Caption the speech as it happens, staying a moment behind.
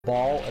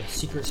Ball of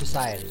secret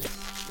societies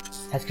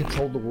has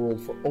controlled the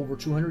world for over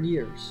 200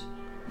 years,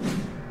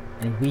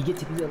 and we get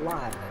to be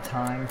alive at a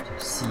time to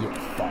see it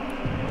fall.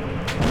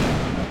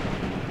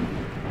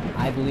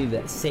 I believe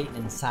that Satan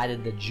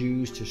incited the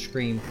Jews to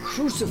scream,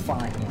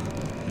 "Crucify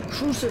him!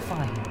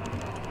 Crucify him!"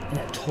 And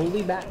it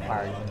totally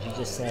backfired when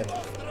Jesus said,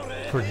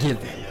 "Forgive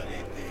them,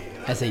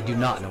 as they do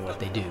not know what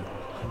they do."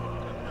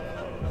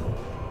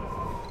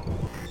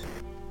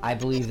 I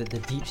believe that the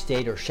deep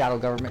state or shadow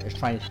government is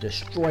trying to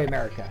destroy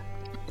America,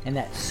 and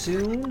that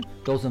soon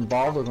those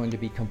involved are going to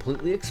be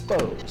completely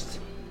exposed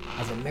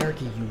as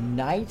America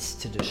unites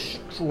to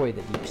destroy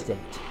the deep state.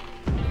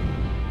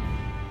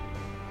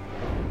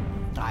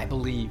 I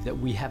believe that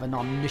we have an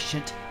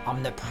omniscient,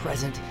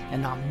 omnipresent,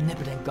 and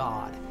omnipotent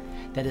God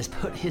that has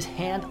put his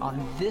hand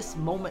on this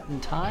moment in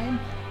time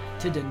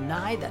to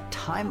deny the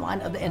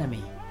timeline of the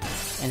enemy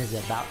and is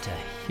about to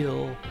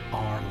heal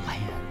our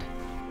land.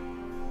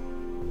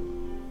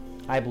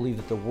 I believe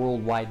that the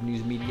worldwide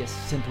news media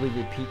simply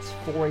repeats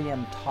 4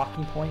 a.m.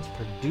 talking points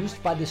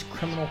produced by this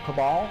criminal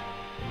cabal,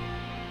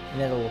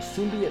 and that it will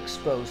soon be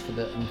exposed for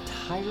the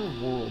entire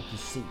world to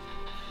see.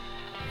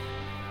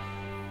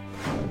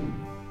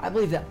 I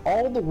believe that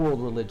all the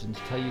world religions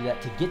tell you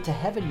that to get to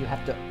heaven you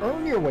have to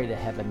earn your way to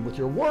heaven with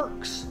your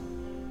works,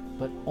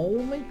 but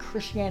only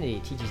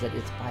Christianity teaches that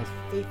it's by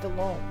faith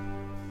alone.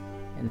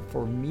 And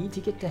for me to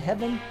get to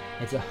heaven,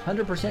 it's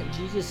 100%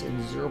 Jesus and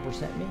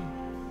 0% me.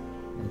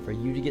 And for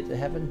you to get to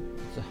heaven,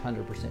 it's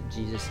 100%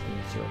 Jesus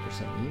and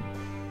 0% you.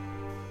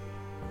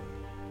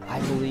 I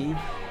believe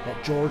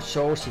that George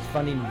Soros is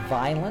funding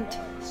violent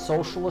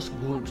socialist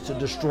groups to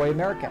destroy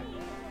America,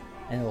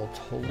 and it will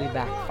totally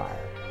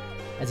backfire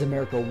as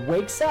America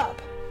wakes up,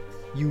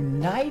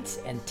 unites,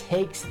 and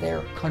takes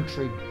their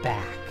country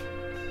back.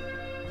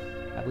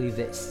 I believe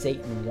that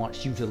Satan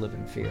wants you to live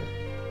in fear,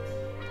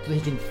 so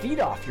he can feed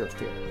off your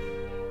fear.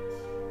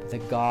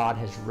 That God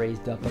has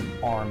raised up an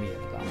army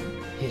of God,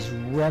 his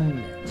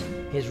remnant,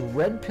 his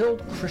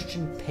red-pilled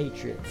Christian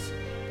patriots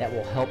that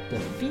will help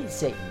defeat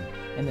Satan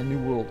and the New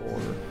World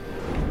Order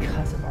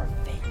because of our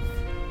faith.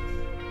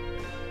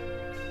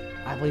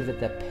 I believe that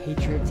the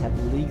patriots have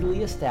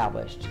legally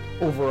established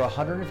over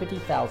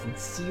 150,000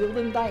 sealed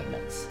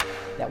indictments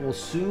that will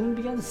soon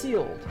be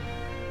unsealed.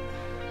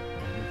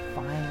 And we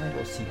finally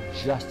will see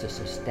justice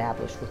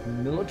established with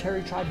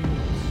military tribunals.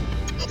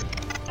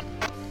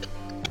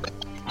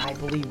 I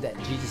believe that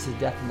Jesus'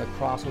 death on the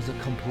cross was a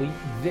complete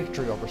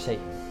victory over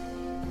Satan,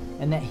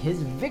 and that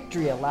his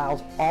victory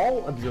allows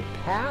all of your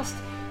past,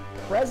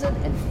 present,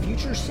 and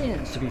future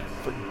sins to be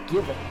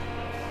forgiven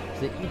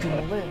so that you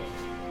can live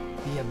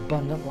the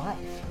abundant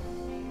life.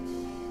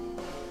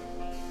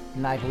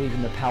 And I believe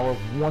in the power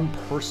of one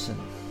person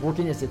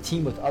working as a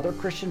team with other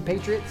Christian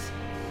patriots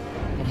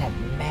can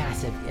have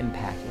massive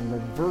impact in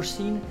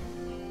reversing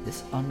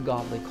this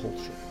ungodly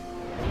culture.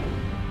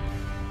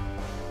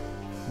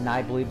 And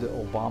I believe that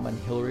Obama and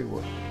Hillary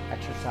were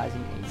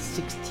exercising a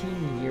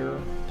 16-year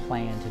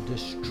plan to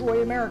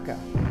destroy America.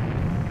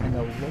 And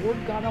the Lord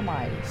God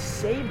Almighty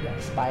saved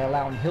us by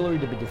allowing Hillary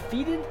to be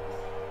defeated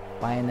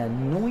by an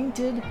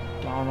anointed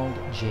Donald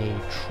J.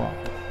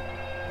 Trump.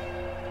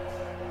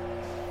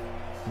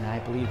 And I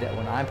believe that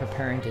when I'm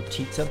preparing to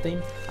teach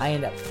something, I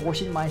end up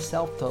forcing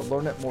myself to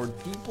learn it more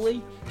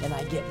deeply, and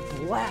I get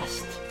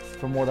blessed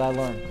from what I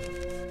learn.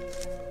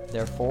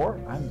 Therefore,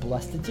 I'm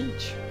blessed to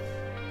teach.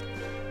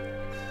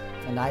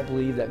 And I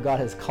believe that God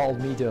has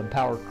called me to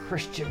empower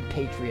Christian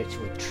patriots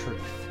with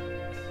truth.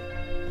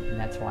 And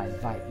that's why I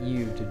invite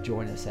you to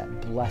join us at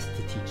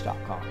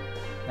blessedtoteach.com.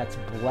 That's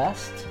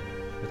blessed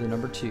with the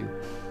number 2,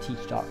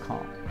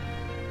 teach.com.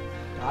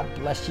 God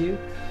bless you,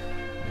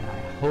 and I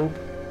hope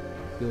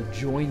you'll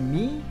join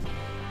me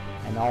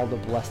and all the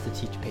Blessed to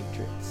Teach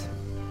patriots.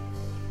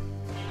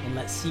 And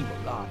let's see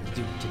what God is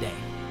doing today.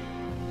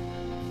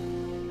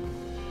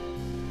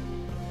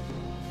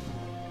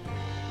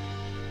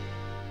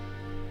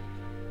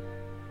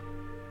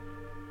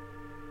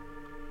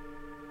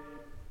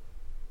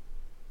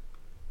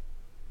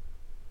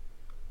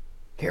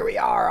 Here we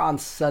are on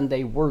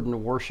Sunday, Word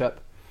and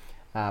Worship.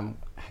 Glad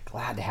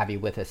to have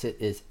you with us. It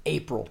is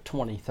April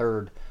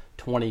 23rd,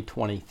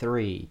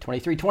 2023.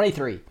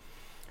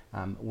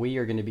 We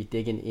are going to be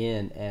digging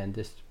in and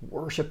just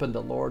worshiping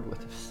the Lord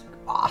with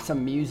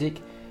awesome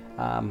music,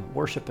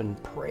 worship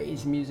and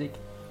praise music.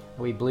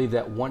 We believe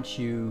that once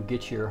you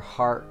get your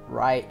heart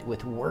right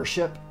with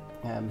worship,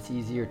 it's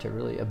easier to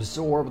really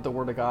absorb the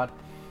Word of God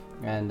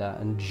and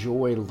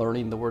enjoy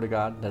learning the Word of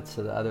God. That's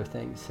the other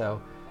thing.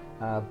 So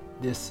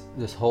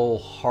this whole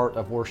heart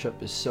of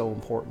worship is so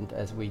important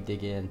as we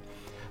dig in.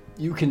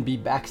 You can be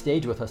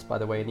backstage with us, by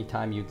the way,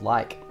 anytime you'd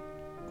like.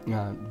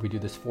 We do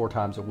this 4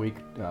 times a week.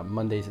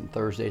 Mondays and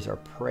Thursdays are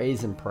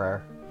praise and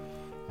prayer.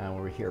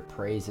 Where we hear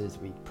praises,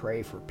 we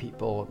pray for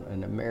people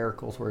and the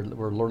miracles. We're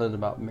learning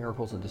about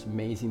miracles and just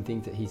amazing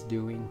things that he's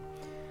doing.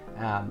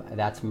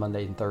 That's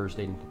Monday and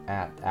Thursday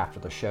after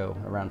the show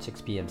around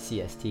 6 p.m.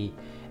 CST.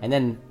 And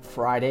then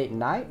Friday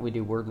night, we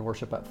do Word and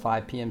Worship at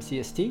 5 p.m.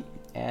 CST.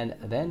 and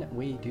then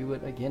we do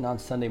it again on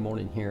Sunday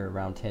morning here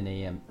around 10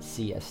 a.m.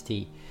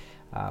 CST.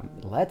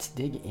 Let's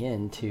dig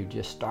into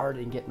just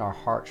starting getting our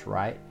hearts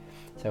right.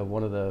 So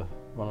one of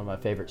my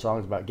favorite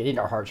songs about getting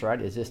our hearts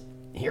right is just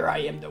 "Here I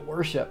Am to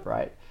Worship,"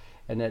 right?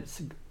 And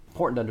it's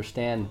important to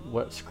understand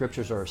what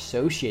scriptures are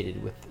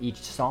associated with each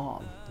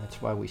song.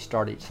 That's why we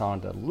start each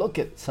song to look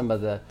at some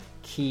of the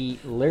key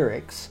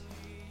lyrics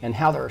and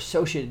how they're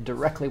associated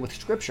directly with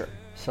scripture.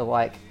 So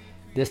like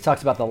this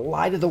talks about the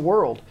light of the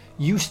world.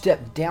 You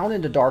step down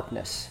into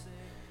darkness.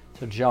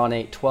 So John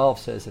 8:12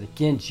 says that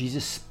again,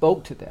 Jesus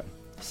spoke to them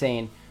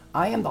saying,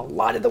 I am the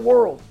light of the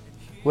world.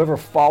 Whoever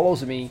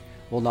follows me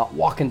will not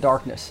walk in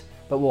darkness,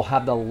 but will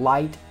have the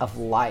light of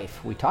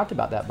life. We talked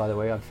about that, by the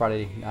way, on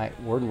Friday night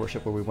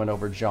WordNWorship, where we went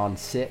over John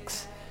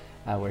 6,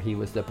 where he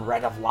was the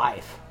bread of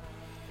life.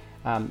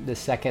 The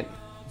second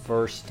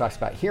verse talks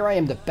about, here I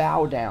am to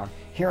bow down.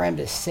 Here I am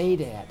to say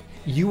that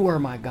you are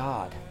my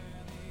God.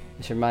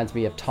 This reminds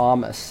me of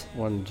Thomas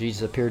when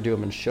Jesus appeared to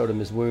him and showed him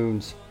his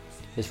wounds,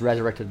 his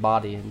resurrected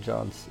body. And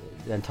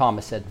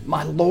Thomas said,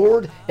 my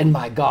Lord and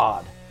my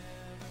God.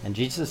 And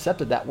Jesus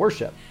accepted that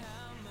worship.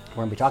 We're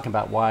going to be talking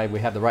about why we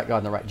have the right God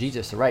and the right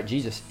Jesus. The right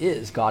Jesus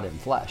is God in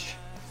flesh.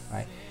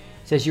 Right?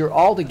 It says, you're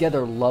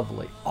altogether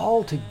lovely,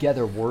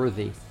 altogether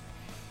worthy.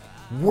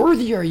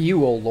 Worthy are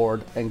you, O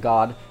Lord and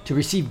God, to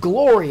receive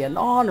glory and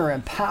honor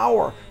and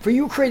power, for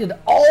you created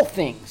all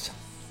things,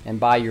 and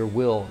by your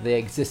will they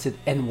existed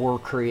and were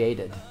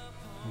created.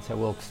 And so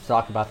we'll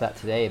talk about that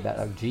today, about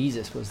how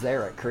Jesus was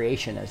there at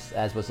creation,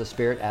 as was the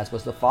Spirit, as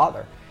was the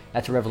Father.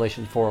 That's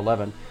Revelation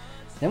 4:11.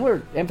 Then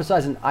we're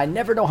emphasizing, I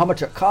never know how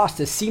much it costs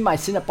to see my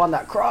sin upon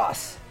that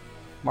cross.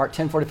 Mark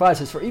 10:45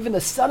 says, for even the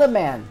Son of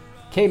Man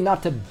came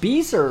not to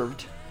be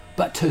served,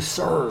 but to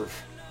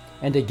serve,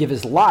 and to give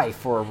his life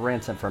for a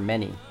ransom for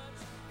many.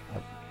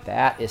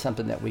 That is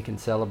something that we can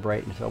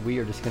celebrate. And so we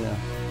are just going to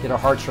get our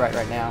hearts right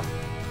now.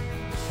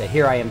 Say,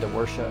 here I am to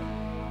worship.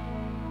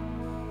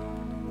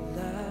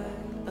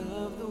 Light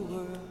of the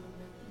world,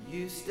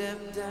 you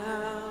step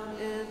down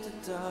into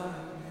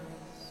darkness.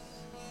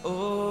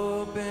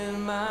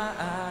 Open my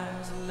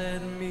eyes and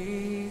let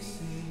me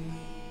see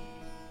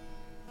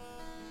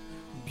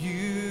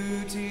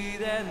beauty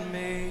that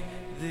made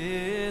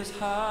this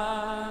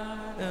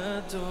heart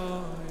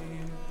adore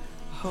you.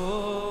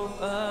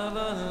 Hope of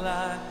a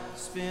life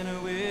spent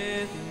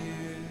with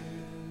you.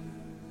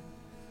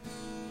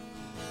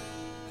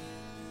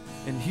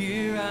 And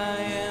here I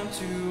am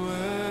to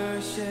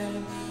worship.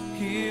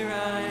 Here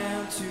I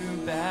am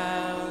to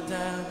bow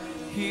down.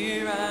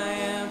 Here I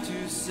am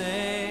to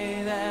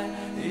say that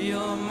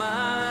you're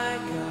my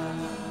God.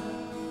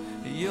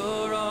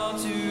 You're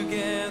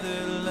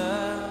altogether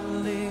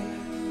lovely,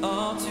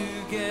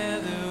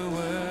 altogether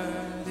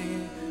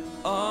worthy,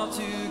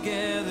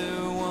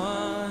 altogether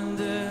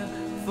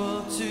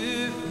wonderful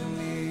to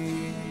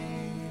me.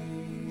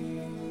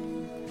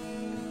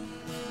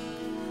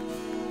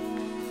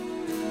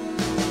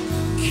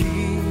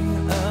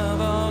 King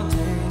of all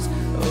days,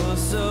 oh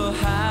so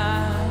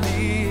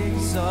highly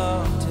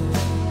exalted.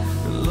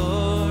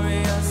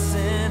 Glorious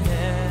in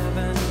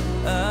heaven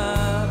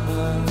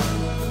above.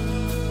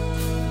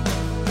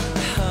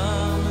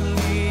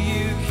 Humbly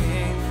you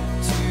came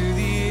to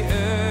the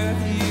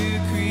earth you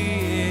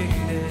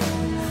created.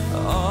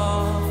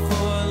 All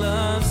for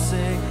love's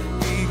sake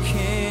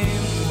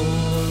became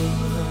poor.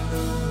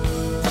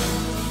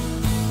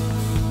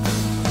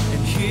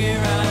 And here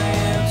I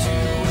am to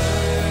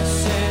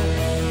worship.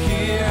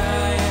 Here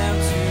I am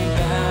to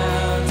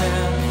bow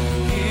down.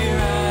 Here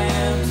I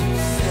am to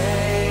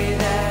say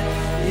that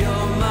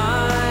you're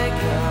my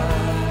God.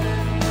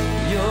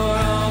 You're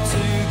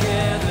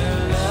altogether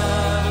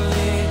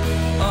lovely,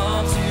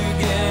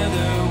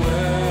 altogether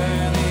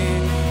worthy,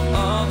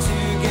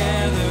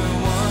 altogether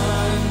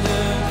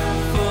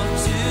wonderful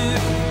to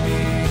me.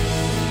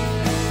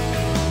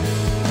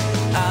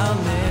 I'll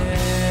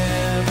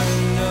never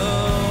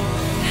know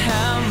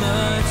how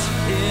much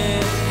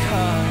it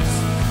costs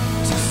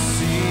to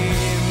see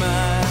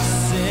my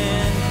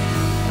sin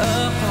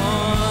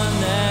upon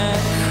that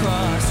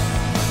cross.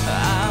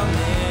 I'll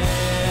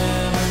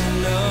never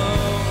know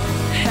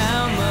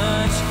how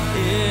much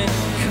it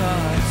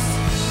costs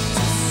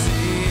to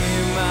see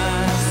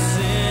my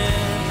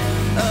sin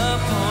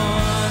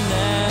upon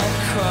that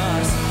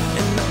cross.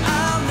 And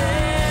I'll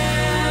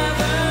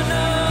never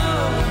know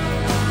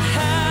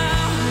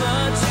how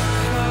much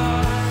it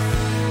costs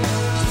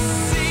to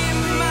see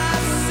my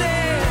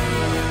sin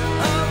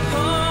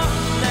upon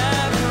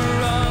that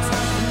cross.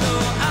 No,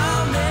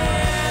 I'll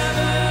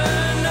never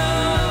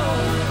know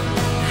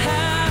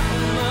how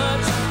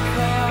much it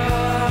costs.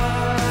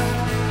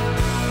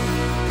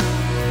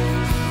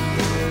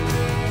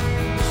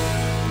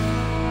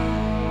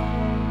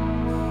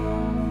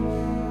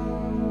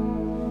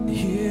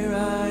 Here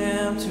I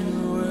am to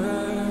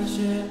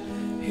worship.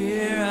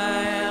 Here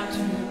I am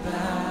to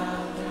bow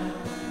down.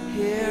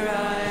 Here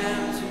I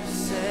am to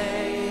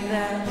say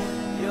that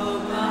you're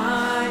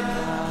my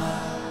God.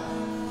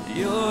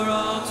 You're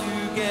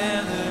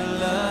altogether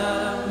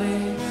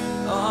lovely,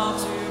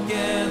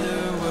 altogether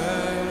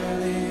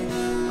worthy,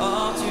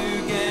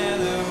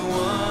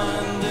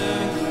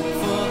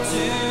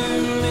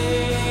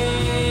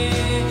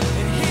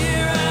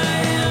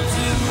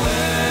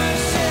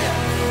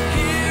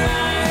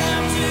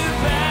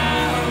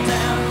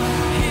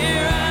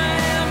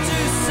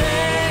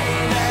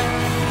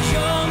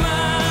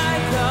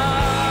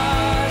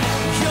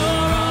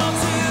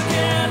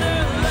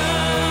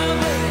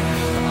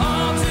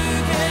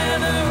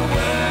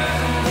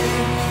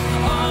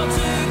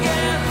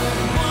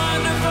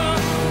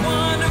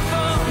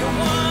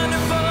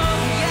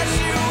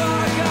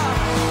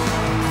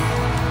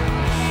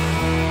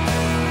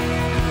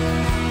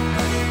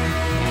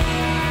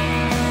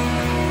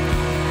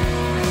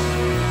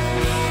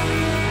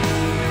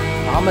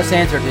 Thomas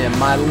answered him,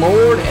 "My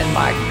Lord and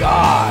my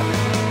God."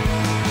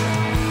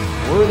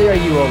 Worthy are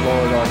you, O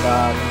Lord, our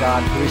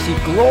God, to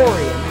receive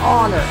glory and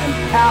honor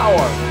and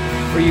power,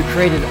 for you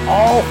created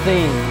all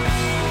things.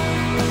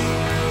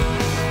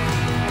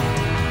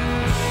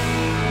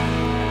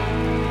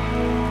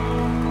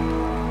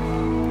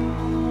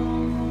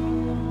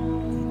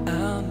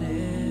 I'll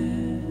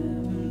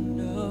never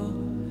know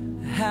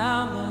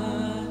how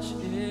much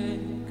it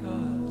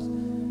costs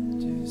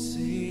to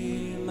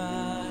see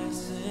my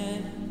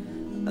sin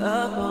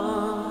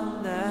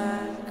upon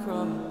that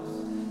cross.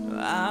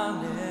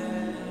 I'll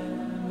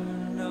never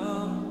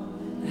know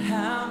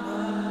how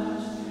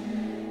much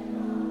it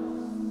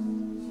costs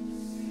to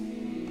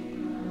see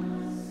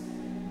my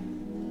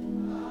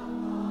sin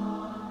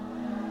upon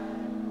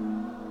that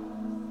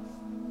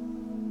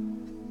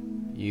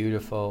cross.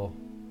 Beautiful.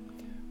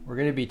 We're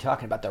going to be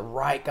talking about the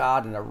right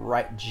God and the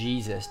right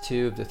Jesus,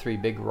 two of the three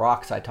big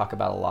rocks I talk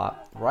about a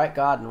lot. Right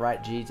God and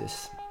right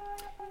Jesus.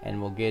 And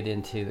we'll get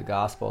into the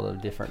gospel at a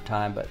different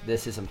time, but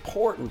this is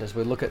important as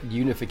we look at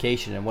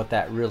unification and what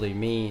that really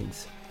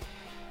means.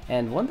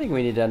 And one thing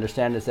we need to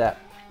understand is that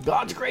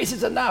God's grace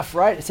is enough,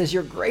 right? It says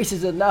your grace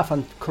is enough.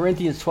 On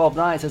Corinthians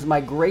 12:9, it says,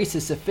 "My grace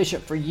is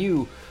sufficient for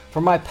you,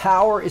 for my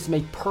power is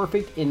made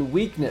perfect in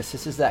weakness."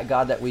 This is that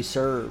God that we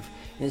serve.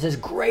 And it says,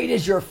 "Great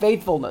is your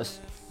faithfulness.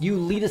 You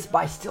lead us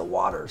by still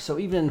waters." So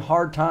even in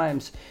hard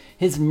times,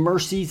 his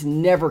mercies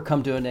never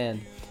come to an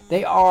end.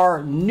 They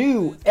are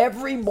new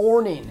every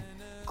morning.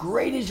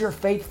 Great is your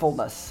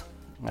faithfulness.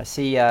 I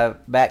see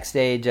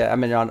backstage,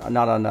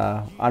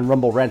 on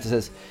Rumble Rents, it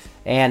says,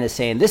 Anne is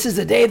saying, "This is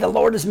the day the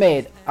Lord has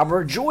made. I'll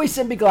rejoice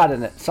and be glad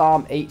in it."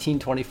 Psalm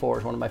 18:24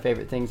 is one of my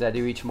favorite things I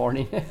do each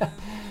morning.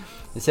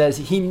 It says,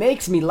 "He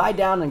makes me lie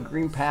down in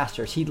green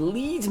pastures. He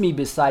leads me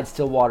beside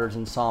still waters,"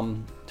 in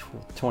Psalm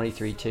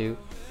 23:2.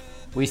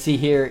 We see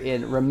here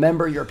in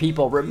 "Remember your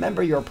people,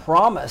 remember your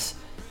promise."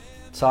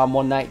 Psalm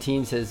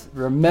 119 says,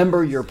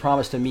 "Remember your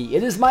promise to me.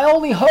 It is my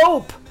only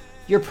hope.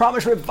 Your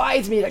promise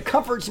revives me. It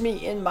comforts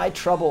me in my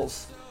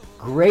troubles."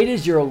 Great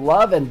is your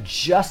love and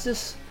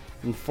justice.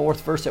 In the fourth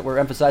verse that we're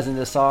emphasizing in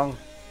this song,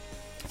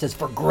 it says,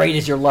 "For great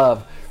is your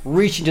love,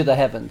 reaching to the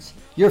heavens.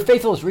 Your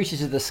faithfulness reaches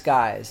to the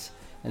skies."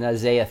 And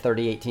Isaiah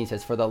 30:18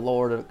 says, "For the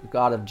Lord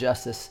God of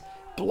justice,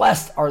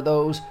 blessed are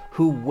those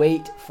who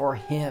wait for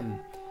him."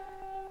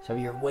 So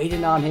you're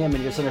waiting on him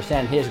and you just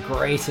understand his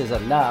grace is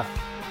enough.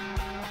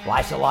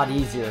 Life's a lot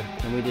easier,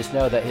 and we just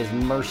know that his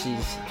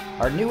mercies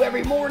are new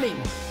every morning.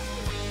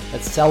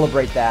 Let's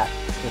celebrate that,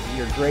 because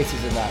your grace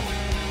is enough.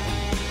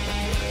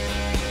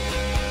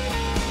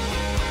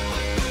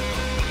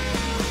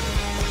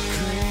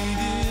 Great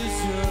is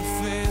your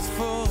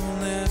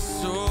faithfulness,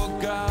 O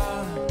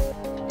God.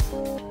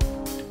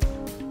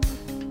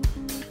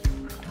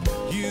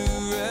 You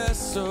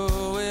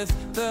wrestle with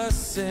the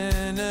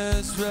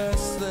sinner's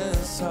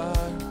restless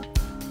heart.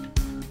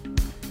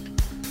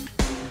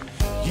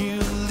 You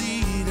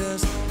lead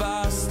us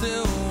by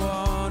still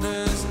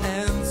waters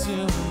and to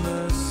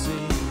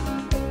mercy,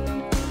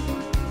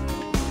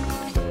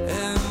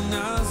 and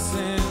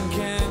nothing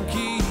can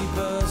keep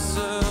us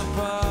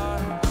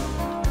apart.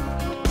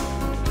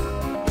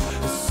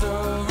 So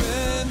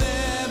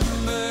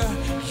remember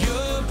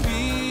your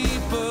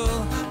people,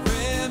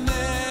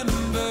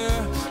 remember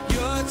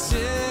your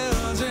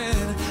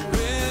children,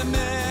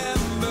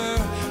 remember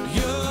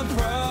your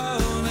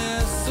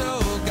promise,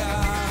 oh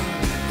God.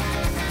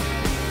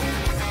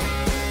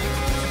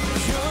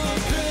 Your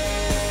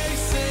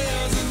grace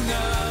is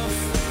enough.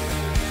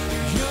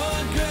 Your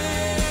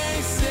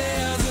grace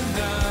is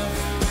enough.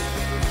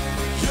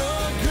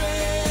 Your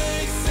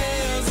grace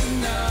is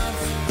enough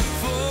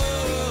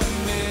for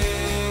me.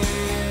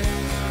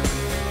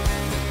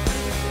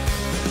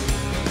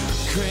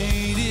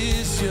 Great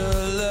is your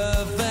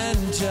love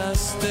and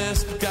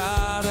justice,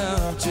 God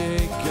of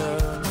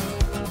Jacob.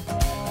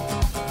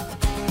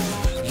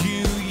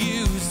 You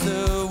use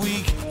the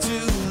weak to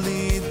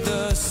lead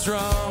the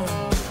strong.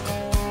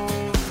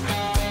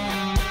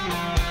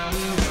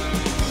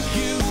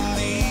 You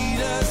lead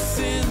us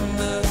in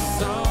the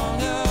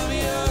song of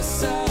your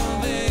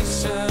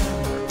salvation,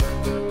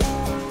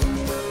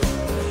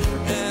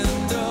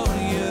 and all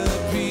your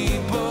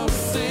people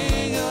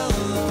sing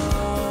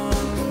along.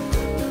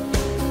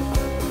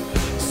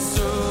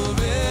 So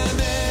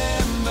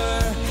remember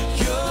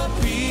your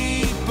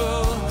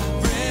people,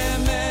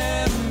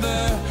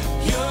 remember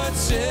your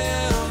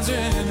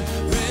children,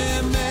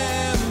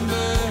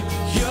 remember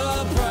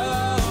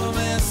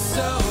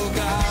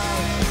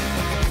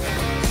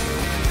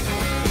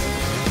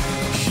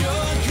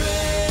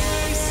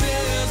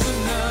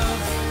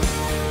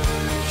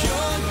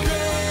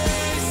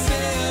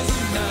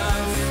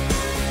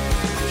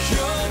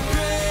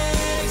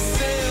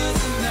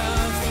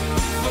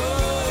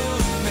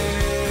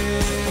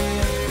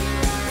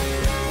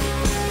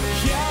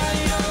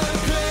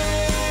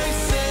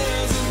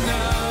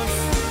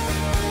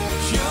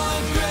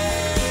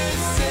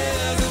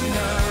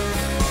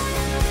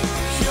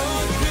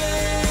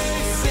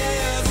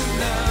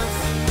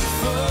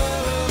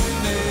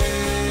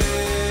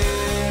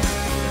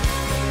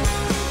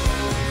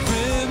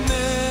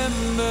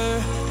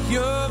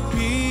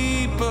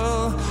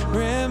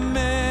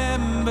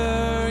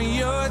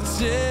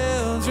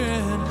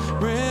children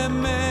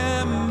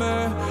remember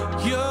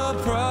your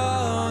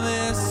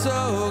promise,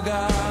 oh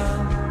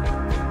God.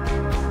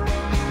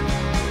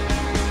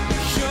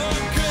 Your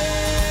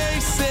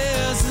grace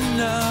is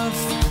enough.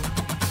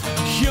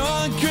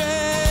 Your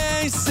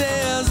grace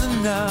is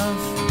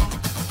enough.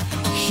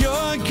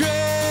 Your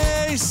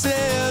grace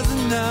is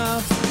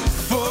enough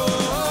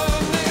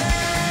for me.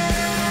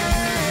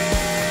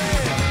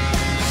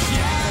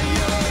 Yeah,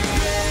 your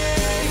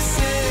grace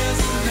is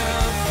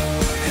enough.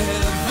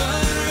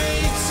 Heaven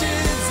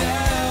reaches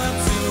out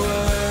to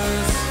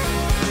us.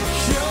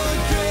 Your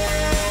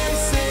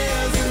grace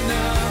is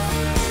enough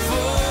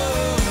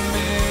for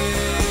me.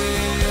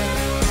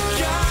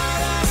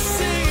 God, I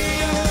see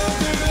your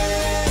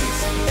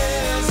grace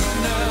is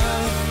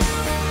enough.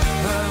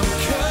 I'm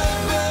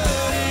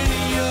covered in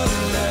your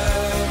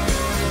love.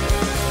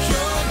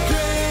 Your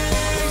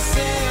grace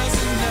is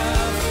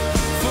enough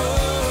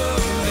for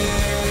me.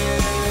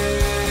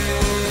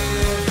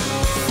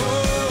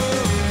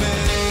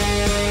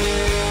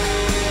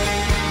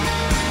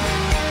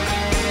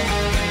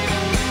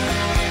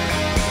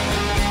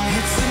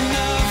 It's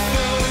enough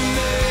for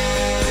me.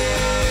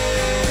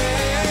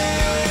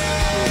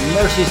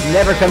 Mercies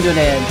never come to an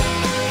end.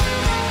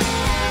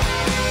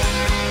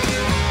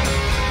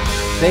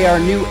 They are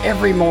new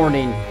every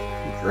morning.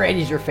 Great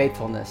is your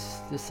faithfulness.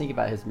 Just think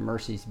about his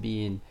mercies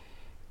being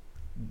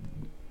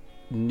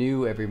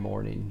new every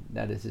morning.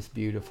 That is just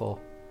beautiful.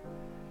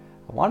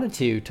 I wanted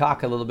to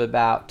talk a little bit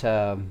about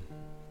the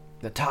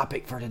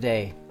topic for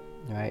today,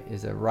 right?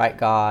 Is the right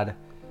God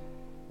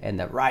and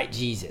the right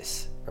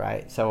Jesus,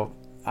 right? So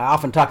I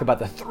often talk about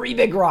the three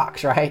big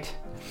rocks, right?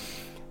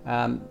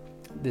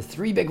 The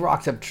three big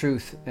rocks of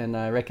truth, and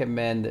I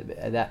recommend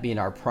that being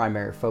our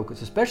primary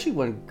focus, especially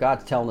when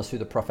God's telling us through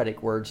the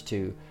prophetic words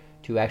to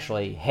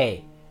actually,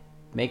 hey,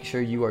 make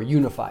sure you are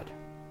unified,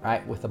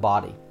 right, with the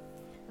body.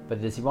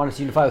 But does he want us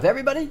to unify with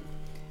everybody?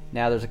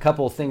 Now, there's a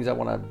couple of things I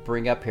want to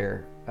bring up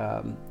here.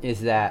 Is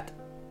that,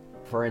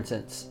 for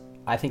instance,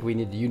 I think we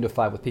need to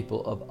unify with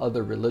people of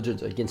other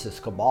religions against this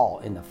cabal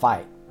in the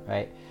fight,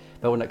 right?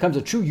 But when it comes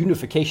to true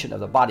unification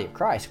of the body of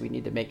Christ, we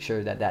need to make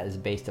sure that that is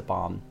based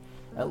upon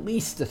at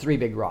least the three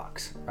big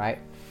rocks, right?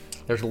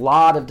 There's a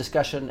lot of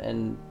discussion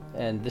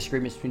and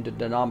disagreements between the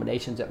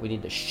denominations that we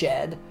need to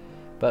shed,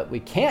 but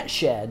we can't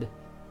shed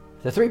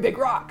the three big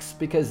rocks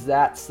because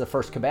that's the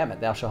first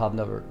commandment. Thou shalt have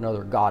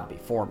another God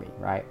before me,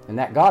 right? And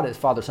that God is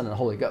Father, Son, and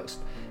Holy Ghost.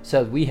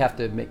 So we have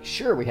to make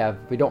sure we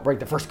don't break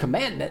the first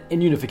commandment in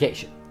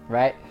unification,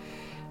 right?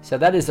 So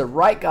that is the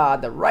right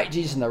God, the right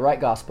Jesus, and the right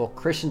gospel.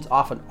 Christians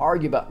often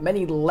argue about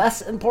many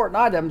less important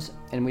items,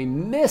 and we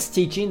miss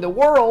teaching the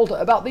world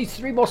about these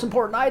three most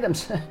important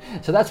items.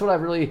 So that's what I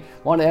really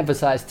want to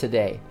emphasize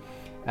today.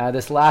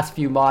 This last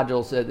few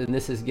modules, and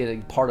this is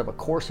getting part of a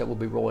course that we'll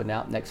be rolling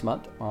out next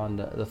month on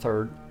the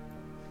 3rd.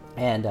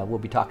 And we'll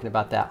be talking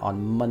about that on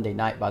Monday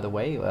night, by the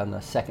way, on the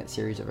second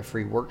series of a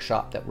free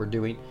workshop that we're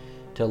doing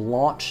to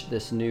launch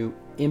this new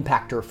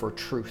Impactor for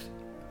Truth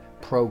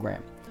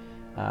program.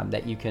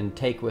 That you can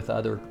take with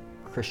other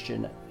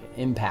Christian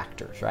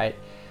impactors, right?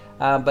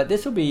 But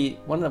this will be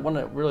one that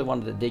I really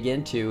wanted to dig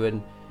into,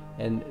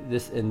 and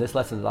this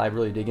lesson that I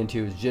really dig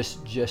into is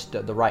just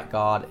the right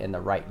God and the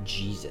right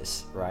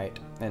Jesus, right?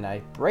 And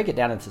I break it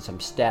down into some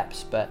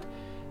steps, but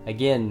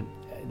again,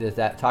 there's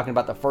that talking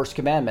about the first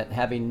commandment,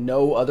 having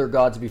no other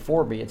gods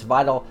before me. It's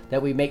vital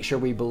that we make sure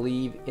we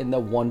believe in the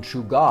one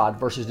true God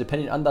versus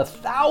depending on the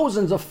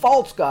thousands of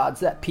false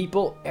gods that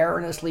people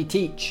erroneously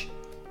teach.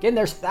 Again,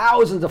 there's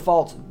thousands of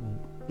false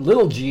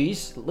little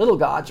g's, little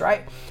gods,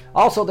 right?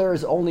 Also, there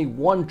is only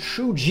one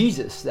true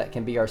Jesus that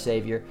can be our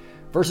Savior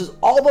versus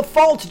all the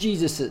false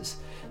Jesuses.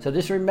 So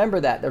just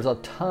remember that. There's a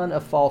ton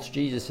of false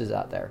Jesuses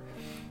out there.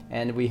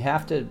 And we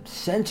have to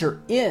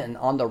center in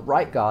on the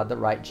right God, the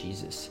right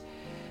Jesus.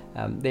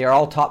 They are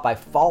all taught by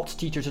false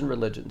teachers and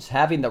religions.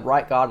 Having the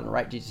right God and the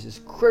right Jesus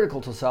is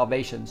critical to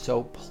salvation.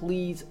 So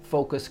please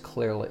focus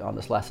clearly on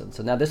this lesson.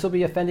 So now this will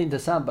be offending to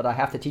some, but I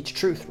have to teach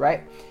truth,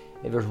 right?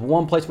 If there's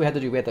one place we have to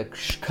do, we have to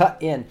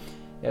cut in.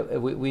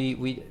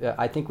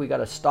 I think we got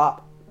to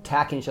stop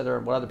attacking each other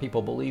and what other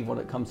people believe when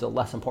it comes to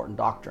less important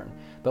doctrine.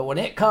 But when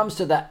it comes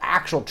to the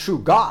actual true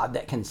God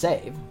that can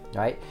save,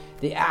 right?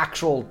 The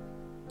actual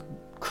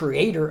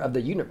creator of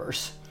the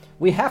universe,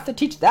 we have to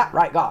teach that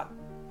right God.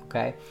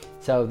 Okay?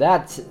 So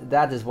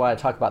that is why I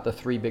talk about the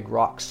three big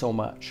rocks so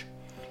much.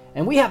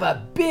 And we have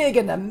a big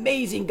and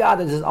amazing God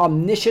that is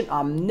omniscient,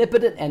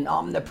 omnipotent, and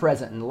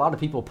omnipresent. And a lot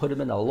of people put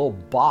him in a little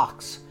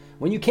box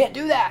when you can't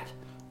do that.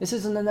 This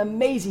is an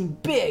amazing,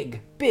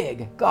 big,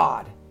 big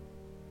God,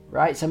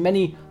 right? So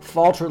many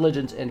false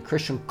religions and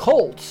Christian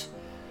cults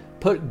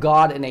put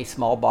God in a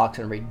small box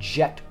and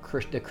reject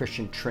the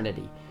Christian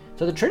Trinity.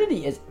 So the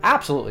Trinity is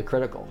absolutely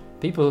critical.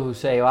 People who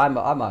say, I'm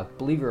a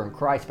believer in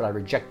Christ, but I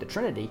reject the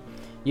Trinity,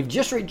 you've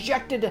just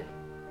rejected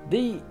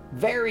the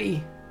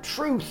very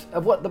truth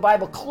of what the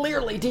Bible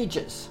clearly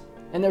teaches.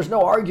 And there's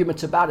no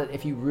arguments about it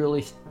if you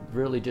really,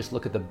 really just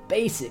look at the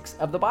basics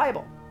of the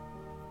Bible.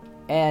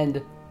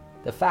 And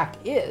the fact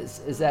is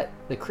that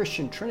the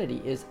Christian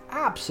Trinity is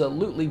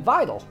absolutely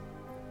vital.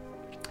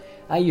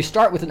 You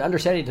start with an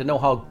understanding to know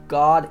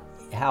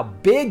how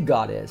big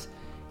God is,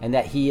 and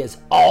that he is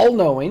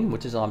all-knowing,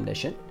 which is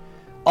omniscient,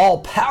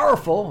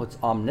 all-powerful, which is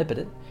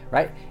omnipotent,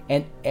 right?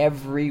 And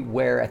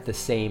everywhere at the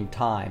same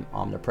time,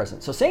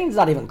 omnipresent. So Satan's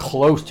not even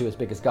close to as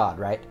big as God,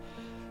 right?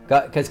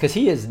 Because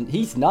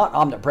he's not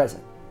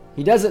omnipresent.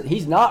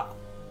 He's not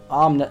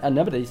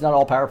omnipotent, he's not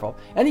all-powerful,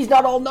 and he's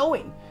not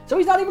all-knowing. So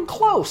he's not even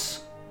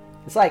close.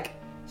 It's like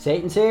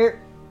Satan's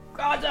here,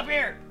 God's up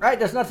here, right?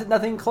 There's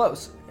nothing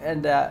close.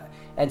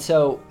 And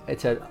so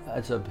it's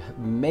a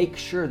make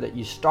sure that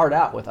you start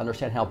out with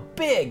understand how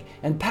big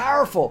and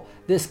powerful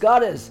this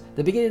God is,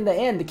 the beginning and the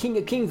end, the King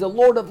of Kings, the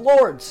Lord of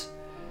Lords.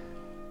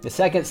 The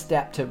second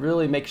step to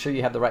really make sure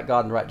you have the right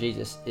God and the right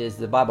Jesus is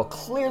the Bible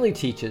clearly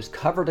teaches,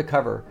 cover to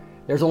cover,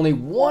 there's only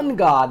one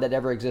God that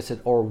ever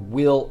existed or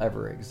will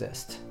ever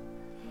exist.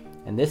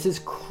 And this is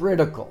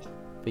critical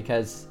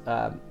because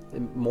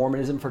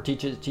Mormonism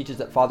teaches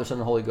that Father, Son,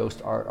 and Holy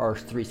Ghost are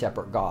three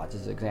separate gods,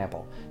 as an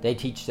example. They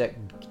teach that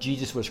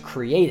Jesus was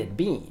created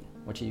being,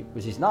 which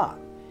he's not.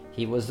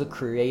 He was the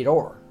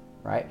creator,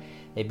 right?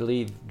 They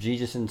believe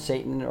Jesus and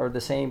Satan are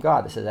the same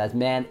God. They said, as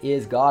man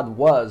is, God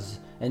was,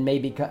 and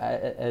maybe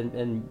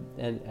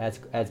and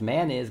as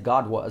man is,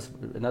 God was.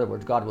 In other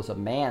words, God was a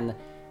man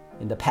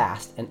in the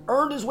past and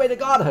earned his way to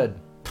godhood.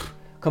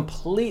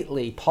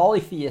 Completely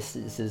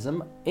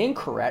polytheisticism,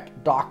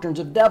 incorrect doctrines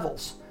of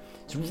devils.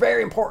 It's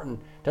very important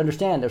to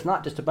understand there's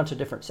not just a bunch of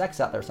different sects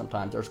out there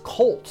sometimes. There's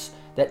cults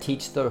that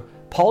teach the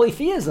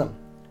polytheism.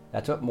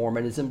 That's what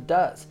Mormonism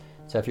does.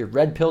 So if you've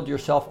red-pilled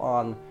yourself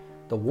on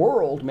the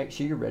world, make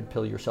sure you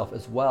red-pill yourself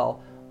as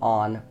well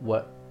on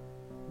what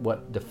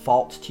the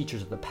false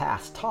teachers of the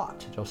past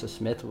taught. Joseph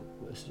Smith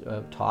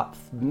taught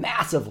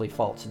massively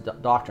false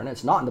doctrine.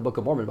 It's not in the Book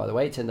of Mormon, by the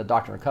way. It's in the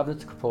Doctrine and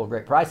Covenants, the Full of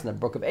Great Price, and the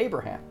Book of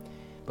Abraham.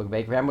 Book of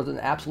Abraham was an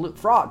absolute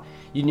fraud.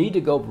 You need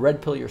to go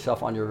red pill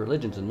yourself on your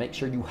religions and make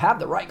sure you have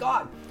the right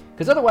God,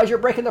 because otherwise you're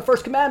breaking the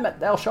first commandment.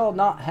 Thou shalt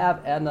not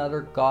have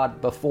another God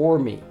before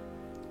me,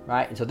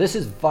 right? And so this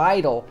is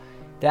vital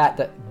that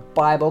the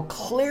Bible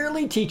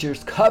clearly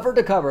teaches cover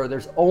to cover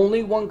there's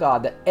only one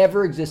God that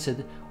ever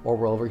existed or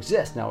will ever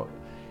exist. Now,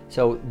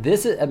 so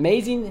this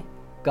amazing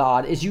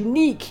God is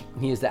unique.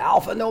 He is the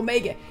Alpha and the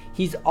Omega.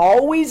 He's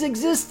always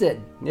existed.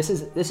 This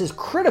is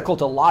critical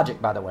to logic,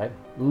 by the way.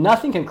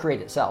 Nothing can create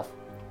itself.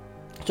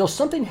 So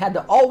something had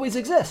to always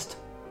exist.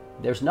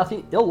 There's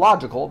nothing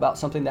illogical about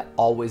something that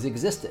always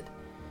existed.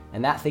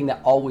 And that thing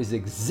that always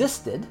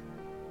existed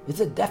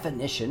is a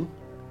definition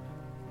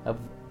of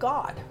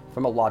God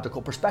from a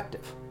logical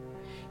perspective.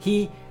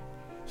 He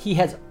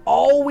has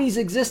always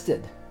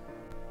existed,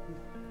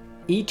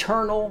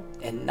 eternal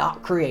and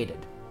not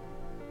created.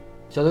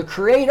 So the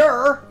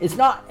creator is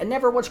not and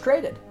never was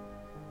created.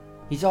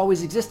 He's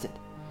always existed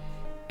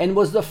and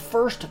was the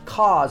first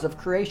cause of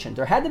creation.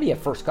 There had to be a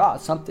first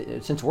cause,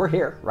 something, since we're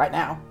here right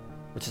now,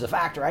 which is a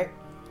fact, right?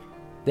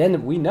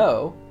 Then we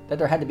know that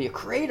there had to be a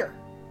creator.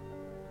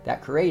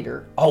 That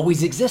creator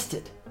always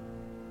existed.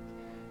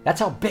 That's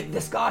how big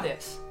this God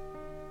is.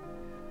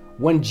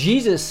 When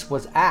Jesus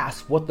was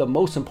asked what the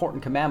most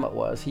important commandment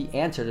was, he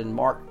answered in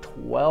Mark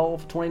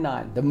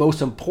 12:29. The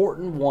most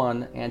important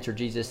one, answered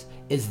Jesus,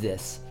 is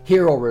this: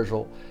 Hear, O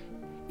Israel,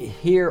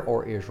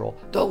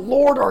 the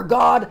Lord our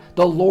God,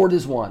 the Lord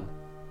is one.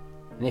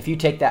 And if you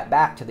take that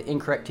back to the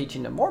incorrect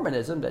teaching of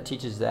Mormonism that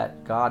teaches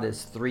that God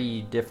is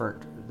three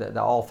different, that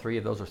all three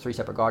of those are three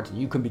separate gods, and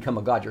you can become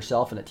a god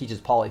yourself, and it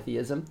teaches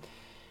polytheism.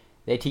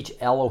 They teach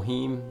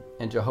Elohim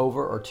and Jehovah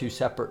are two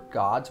separate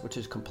gods, which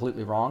is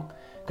completely wrong.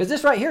 Because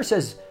this right here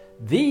says,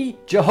 the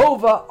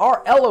Jehovah,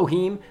 our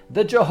Elohim,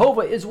 the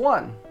Jehovah is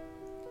one.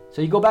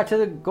 So you go back to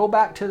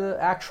the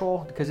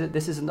actual, because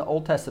this is in the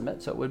Old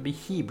Testament, so it would be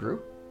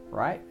Hebrew,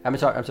 right? I'm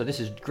sorry, this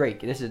is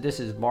Greek. This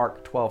is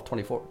Mark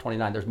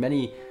 12:24-29. There's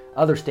many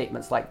other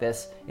statements like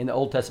this in the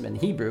Old Testament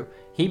in Hebrew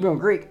and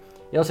Greek.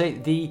 It'll say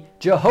the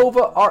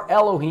Jehovah, our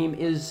Elohim,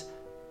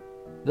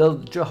 the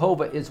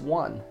Jehovah is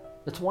one.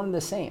 It's one and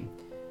the same.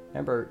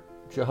 Remember,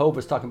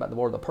 Jehovah's talking about the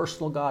more the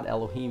personal God,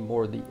 Elohim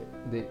more the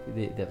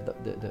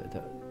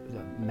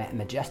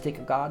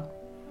majestic God.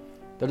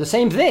 They're the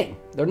same thing.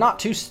 They're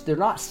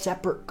not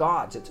separate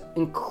gods. It's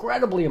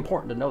incredibly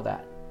important to know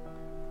that.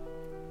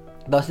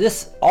 Thus,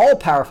 this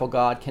all-powerful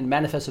God can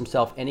manifest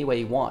himself any way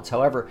he wants.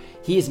 However,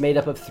 he is made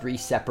up of three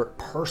separate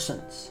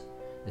persons.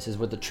 This is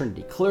what the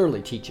Trinity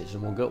clearly teaches,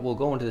 and we'll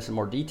go into this in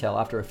more detail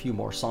after a few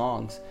more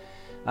songs.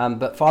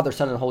 But Father,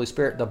 Son, and Holy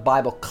Spirit, the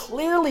Bible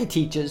clearly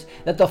teaches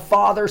that the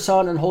Father,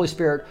 Son, and Holy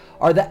Spirit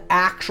are the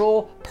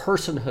actual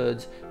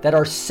personhoods that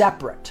are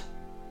separate.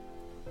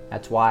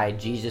 That's why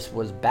Jesus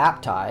was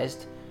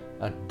baptized.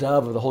 A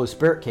dove of the Holy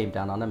Spirit came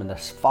down on him, and the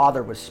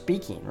Father was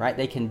speaking, right?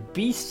 They can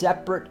be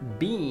separate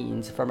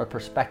beings from a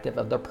perspective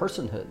of their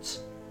personhoods.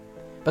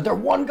 But they're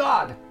one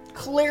God.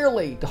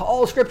 Clearly,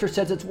 all Scripture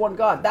says it's one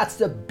God. That's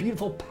the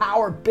beautiful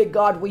power, big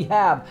God we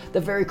have,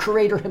 the very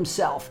Creator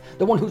himself,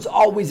 the one who's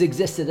always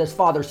existed as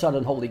Father, Son,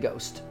 and Holy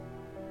Ghost.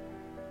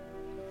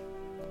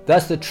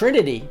 Thus, the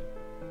Trinity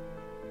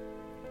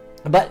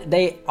but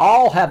they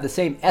all have the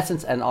same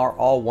essence and are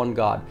all one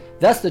God.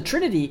 Thus, the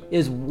Trinity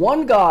is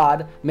one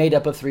God made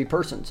up of three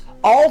persons.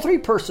 All three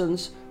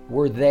persons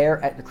were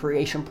there at the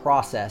creation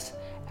process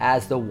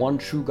as the one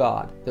true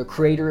God. The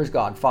Creator is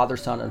God, Father,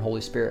 Son, and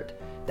Holy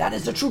Spirit. That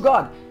is the true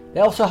God. They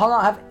also do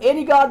not have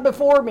any God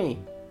before me.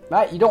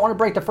 Right? You don't want to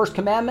break the first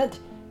commandment.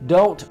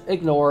 Don't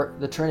ignore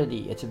the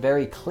Trinity. It's a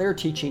very clear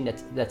teaching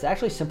that's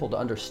actually simple to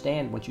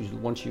understand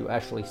once you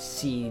actually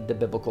see the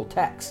biblical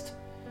text.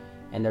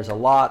 And there's a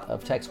lot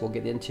of text we'll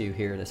get into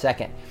here in a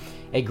second.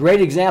 A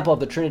great example of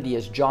the Trinity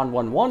is John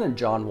 1:1 and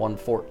John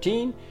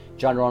 1:14.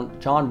 John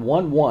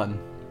 1:1.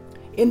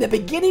 In the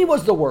beginning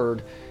was the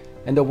Word,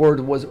 and the Word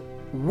was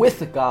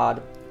with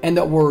God, and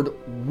the Word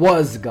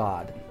was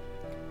God.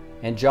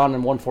 And John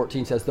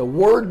 1:14 says, the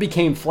Word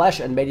became flesh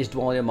and made his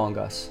dwelling among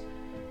us.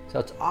 So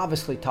it's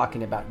obviously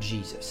talking about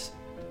Jesus.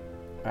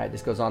 All right,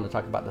 this goes on to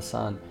talk about the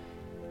Son.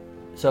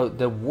 So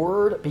the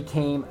Word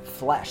became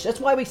flesh. That's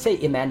why we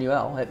say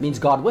Emmanuel. It means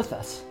God with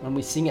us. When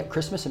we sing at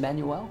Christmas,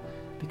 Emmanuel,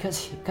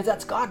 because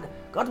that's God.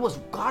 God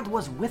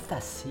was with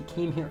us. He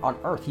came here on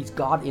earth. He's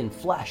God in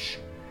flesh.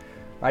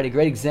 Right, a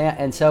great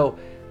example. And so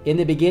in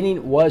the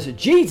beginning was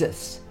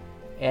Jesus,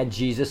 and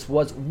Jesus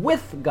was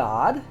with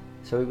God.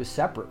 So he was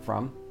separate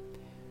from.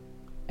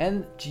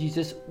 And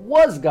Jesus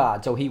was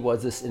God. So he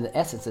was this, in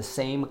essence, the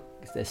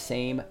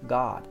same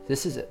God.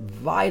 This is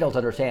vital to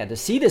understand. To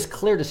see this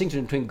clear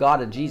distinction between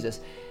God and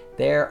Jesus,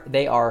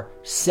 they are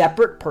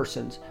separate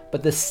persons,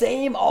 but the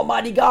same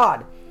Almighty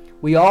God.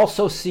 We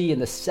also see in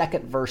the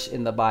second verse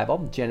in the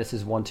Bible,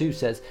 Genesis 1:2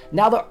 says,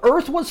 now the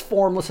earth was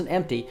formless and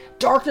empty,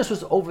 darkness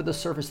was over the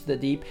surface of the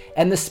deep,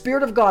 and the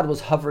Spirit of God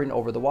was hovering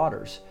over the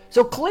waters.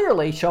 So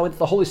clearly showing that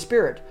the Holy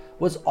Spirit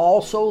was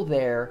also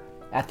there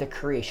at the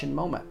creation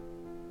moment.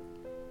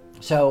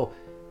 So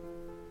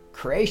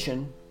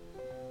creation,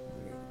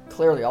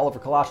 clearly all over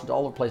Colossians,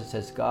 all over places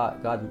says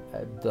God,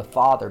 the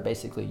Father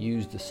basically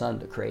used the Son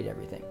to create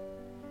everything.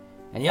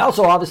 And he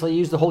also obviously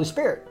used the Holy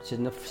Spirit. It's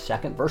in the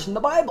second verse in the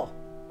Bible,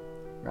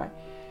 right?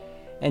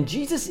 And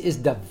Jesus is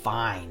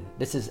divine.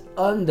 This is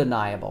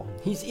undeniable.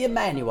 He's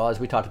Emmanuel, as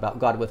we talked about,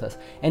 God with us.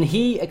 And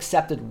he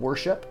accepted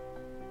worship.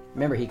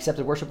 Remember, he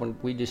accepted worship when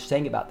we just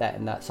sang about that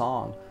in that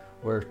song,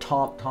 where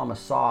Thomas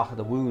saw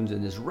the wounds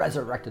in his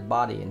resurrected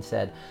body and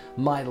said,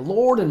 my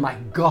Lord and my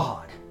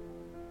God.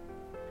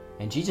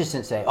 And Jesus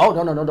didn't say, oh,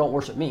 no, don't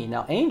worship me.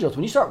 Now, angels,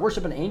 when you start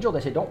worshiping an angel, they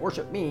say, don't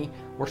worship me,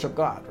 worship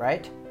God,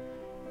 right?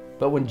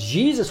 But when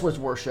Jesus was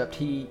worshiped,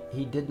 he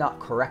did not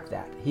correct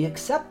that. He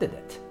accepted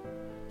it.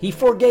 He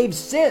forgave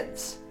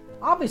sins.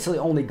 Obviously,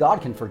 only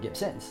God can forgive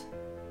sins,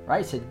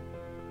 right? He said,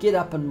 get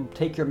up and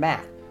take your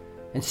mat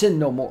and sin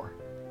no more.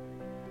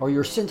 Or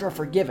your sins are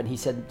forgiven, he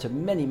said to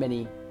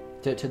many,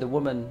 to the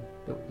woman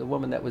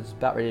that was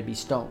about ready to be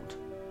stoned,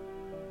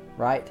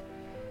 right?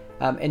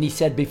 And he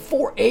said,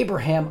 before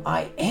Abraham,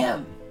 I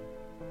am.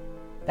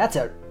 That's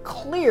a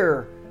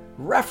clear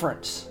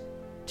reference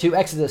to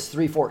Exodus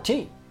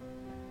 3:14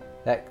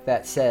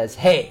 that says,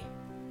 hey,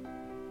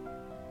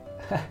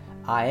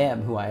 I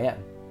am who I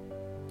am,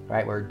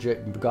 right? Where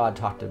God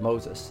talked to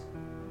Moses.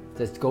 It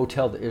says, go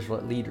tell the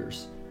Israelite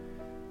leaders,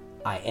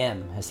 I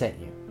am has sent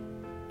you.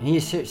 And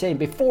he's saying,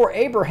 before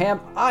Abraham,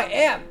 I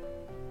am.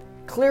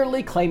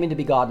 Clearly claiming to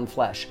be God in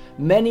flesh.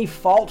 Many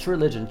false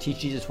religions teach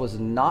Jesus was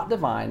not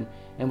divine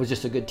and was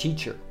just a good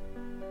teacher.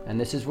 And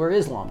this is where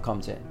Islam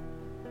comes in.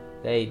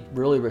 They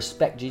really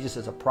respect Jesus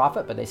as a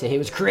prophet, but they say he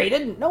was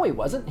created. No, he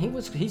wasn't.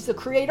 He's the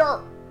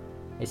creator.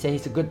 They say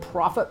he's a good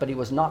prophet, but he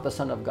was not the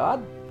Son of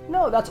God.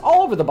 No, that's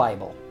all over the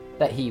Bible,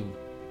 that he's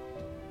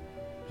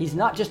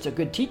not just a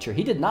good teacher.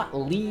 He did not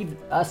leave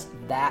us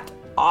that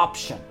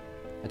option.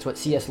 That's what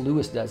C.S.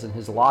 Lewis does in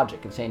his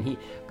Logic, and saying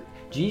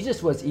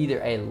Jesus was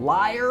either a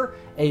liar,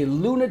 a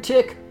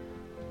lunatic,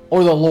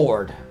 or the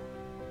Lord.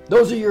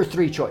 Those are your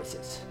three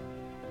choices.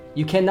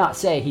 You cannot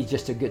say he's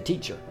just a good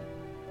teacher.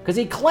 Because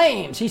he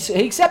claims, he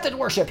accepted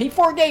worship, he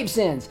forgave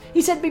sins.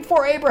 He said,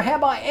 before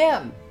Abraham I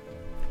am.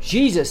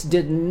 Jesus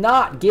did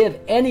not give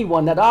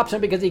anyone that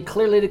option because he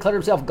clearly declared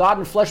himself God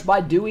in flesh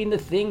by doing the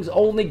things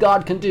only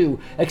God can do,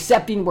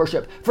 accepting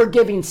worship,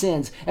 forgiving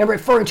sins, and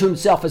referring to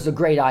himself as the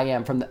great I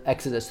am from the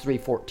Exodus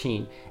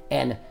 3:14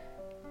 and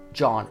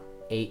John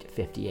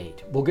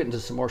 8:58. We'll get into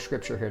some more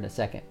scripture here in a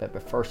second,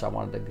 but first I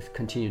wanted to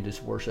continue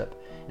this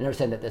worship and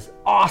understand that this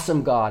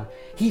awesome God,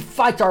 he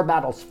fights our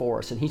battles for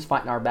us, and he's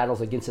fighting our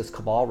battles against this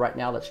cabal right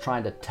now that's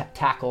trying to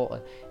tackle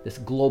this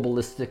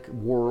globalistic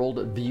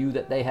world view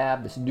that they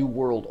have, this new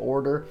world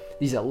order,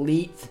 these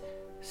elite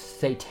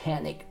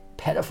satanic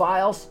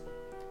pedophiles.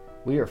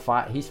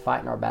 He's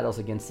fighting our battles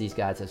against these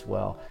guys as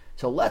well.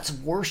 So let's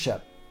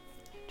worship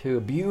to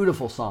a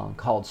beautiful song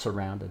called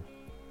Surrounded,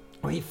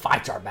 where he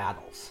fights our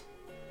battles.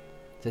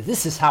 So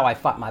this is how I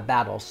fight my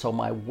battles. So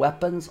my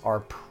weapons are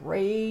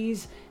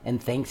praise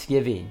and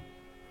thanksgiving.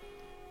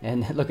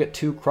 And look at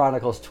 2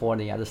 Chronicles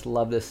 20. I just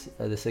love this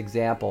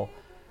example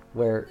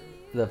where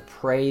the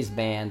praise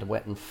band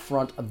went in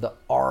front of the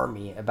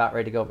army, about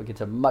ready to go up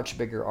against a much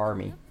bigger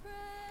army.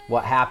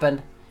 What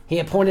happened? He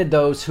appointed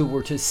those who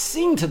were to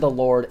sing to the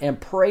Lord and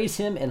praise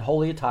him in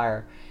holy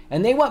attire.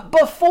 And they went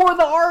before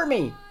the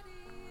army.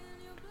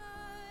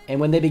 And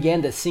when they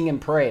began to sing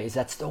and praise,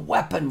 that's the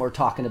weapon we're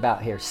talking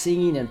about here,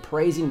 singing and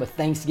praising with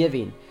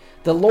thanksgiving.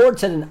 The Lord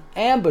set an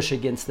ambush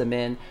against the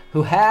men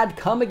who had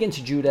come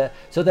against Judah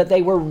so that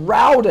they were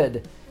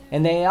routed,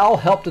 and they all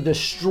helped to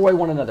destroy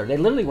one another. They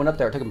literally went up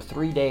there. It took them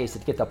 3 days to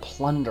get the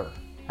plunder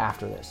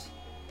after this.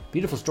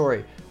 Beautiful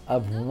story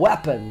of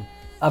weapon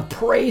of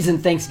praise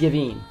and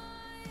thanksgiving.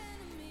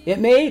 It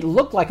may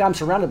look like I'm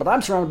surrounded, but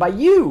I'm surrounded by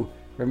you.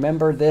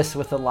 Remember this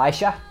with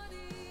Elisha?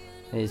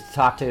 And he's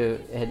talked to,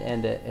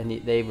 and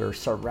they were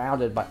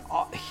surrounded by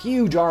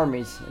huge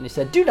armies. And he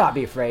said, do not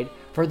be afraid,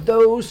 for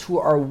those who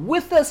are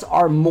with us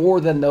are more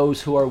than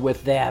those who are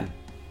with them.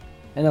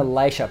 And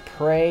Elisha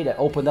prayed and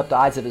opened up the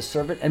eyes of his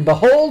servant, and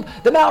behold,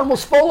 the mountain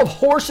was full of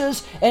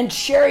horses and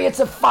chariots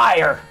of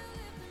fire.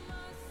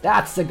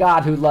 That's the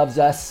God who loves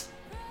us.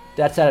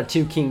 That's out of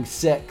 2 Kings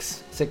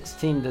 6,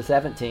 16 to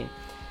 17.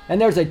 And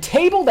there's a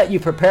table that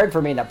you prepared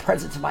for me in the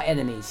presence of my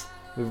enemies.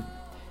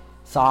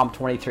 Psalm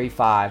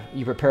 23:5.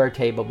 You prepare a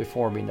table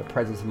before me in the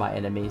presence of my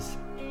enemies.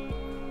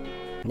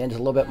 And then there's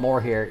a little bit more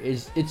here.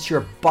 It's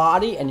your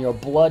body and your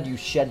blood you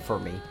shed for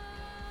me.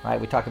 Right?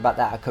 We talk about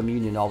that at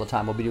communion all the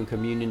time. We'll be doing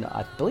communion,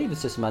 I believe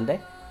it's this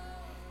Monday.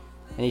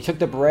 And he took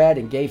the bread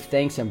and gave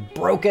thanks and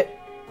broke it.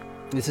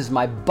 This is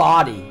my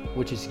body,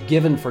 which is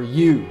given for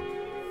you.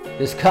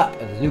 This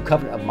cup of the new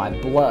covenant of my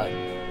blood,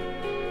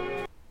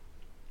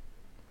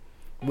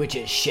 which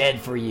is shed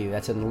for you.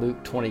 That's in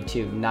Luke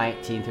 22,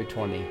 19 through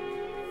 20.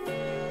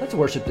 Let's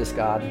worship this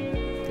God.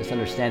 Just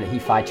understand that he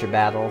fights your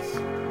battles,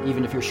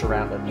 even if you're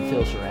surrounded and you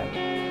feel surrounded.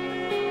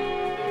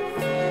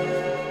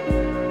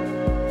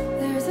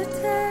 There's a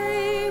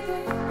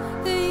table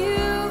that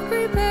you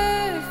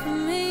prepared for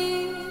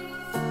me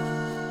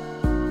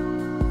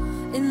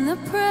in the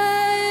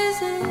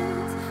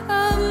presence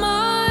of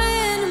my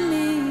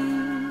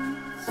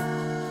enemies.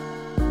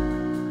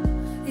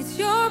 It's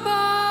your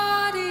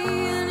body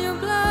and your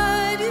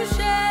blood you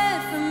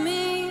shed for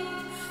me.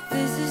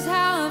 This is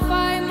how I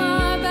fight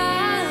my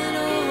battles.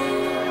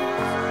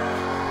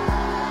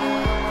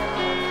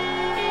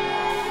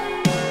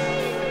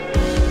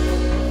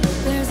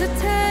 There's a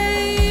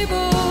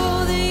table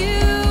that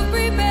you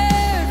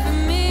prepared for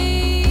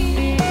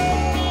me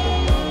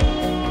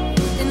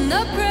in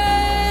the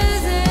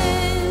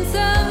presence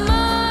of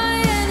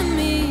my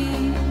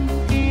enemies.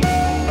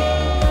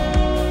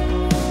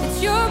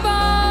 It's your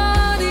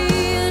body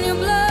and your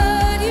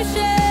blood you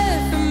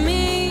shed for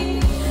me.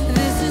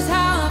 This is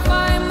how I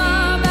fight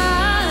my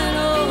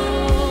battles.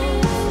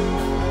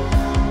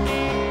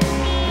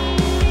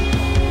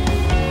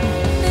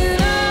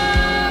 And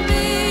I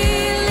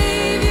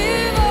believe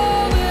you've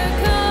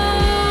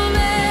overcome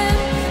it.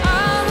 I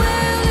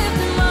will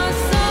lift my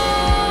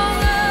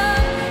song of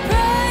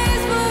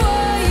praise for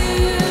what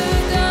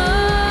you've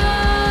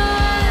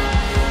done.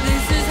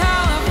 This is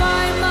how I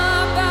fight my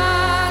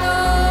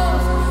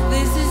battles.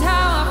 This is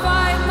how I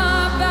fight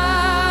my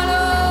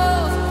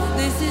battles.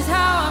 This is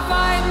how I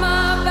fight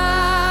my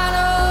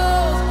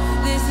battles.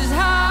 This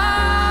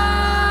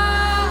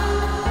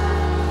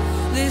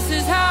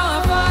is how I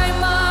fight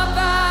my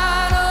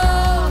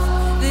battles.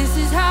 This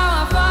is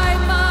how I fight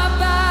my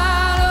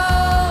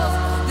battles.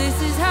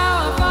 This is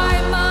how I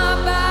fight my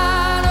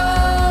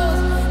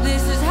battles.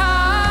 This is how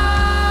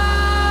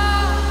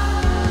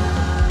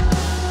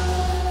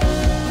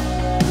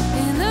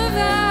in the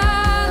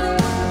valley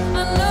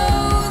I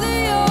know that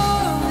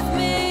you're with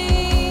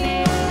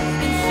me.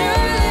 And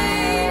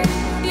surely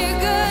your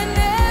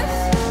goodness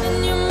and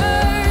your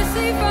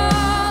mercy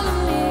follow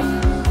me.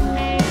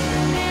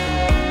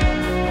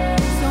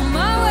 So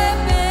my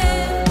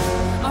weapons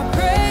are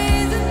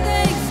praise and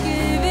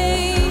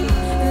thanksgiving.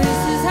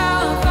 This is how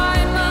I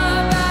fight my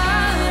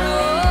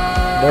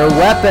battle. Their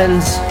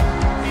weapons,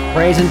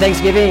 praise and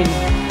thanksgiving.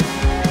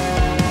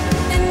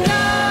 And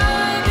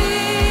I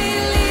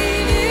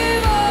believe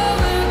you've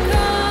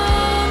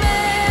overcome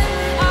it.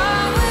 I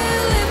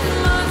will lift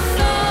my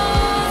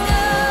song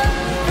of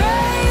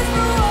praise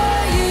for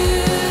what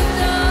you've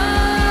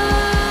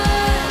done.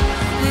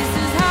 This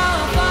is how I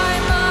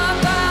fight my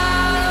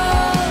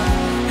battle.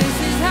 This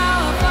is how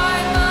I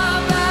fight my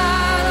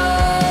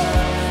battle.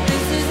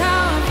 This is how I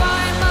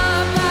fight my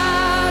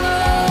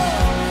battle.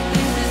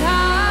 This is how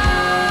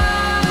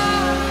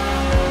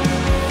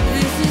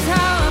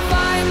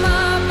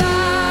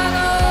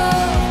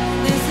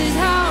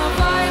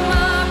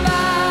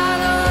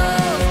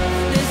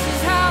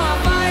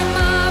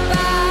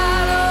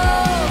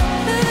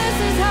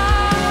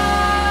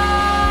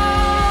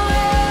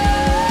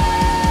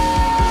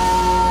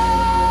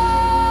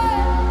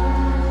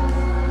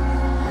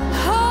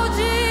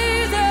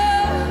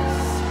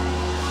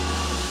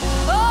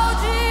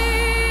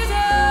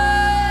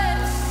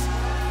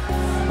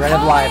bread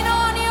of life. Calling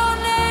on your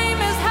name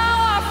is how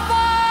I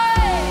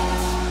fight.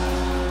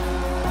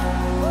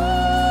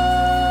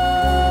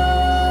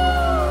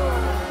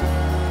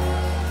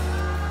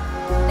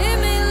 It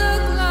may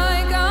look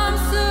like I'm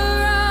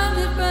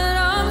surrounded, but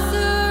I'm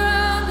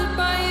surrounded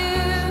by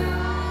you.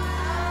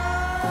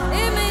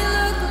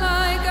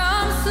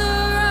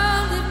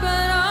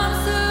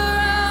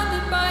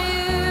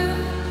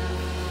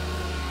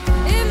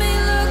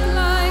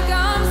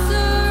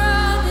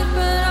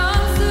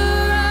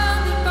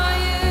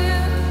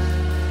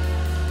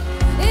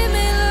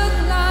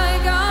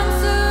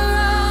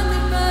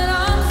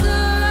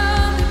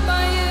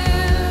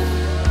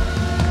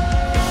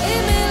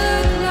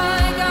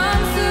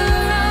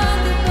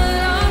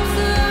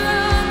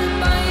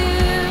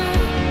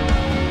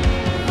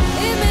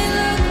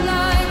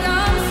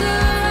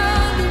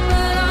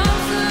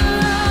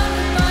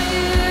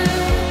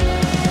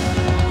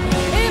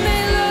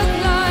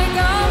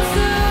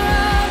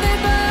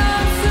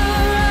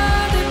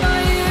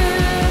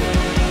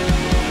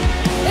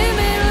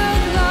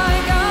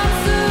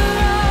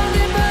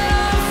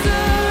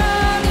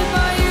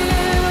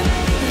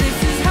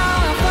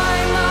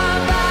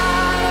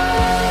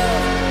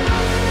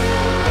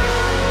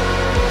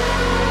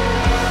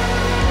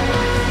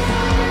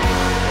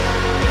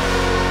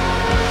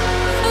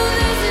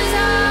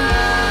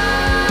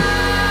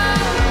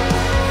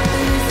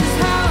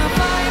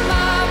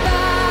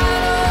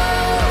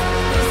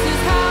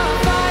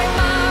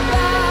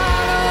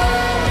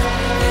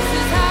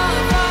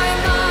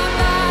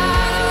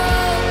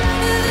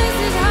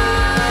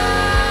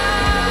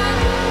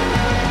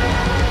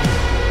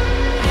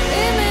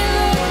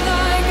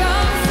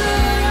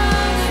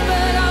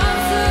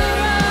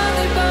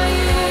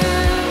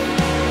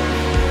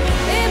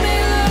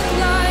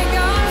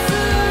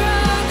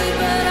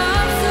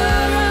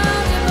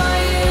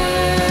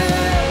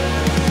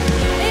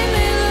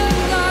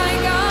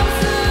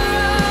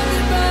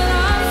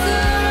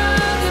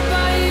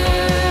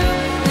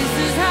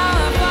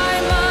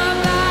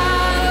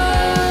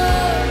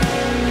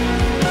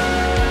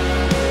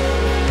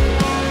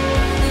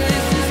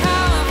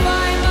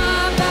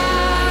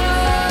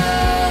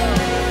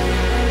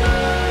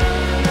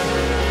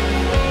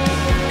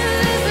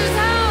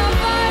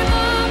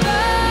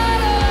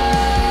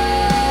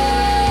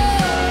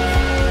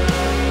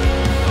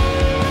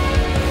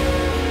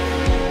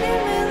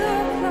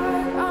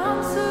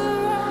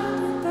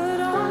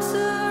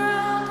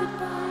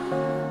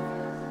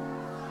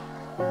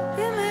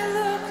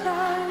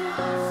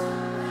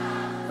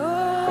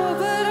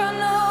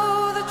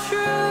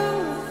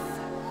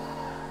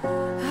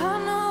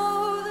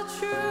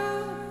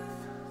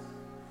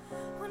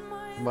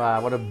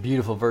 what a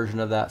beautiful version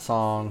of that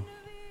song.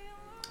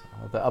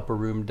 The Upper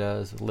Room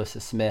does,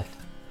 Alyssa Smith.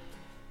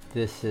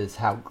 This is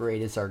How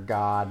Great Is Our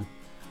God.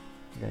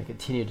 We're going to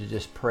continue to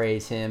just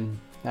praise him.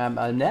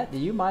 Annette, do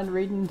you mind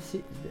reading?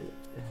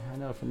 I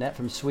know if Annette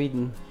from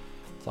Sweden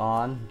is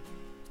on.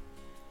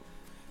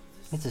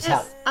 This is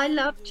Yes, I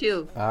love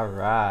to. All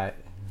right.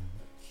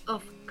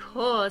 Of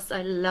course,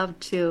 I love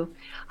to.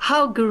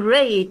 How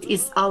great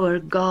is our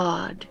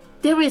God.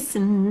 There is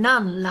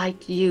none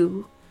like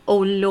you, O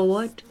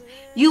Lord.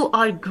 You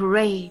are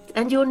great,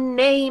 and your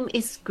name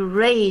is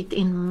great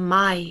in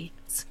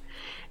might.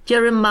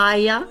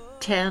 Jeremiah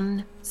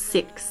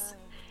 10:6.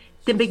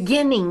 The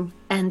beginning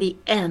and the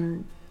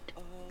end.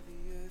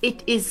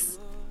 It is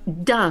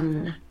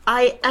done.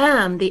 I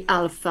am the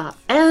Alpha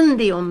and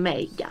the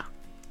Omega,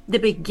 the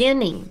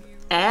beginning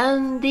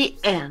and the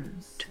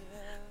end.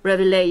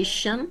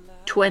 Revelation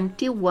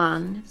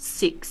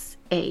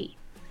 21:6a.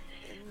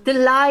 The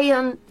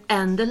Lion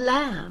and the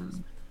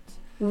Lamb.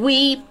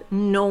 Weep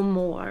no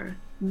more.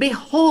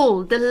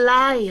 Behold, the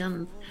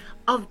Lion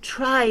of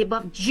tribe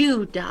of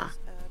Judah,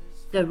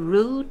 the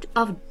root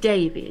of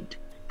David,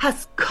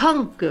 has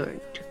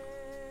conquered.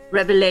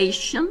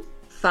 Revelation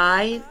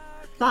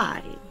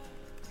 5:5.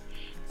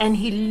 And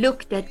he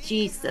looked at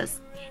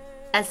Jesus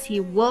as he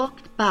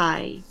walked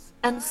by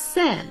and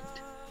said,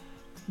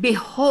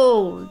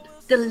 Behold,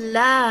 the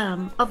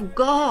Lamb of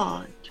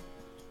God.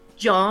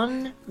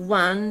 John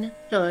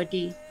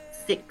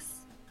 1:36.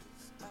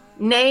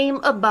 Name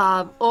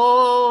above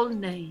all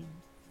names.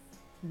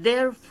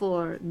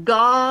 Therefore,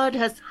 God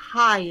has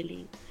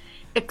highly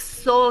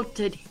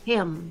exalted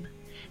him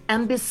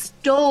and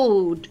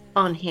bestowed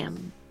on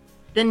him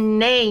the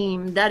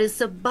name that is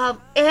above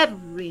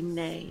every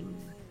name.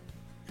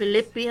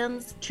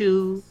 Philippians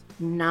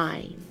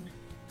 2:9.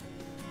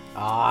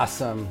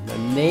 Awesome. The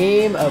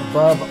name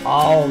above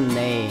all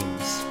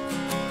names.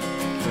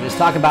 We're just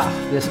talking about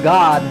this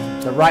God,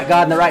 the right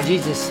God and the right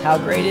Jesus. How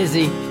great is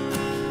he?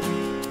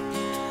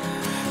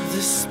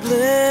 The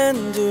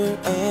splendor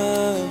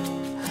of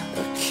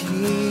a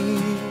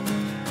king,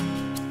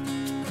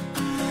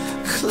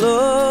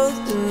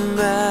 clothed in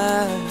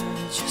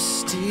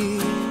majesty.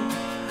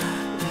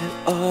 Let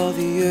all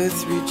the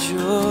earth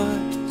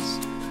rejoice,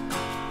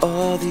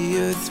 all the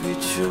earth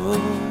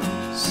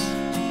rejoice.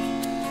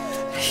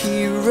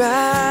 He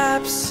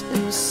wraps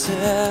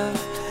himself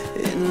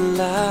in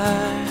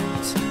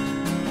light,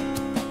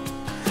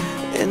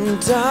 and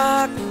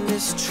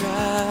darkness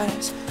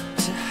tries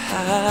to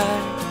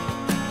hide.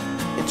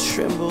 It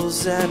trembles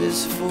at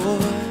his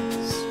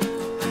voice,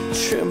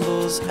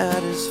 trembles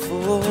at his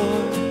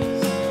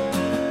voice.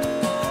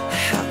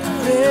 How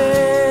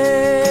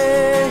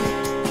great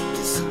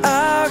is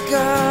our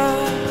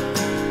God?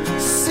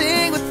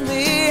 Sing with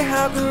me,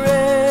 how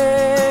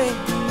great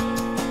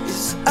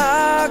is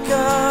our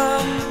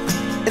God,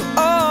 and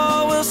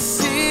all will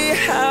see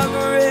how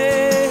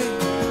great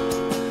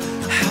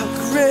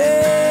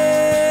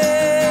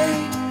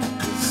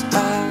is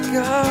our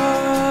God.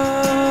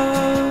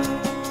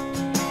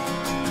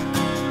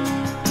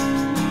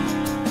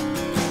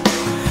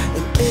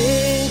 And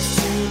age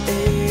to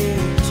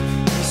age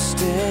he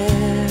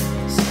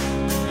stands,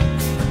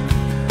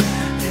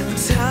 and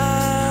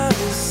time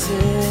is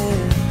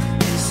in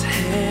his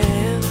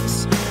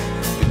hands,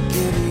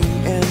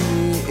 beginning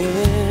and the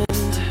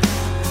end,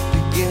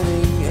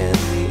 beginning and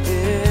the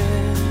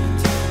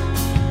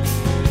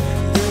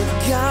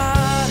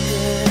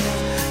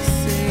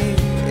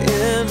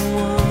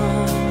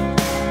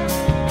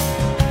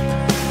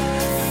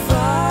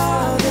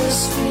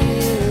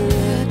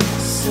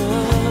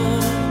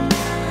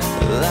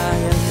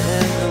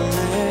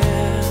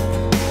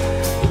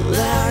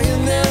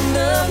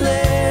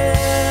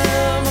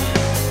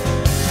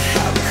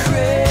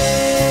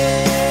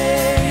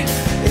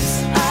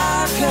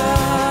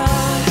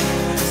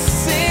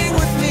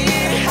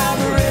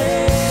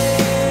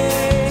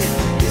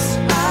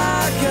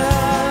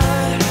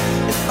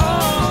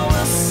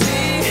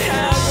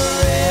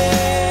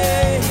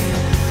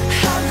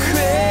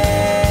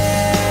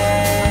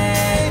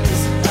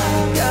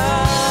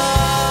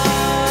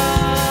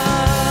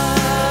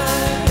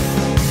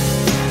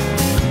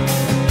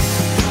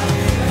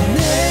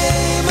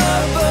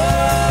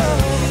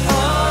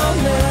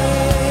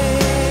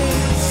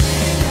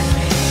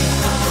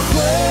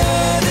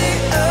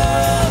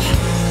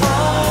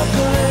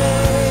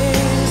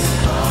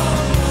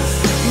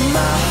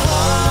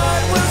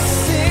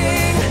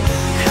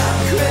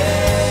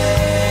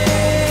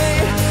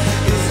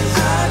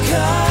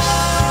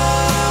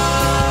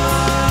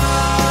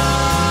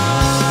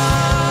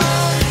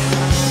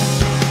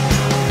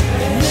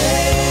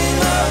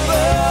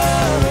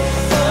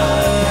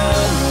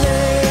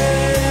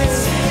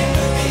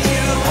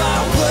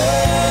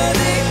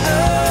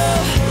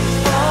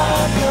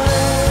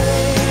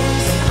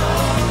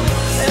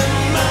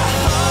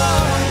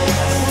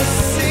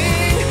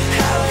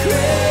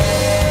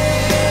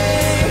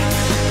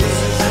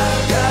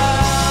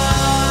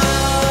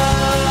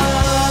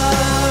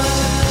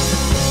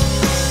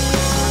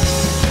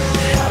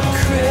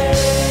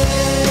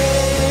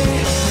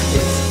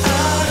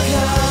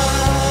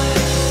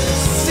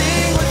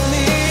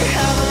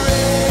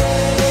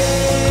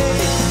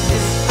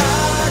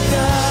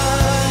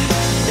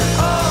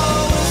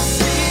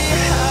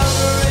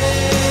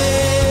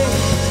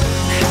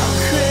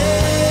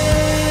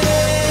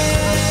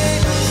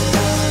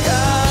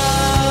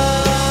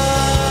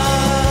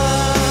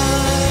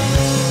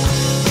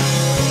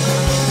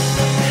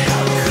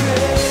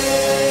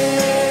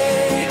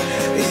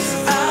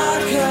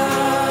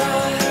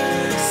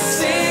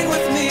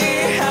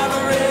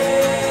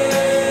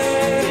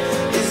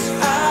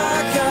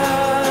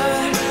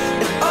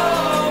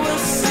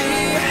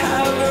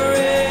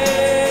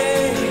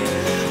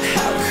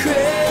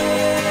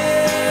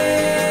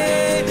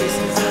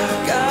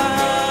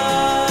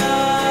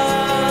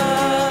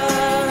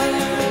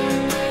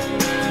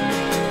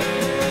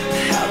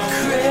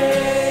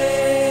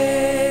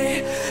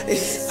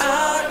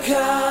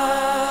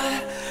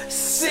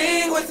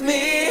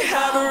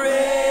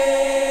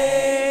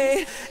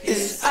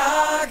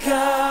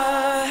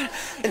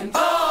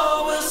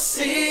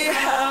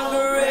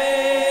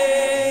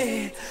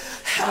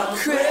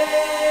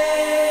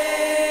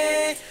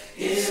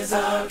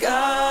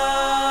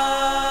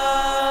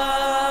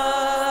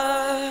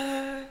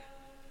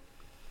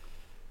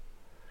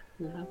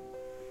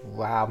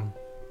Wow.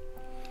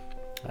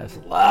 I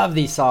just love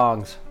these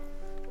songs.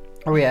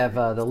 We have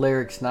the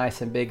lyrics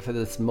nice and big for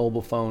this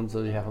mobile phone,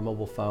 so you have a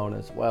mobile phone,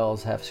 as well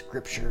as have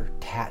scripture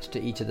attached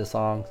to each of the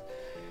songs.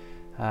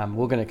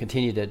 We're going to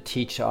continue to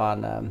teach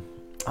on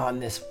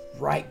this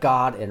right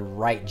God and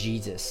right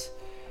Jesus.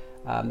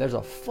 There's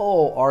a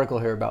full article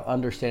here about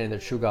understanding the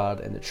true God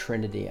and the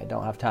Trinity. I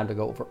don't have time to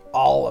go over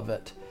all of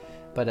it,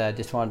 but I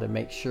just wanted to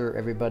make sure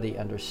everybody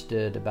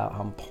understood about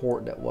how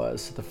important it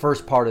was. So the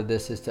first part of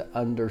this is to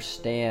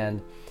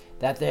understand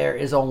that there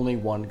is only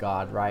one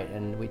God, right?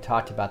 And we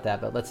talked about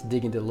that, but let's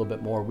dig into it a little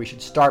bit more. We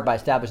should start by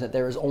establishing that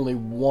there is only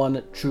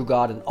one true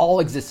God in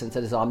all existence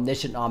that is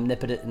omniscient,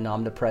 omnipotent, and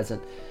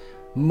omnipresent.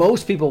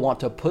 Most people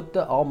want to put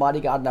the Almighty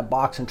God in a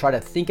box and try to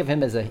think of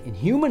him as in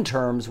human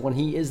terms when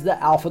he is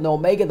the Alpha and the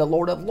Omega, the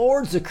Lord of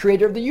Lords, the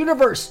creator of the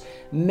universe.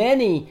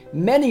 Many,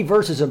 many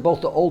verses in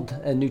both the Old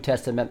and New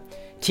Testament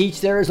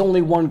teach there is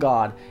only one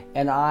God,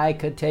 and I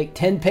could take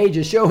 10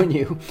 pages showing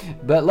you,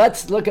 but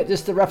let's look at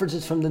just the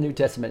references from the New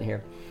Testament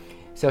here.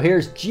 So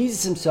here's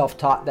Jesus himself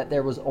taught that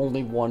there was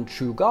only one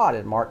true God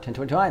in Mark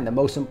 10:29. The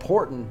most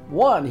important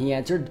one, he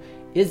answered,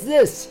 is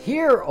this: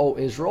 Hear, O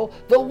Israel,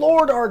 the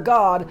Lord our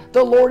God,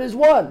 the Lord is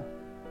one.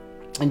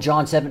 In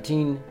John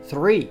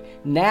 17:3,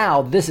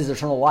 now this is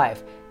eternal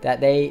life, that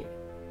they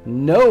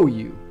know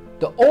you,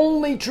 the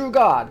only true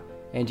God,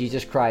 and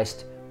Jesus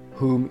Christ,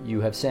 whom you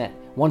have sent.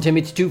 1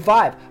 Timothy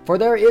 2:5, for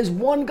there is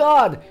one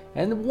God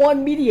and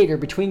one mediator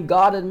between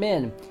God and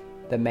men,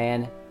 the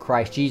man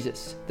Christ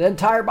Jesus. The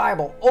entire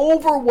Bible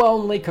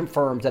overwhelmingly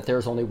confirms that there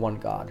is only one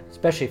God,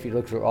 especially if you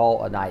look through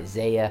all in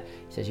Isaiah.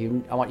 It says,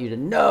 I want you to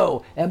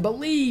know and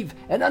believe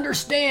and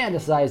understand.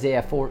 This is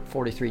Isaiah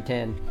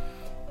 43:10.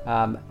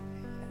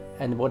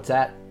 And what's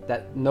that?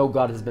 That no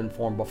God has been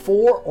formed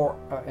before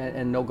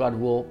and no God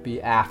will be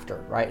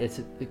after, right?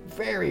 It's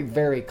very,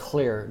 very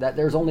clear that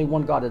there's only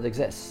one God that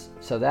exists.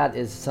 So that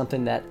is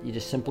something that you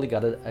just simply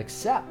got to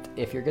accept.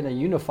 If you're going to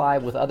unify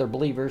with other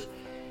believers,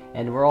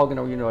 and we're all going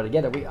to unify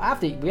together, we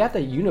have to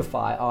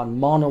unify on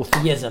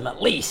monotheism,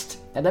 at least,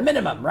 at a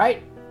minimum,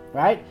 right?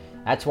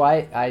 That's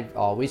why I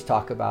always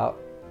talk about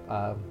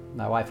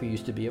my wife, who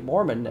used to be a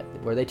Mormon,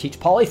 where they teach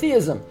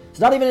polytheism. It's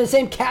not even in the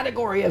same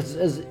category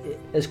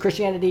as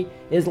Christianity,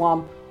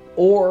 Islam,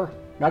 or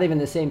not even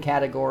the same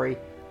category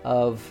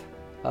of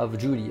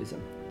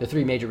Judaism, the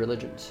three major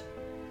religions.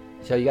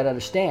 So you got to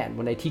understand,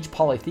 when they teach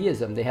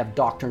polytheism, they have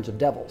doctrines of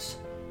devils.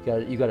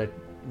 You got to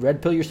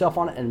red pill yourself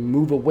on it and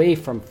move away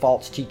from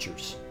false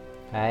teachers.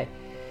 Okay?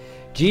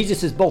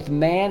 Jesus is both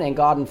man and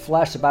God in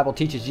flesh. The Bible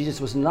teaches Jesus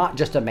was not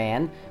just a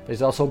man, but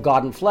he's also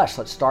God in flesh.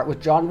 Let's start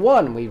with John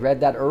 1. We read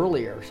that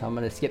earlier, so I'm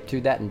going to skip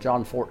through that in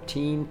John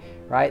 14,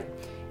 right?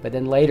 But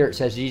then later it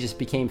says Jesus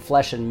became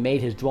flesh and made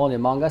his dwelling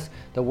among us.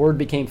 The Word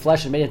became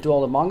flesh and made his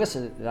dwelling among us.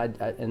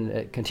 And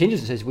it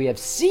continues and says, we have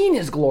seen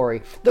his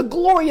glory, the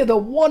glory of the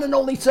one and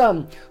only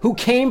Son, who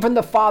came from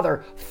the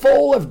Father,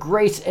 full of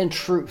grace and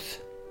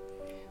truth.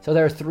 So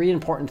there are three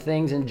important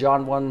things in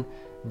John 1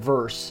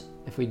 verse,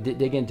 if we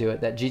dig into it,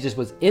 that Jesus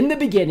was in the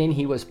beginning,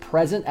 he was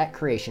present at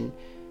creation.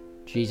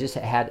 Jesus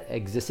had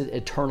existed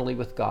eternally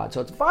with God. So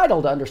it's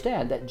vital to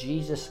understand that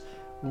Jesus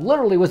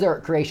literally was there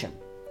at creation.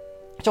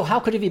 So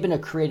how could he have been a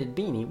created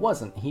being? He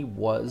wasn't. He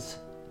was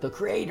the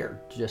creator,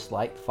 just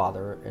like the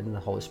Father and the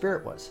Holy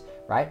Spirit was,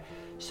 right?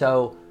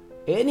 So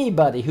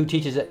anybody who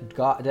teaches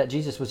that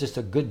Jesus was just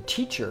a good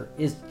teacher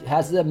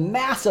has the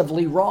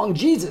massively wrong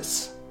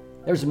Jesus.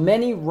 There's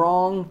many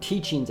wrong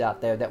teachings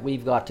out there that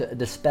we've got to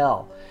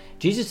dispel.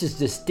 Jesus is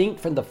distinct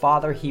from the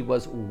Father. He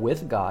was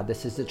with God.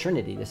 This is the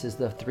Trinity. This is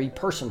the three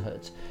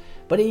personhoods.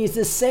 But he is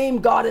the same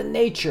God in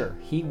nature.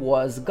 He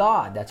was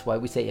God. That's why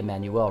we say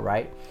Emmanuel,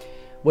 right?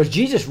 Was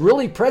Jesus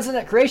really present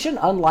at creation,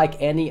 unlike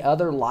any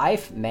other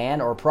life, man,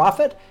 or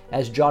prophet,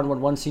 as John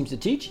 1:1 seems to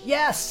teach?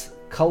 Yes.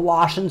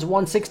 Colossians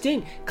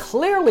 1:16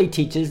 clearly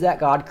teaches that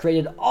God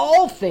created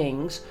all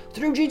things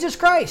through Jesus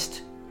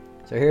Christ.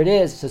 So here it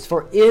is. It says,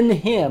 for in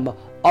him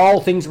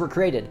all things were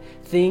created,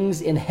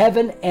 things in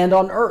heaven and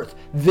on earth,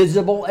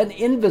 visible and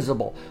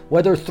invisible,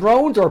 whether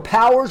thrones or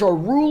powers or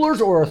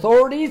rulers or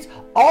authorities,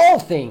 all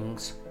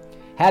things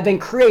have been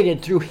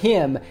created through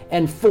him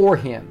and for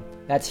him.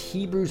 That's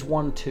Hebrews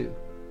 1:2.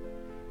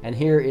 And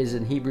here is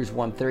in Hebrews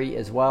 1:3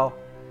 as well.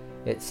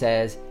 It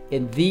says,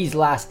 in these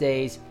last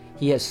days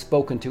he has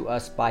spoken to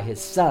us by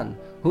his Son,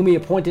 whom he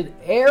appointed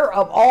heir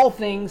of all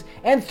things,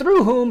 and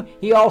through whom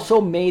he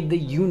also made the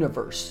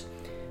universe.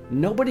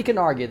 Nobody can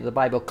argue that the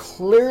Bible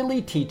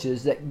clearly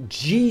teaches that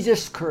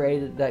Jesus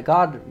created,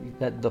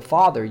 that the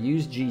Father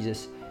used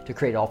Jesus to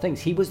create all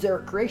things. He was there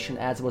at creation,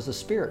 as was the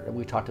Spirit that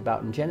we talked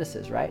about in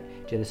Genesis, right?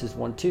 Genesis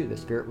 1:2, the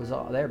Spirit was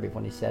there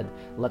when he said,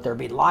 let there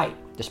be light.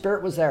 The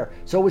Spirit was there.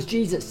 So was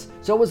Jesus.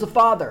 So was the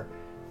Father.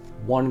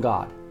 One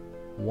God.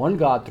 One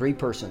God, three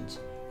persons.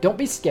 Don't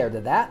be scared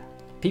of that.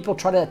 People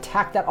try to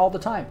attack that all the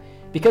time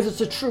because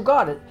it's a true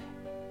God.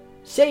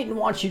 Satan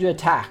wants you to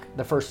attack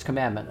the first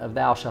commandment of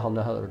thou shalt have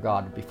no other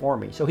God before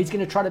me. So he's going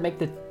to try to make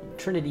the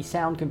Trinity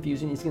sound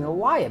confusing. He's going to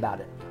lie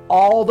about it.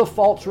 All the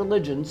false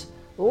religions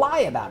lie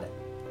about it.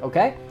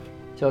 Okay?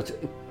 So it's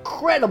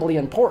incredibly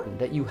important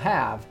that you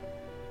have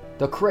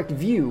the correct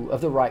view of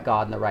the right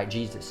God and the right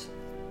Jesus.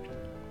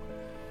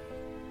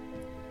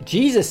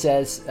 Jesus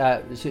says,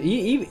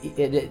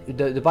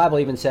 the Bible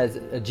even says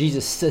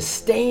Jesus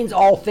sustains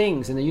all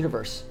things in the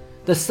universe.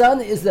 The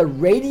Son is the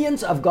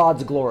radiance of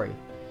God's glory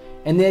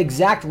and the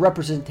exact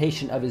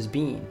representation of his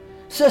being,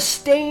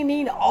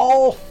 sustaining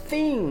all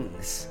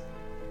things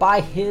by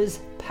his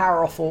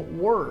powerful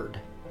word.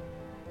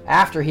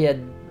 After he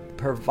had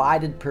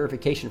provided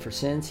purification for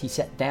sins, he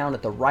sat down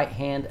at the right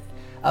hand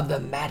of the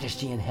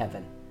majesty in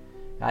heaven.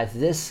 Guys,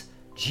 this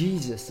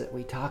Jesus that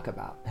we talk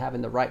about,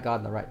 having the right God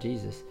and the right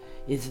Jesus,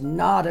 is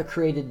not a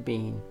created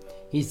being.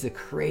 He's the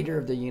creator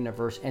of the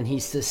universe, and he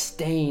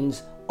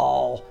sustains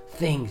all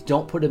things.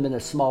 Don't put him in a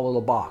small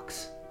little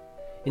box.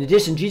 In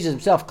addition, Jesus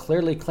himself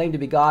clearly claimed to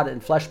be God in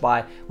flesh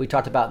by, we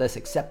talked about this,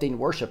 accepting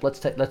worship.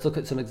 Let's look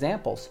at some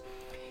examples.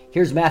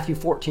 Here's Matthew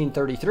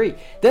 14:33.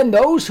 Then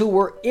those who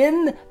were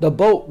in the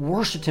boat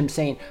worshipped him,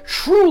 saying,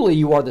 "Truly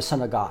you are the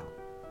Son of God."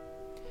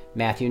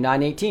 Matthew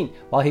 9:18.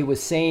 While he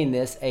was saying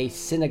this, a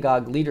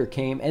synagogue leader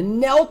came and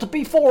knelt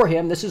before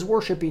him. This is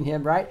worshiping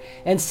him, right?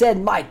 And said,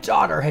 "My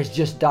daughter has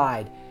just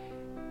died,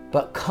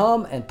 but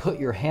come and put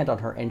your hand on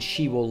her and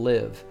she will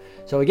live."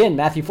 So again,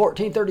 Matthew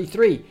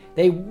 14:33,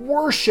 they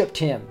worshiped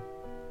him.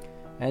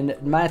 And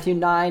Matthew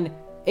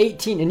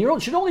 9:18, and you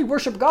should only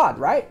worship God,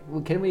 right?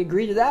 Can we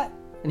agree to that?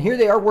 And here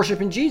they are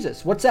worshiping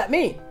Jesus. What's that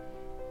mean?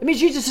 It means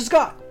Jesus is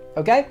God,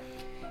 okay?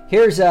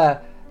 Here's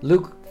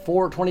Luke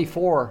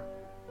 4:24,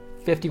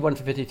 51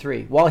 to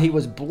 53. While he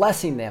was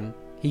blessing them,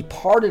 he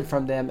parted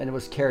from them and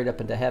was carried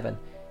up into heaven.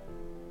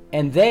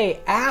 And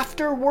they,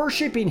 after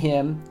worshiping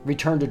him,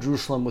 returned to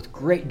Jerusalem with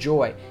great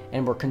joy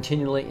and were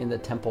continually in the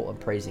temple and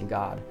praising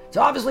God.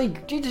 So obviously,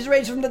 Jesus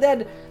raised from the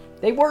dead.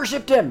 They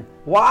worshiped him.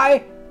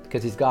 Why?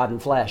 Because he's God in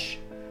flesh.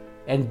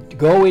 And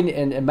going,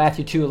 in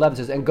Matthew 2:11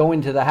 says, and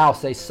going to the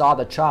house, they saw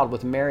the child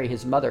with Mary,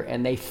 his mother,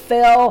 and they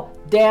fell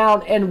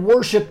down and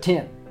worshiped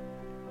him.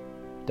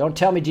 Don't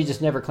tell me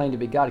Jesus never claimed to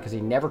be God, because he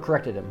never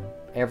corrected him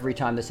every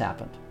time this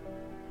happened.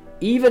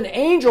 Even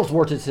angels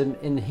worshiped him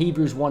in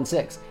Hebrews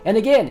 1:6. And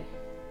again,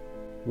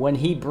 when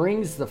he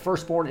brings the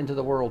firstborn into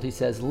the world, he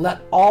says,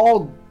 let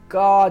all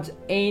God's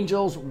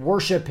angels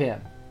worship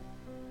him.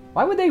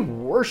 Why would they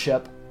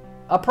worship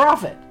a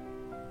prophet?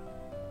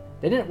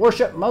 They didn't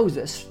worship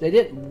Moses. They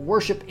didn't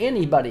worship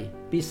anybody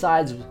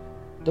besides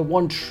the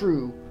one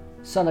true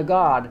Son of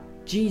God,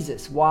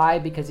 Jesus. Why?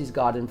 Because he's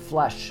God in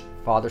flesh,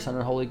 Father, Son,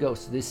 and Holy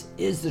Ghost. This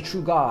is the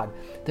true God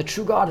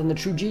and the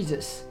true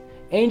Jesus.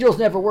 Angels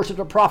never worshiped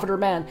a prophet or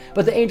man,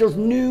 but the angels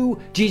knew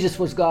Jesus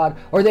was God,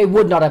 or they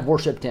would not have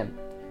worshiped him.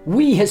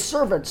 We, his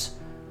servants,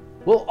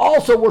 will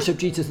also worship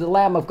Jesus, the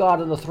Lamb of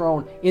God on the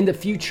throne, in the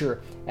future,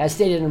 as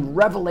stated in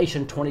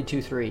Revelation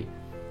 22:3.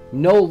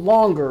 No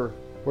longer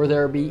will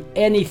there be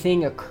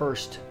anything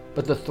accursed,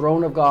 but the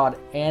throne of God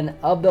and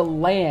of the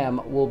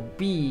Lamb will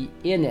be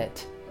in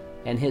it,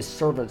 and his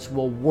servants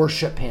will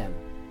worship him.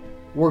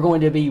 We're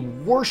going to be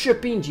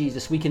worshiping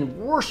Jesus. We can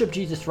worship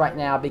Jesus right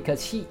now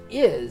because he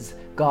is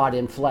God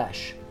in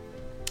flesh.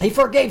 He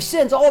forgave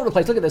sins all over the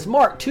place. Look at this,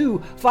 Mark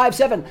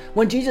 2:5-7.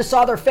 When Jesus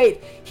saw their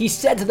faith, he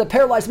said to the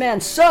paralyzed man,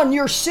 "Son,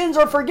 your sins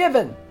are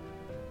forgiven."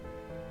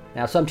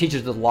 Now, some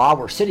teachers of the law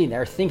were sitting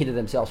there thinking to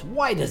themselves,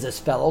 why does this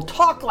fellow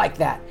talk like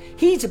that?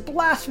 He's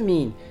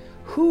blaspheming.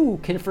 Who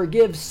can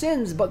forgive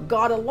sins but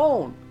God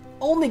alone?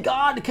 Only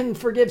God can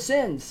forgive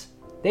sins.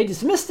 They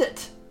dismissed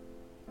it.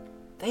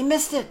 They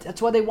missed it.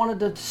 That's why they wanted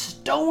to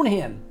stone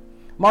him.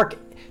 Mark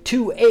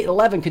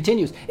 2:8-11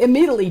 continues.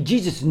 Immediately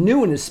Jesus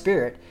knew in his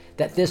spirit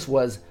that this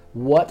was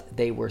what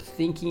they were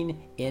thinking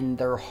in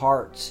their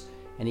hearts.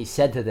 And he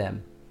said to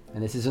them,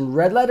 and this is in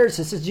red letters,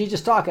 this is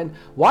Jesus talking,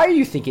 why are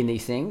you thinking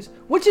these things?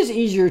 Which is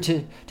easier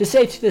to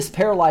say to this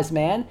paralyzed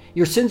man,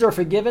 your sins are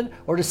forgiven,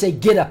 or to say,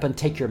 get up and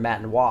take your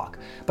mat and walk?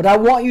 But I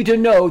want you to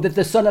know that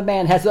the Son of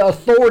Man has the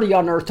authority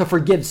on earth to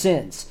forgive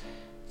sins.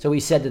 So he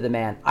said to the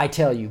man, I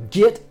tell you,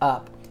 get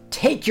up,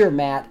 take your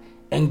mat,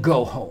 and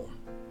go home.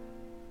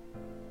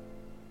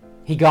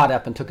 He got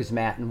up and took his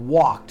mat and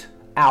walked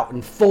out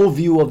in full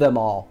view of them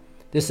all.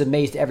 This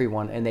amazed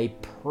everyone, and they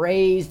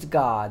praised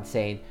God,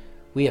 saying,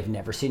 we have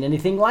never seen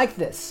anything like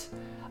this.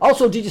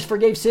 Also, Jesus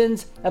forgave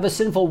sins of a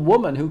sinful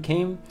woman who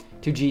came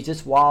to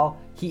Jesus while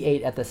he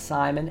ate at the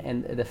Simon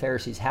and the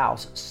Pharisee's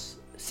house.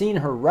 Seeing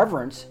her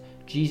reverence,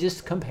 Jesus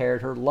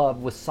compared her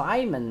love with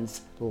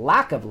Simon's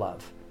lack of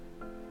love.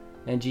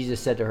 And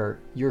Jesus said to her,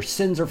 your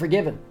sins are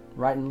forgiven,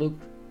 right in Luke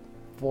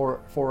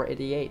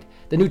 4:88.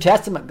 The New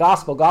Testament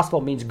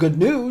gospel means good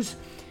news,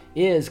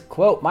 is,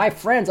 quote, my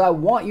friends, I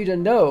want you to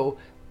know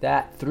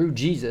that through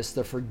Jesus,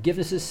 the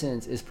forgiveness of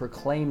sins is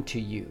proclaimed to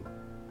you.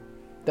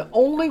 The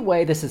only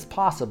way this is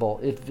possible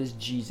is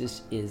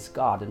Jesus is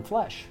God in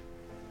flesh.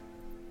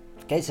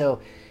 Okay, so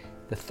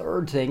the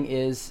third thing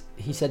is,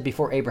 he said,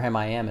 before Abraham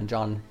I am, in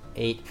John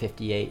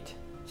 8:58. It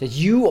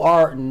says, you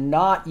are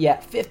not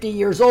yet 50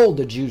 years old,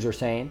 the Jews are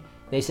saying.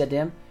 They said to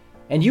him,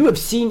 and you have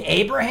seen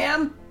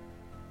Abraham?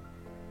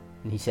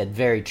 And he said,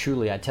 very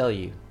truly, I tell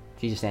you,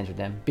 Jesus answered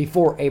them,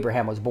 before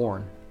Abraham was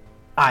born,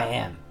 I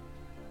am.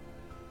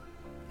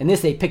 In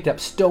this they picked up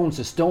stones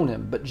to stone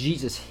him, but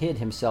Jesus hid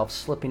himself,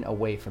 slipping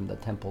away from the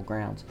temple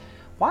grounds.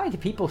 Why do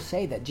people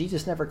say that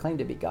Jesus never claimed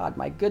to be God?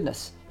 My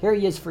goodness. Here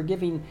he is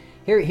forgiving.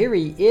 Here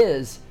he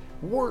is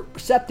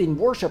accepting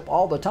worship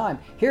all the time.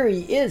 Here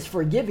he is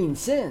forgiving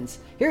sins.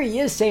 Here he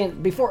is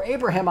saying, before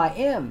Abraham I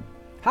am.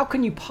 How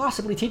can you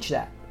possibly teach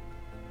that?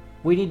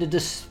 We need to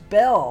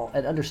dispel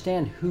and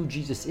understand who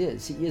Jesus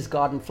is. He is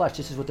God in flesh.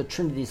 This is what the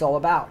Trinity is all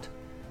about.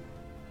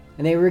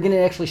 And they were going to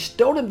actually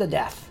stone him to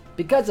death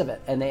because of it.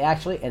 And they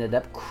actually ended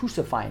up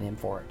crucifying him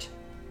for it.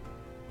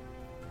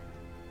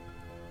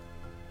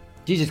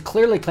 Jesus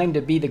clearly claimed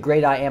to be the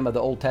great I am of the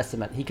Old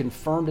Testament. He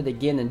confirmed it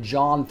again in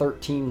John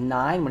 13:9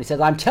 when he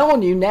says, I'm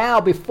telling you now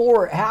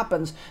before it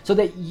happens so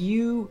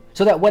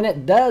that when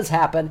it does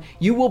happen,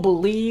 you will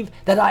believe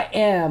that I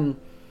am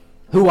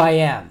who I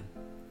am.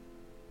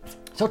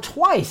 So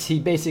twice he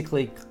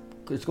basically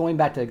is going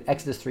back to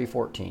Exodus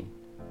 3:14.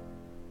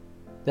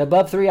 The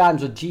above three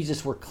items with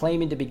Jesus were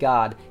claiming to be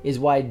God is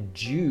why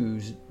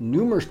Jews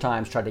numerous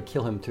times tried to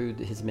kill him through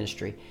his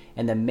ministry,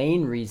 and the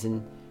main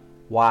reason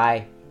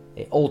why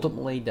they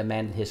ultimately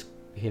demanded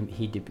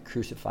he be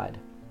crucified.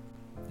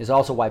 Is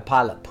also why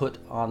Pilate put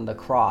on the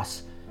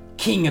cross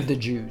King of the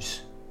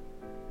Jews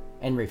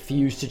and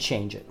refused to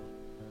change it.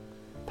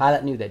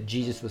 Pilate knew that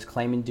Jesus was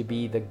claiming to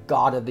be the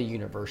God of the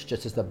universe,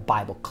 just as the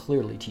Bible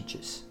clearly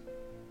teaches.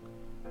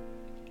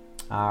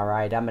 All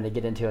right, I'm going to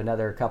get into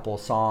another couple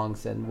of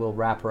songs, and we'll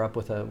wrap her up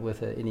with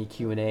any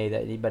Q&A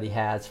that anybody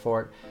has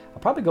for it. I'll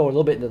probably go a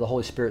little bit into the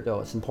Holy Spirit, though.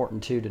 It's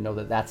important, too, to know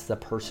that that's a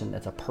person,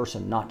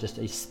 not just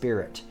a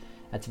spirit.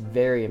 That's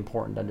very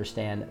important to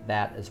understand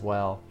that as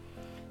well.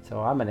 So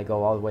I'm going to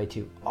go all the way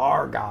to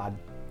our God.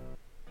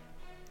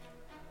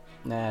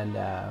 And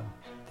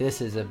this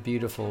is a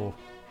beautiful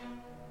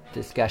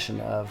discussion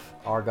of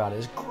our God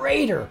is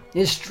greater,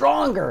 is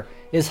stronger,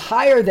 is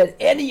higher than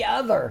any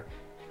other.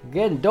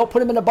 Again, don't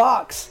put him in a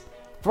box.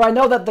 For I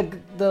know that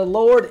the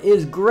Lord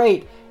is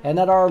great and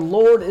that our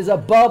Lord is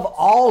above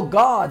all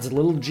gods.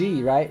 Little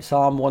g, right?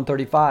 Psalm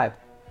 135.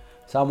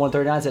 Psalm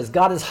 139 says,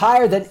 God is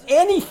higher than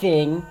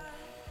anything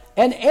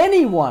and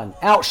anyone,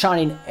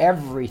 outshining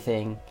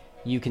everything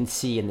you can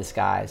see in the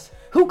skies.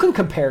 Who can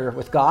compare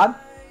with God?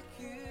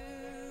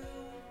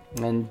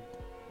 And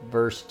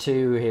verse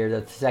 2 here,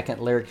 the second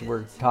lyric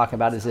we're talking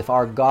about is, if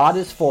our God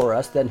is for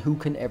us, then who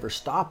can ever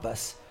stop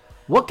us?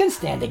 What can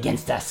stand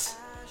against us?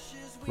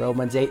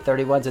 Romans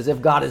 8:31 says,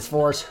 if God is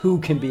for us,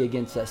 who can be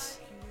against us?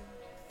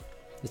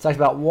 It talks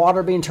about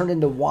water being turned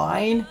into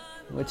wine,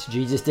 which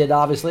Jesus did,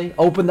 obviously.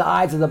 Open the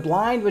eyes of the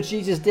blind, which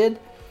Jesus did.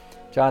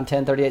 John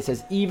 10:38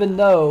 says, even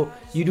though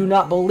you do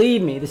not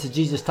believe me, this is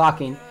Jesus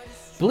talking,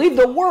 believe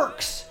the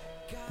works,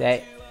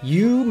 that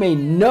you may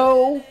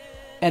know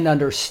and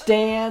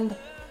understand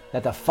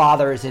that the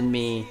Father is in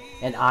me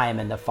and I am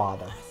in the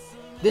Father.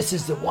 This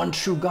is the one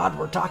true God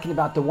we're talking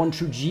about, the one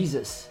true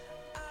Jesus.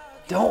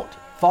 Don't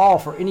fall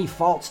for any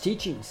false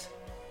teachings.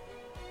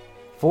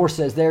 4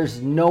 says,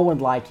 there's no one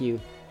like you,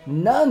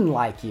 none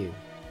like you.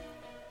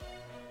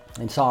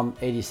 And Psalm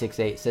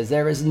 86:8 says,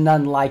 there is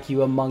none like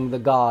you among the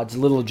gods,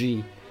 little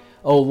g,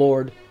 O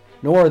Lord,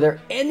 nor are there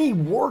any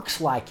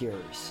works like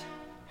yours.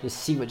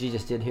 Just see what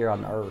Jesus did here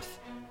on earth.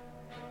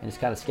 And it's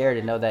kind of scary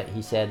to know that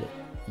he said,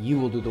 you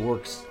will do the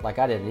works like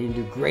I did, and even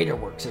do greater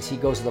works, as he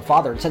goes to the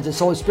Father and sends his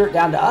Holy Spirit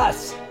down to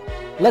us.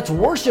 Let's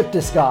worship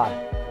this God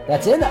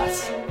that's in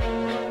us.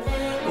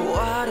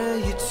 Water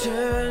you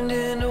turned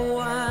into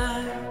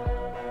wine.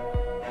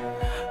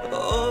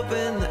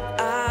 Open the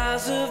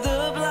eyes of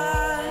the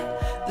blind.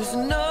 There's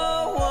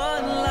no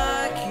one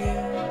like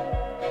you.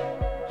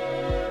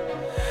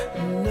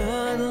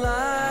 None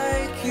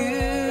like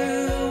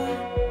you.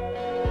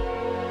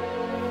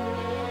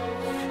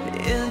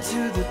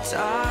 Into the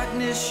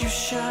darkness you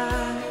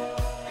shine.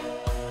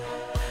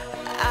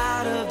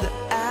 Out of the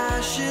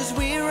ashes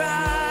we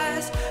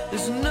rise.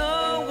 There's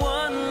no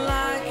one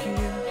like you.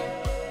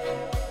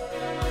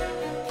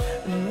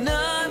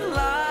 None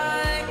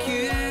like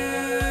you.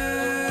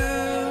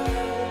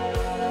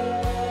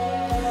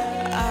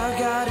 Our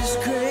God is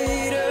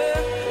greater.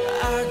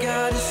 Our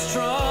God is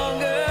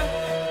stronger.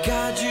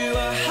 God, you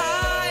are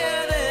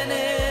higher than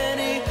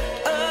any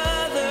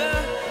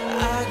other.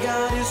 Our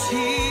God is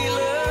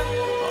healer.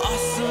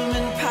 Awesome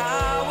in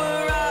power.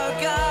 Our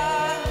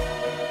God.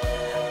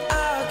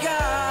 Our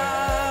God.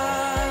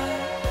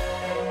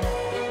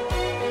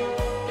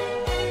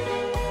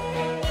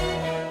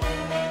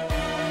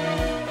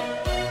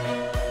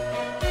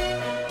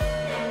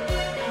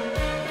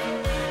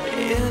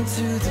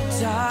 Into the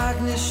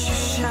darkness you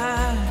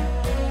shine.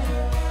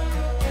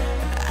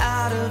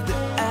 Out of the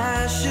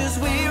ashes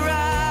we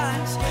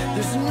rise.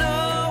 There's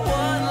no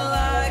one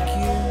like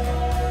you.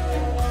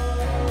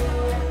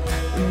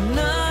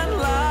 None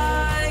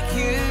like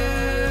you.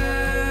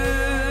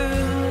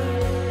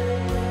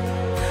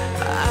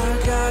 Our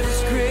God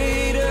is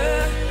greater.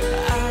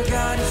 Our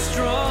God is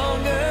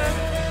stronger.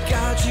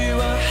 God, you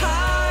are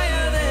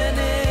higher than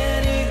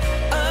any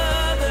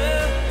other.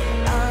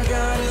 Our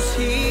God is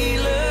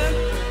healer.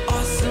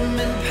 Awesome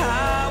in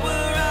power.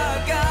 Our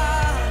God.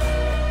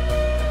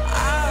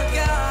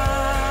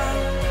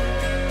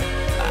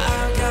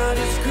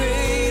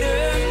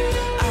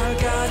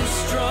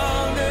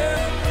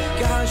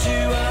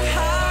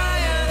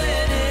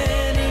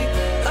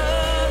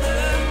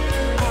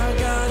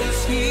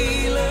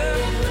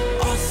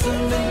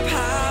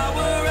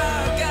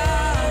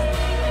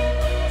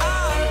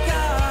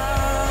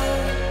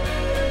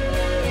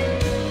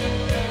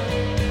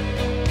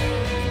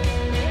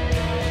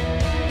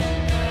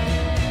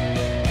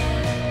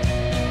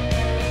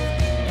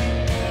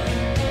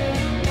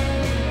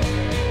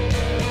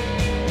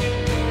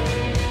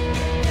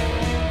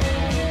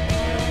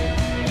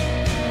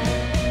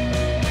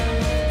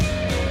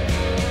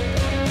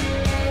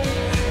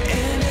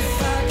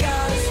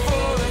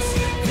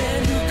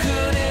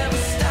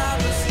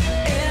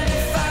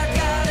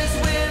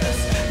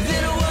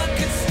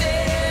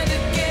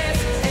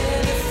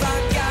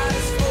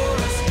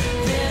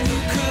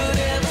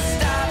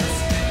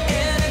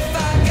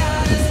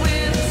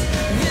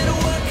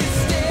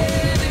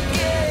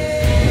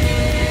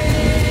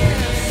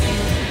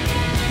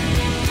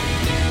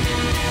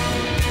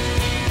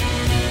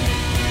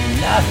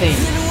 nothing.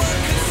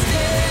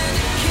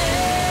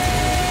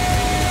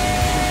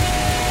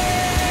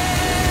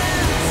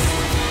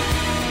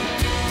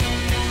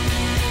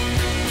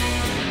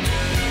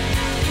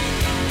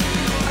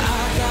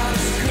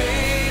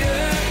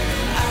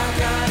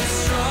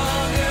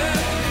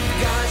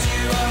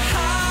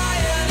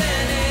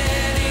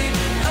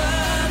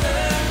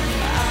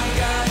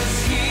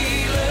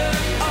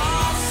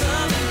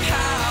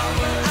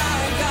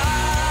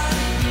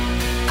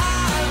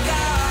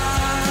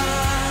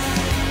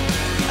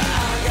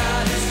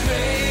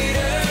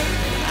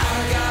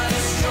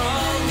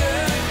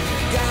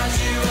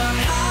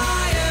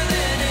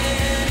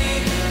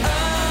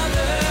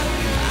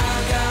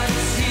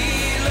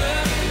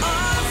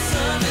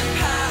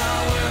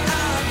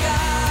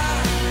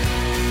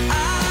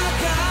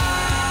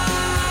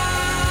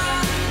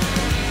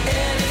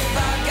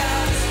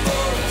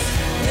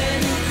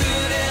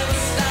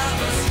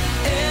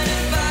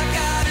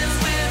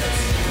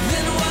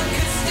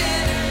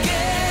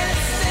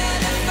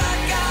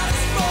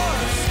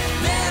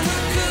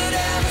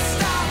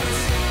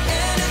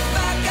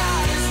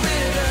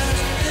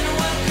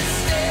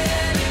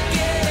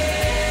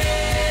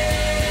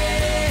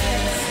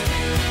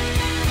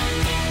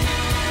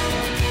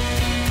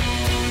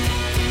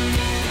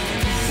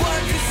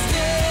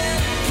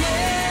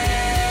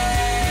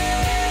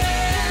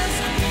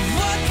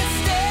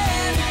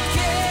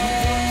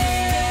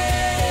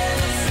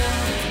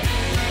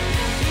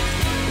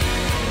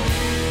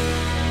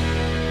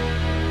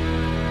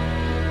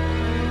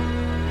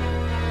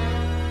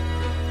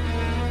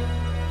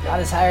 God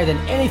is higher than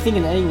anything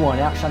and anyone,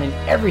 outshining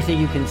everything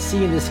you can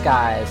see in the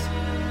skies.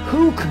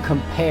 Who can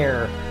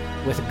compare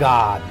with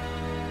God?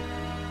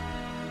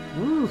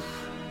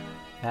 Oof.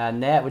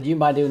 Nat, would you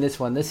mind doing this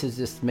one? This is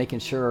just making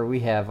sure we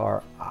have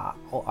our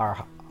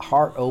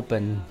heart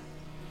open.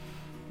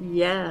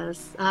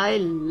 Yes, I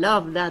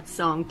love that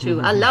song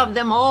too. I love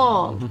them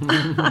all.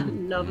 I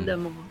love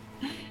them all.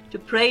 To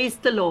praise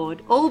the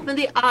Lord. Open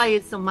the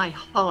eyes of my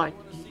heart,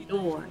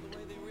 Lord.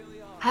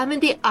 Having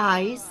the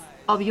eyes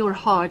of your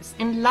hearts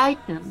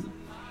enlightened,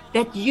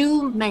 that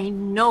you may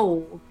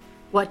know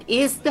what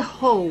is the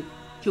hope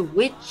to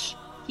which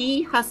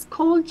he has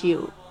called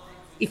you.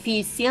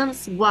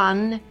 Ephesians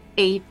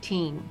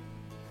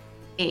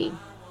 1:18a.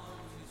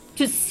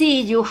 To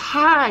see you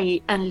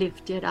high and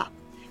lifted up,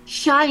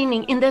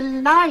 shining in the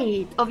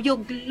light of your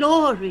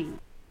glory.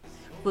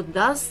 For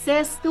thus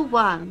says the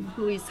one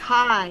who is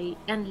high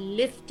and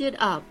lifted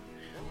up,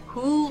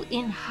 who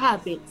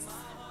inhabits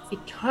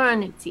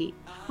eternity,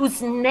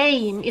 whose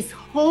name is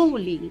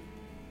holy.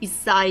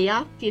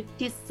 Isaiah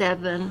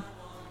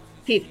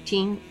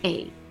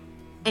 57:15a.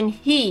 And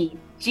he,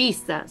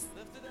 Jesus,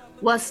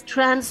 was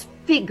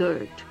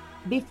transfigured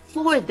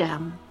before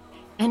them,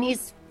 and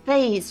his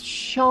face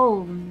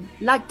shone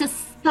like the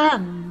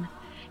sun,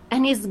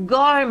 and his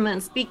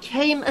garments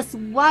became as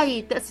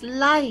white as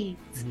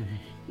light.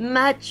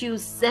 Matthew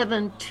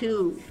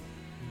 7:2.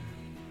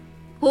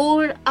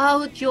 Pour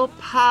out your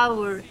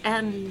power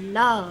and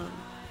love.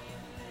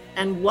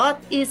 And what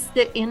is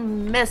the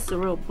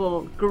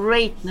immeasurable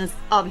greatness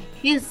of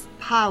his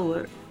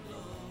power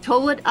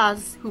toward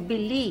us who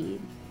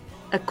believe,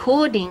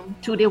 according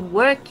to the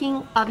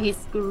working of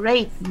his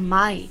great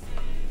might?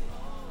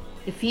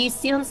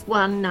 Ephesians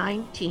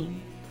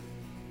 1:19.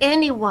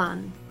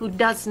 Anyone who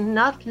does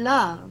not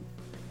love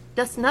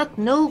does not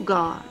know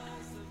God,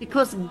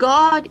 because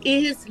God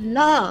is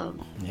love.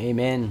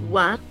 Amen.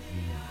 1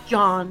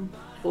 John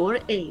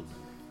 4:8.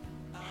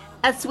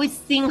 As we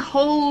sing,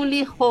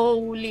 holy,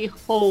 holy,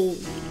 holy.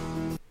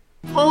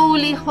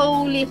 Holy,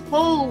 holy,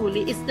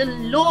 holy is the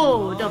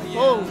Lord of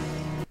hosts.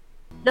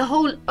 The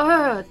whole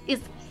earth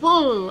is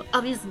full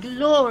of his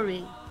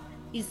glory.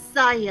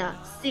 Isaiah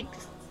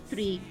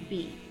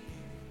 6:3b.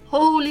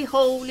 Holy,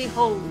 holy,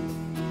 holy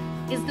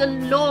is the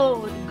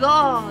Lord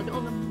God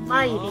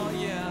Almighty,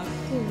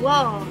 who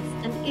was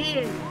and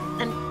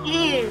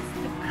is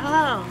to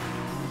come.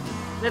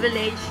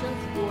 Revelation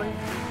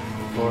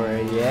 4.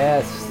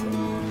 Yes.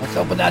 Let's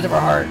open the eyes of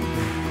our heart. We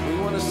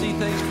want to see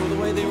things for the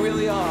way they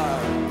really are.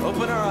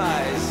 Open our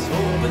eyes.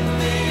 Open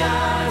the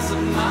eyes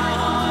of my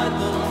heart,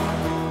 Lord.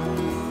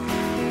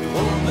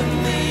 Open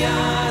the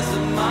eyes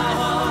of my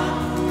heart.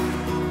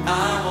 I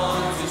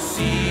want to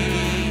see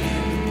you.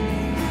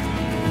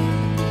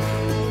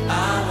 I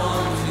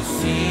want to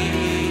see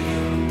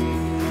you.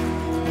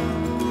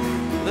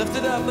 Lift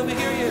it up. Let me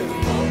hear you.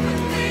 Open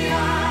the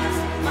eyes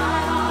of my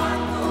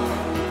heart, Lord.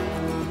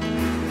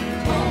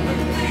 Open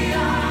the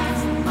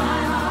eyes of my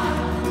heart.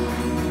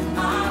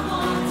 I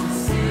want to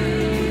see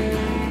you.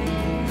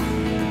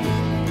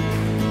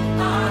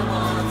 I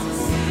want to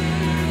see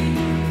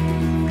you.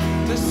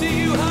 To see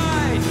you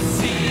high. To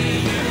see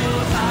you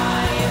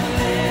high and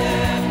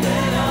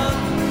lifted up,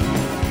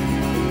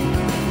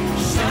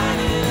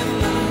 shining in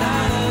the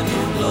light of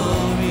your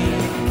glory.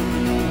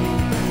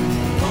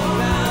 Pour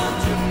out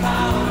your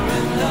power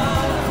and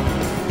love.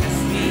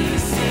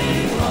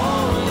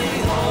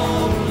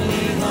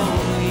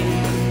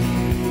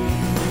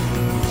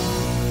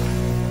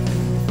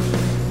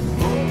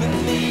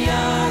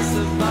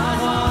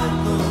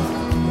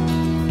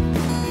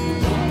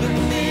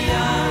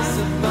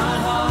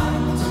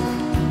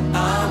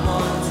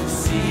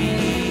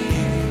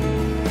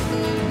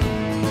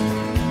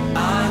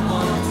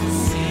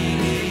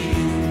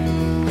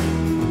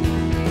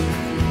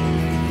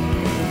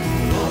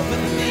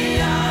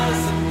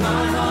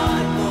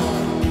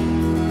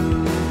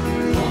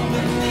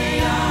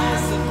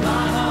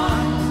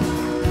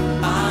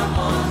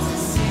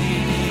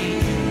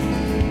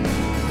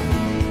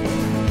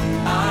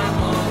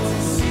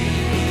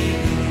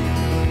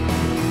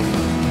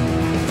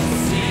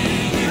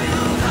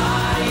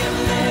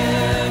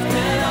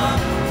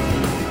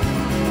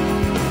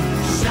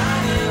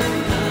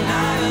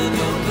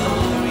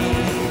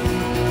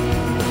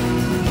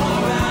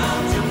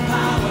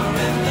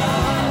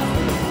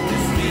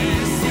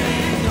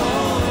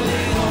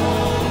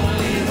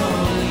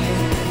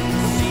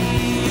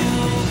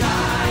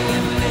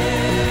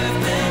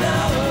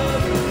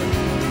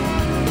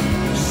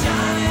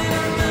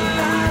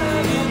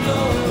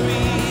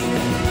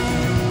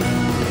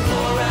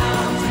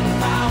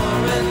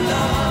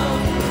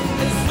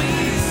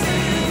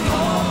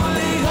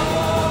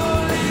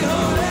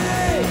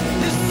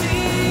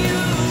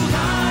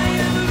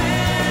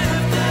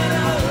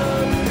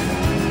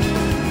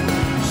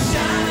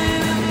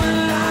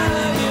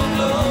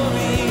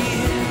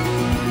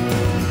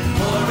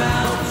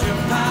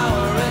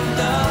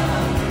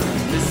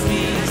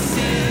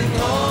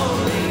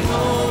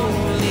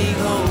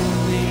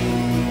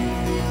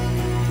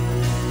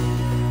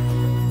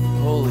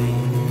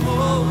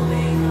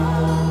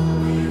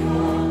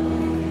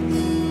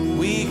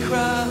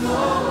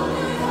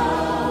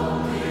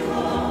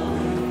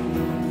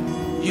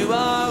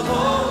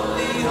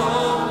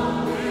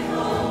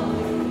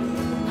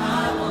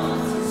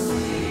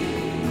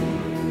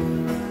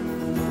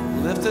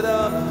 it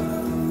up.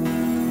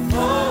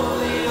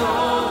 Holy,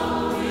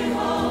 holy,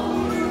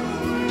 holy.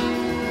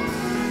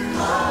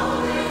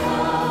 Holy,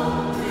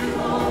 holy,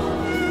 holy.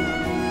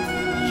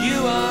 You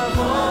are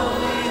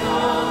holy,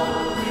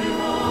 holy,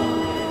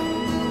 holy.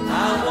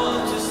 I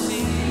want to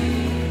see you.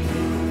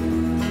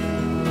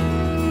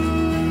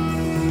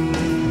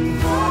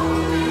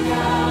 Holy,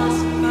 eyes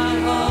of my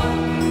heart.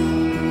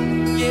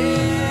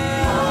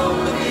 Yeah,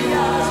 open the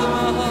eyes of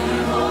my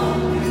heart.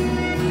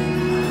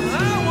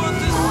 I want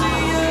to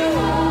see you.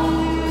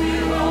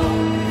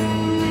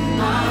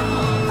 I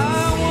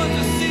want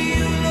to see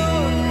you,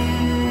 Lord.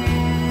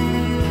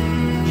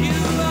 You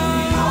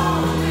are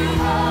holy,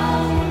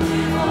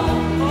 holy, holy.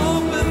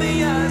 Open the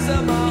eyes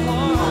of my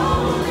heart.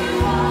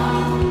 Holy,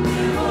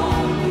 holy,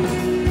 holy.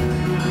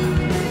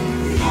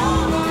 You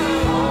are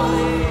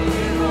holy,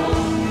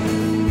 holy.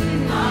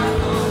 I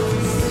want to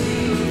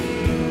see you.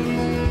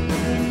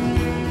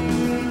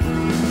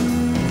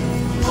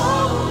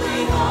 Holy,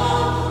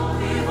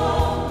 holy,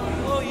 holy.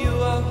 Oh, you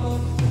are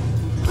holy.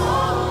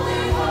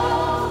 Holy,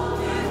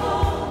 holy,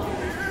 holy.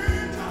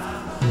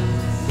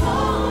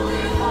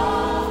 Holy,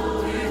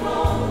 holy,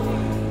 holy.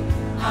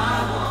 I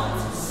want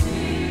to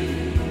see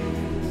you.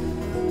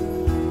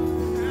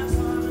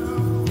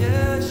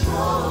 Yes,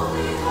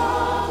 holy,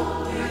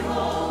 holy,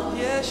 holy.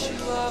 Yes,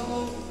 you are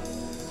holy.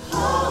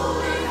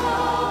 Holy,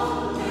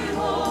 holy,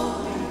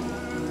 holy.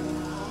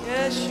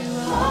 Yes, you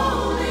are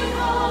holy,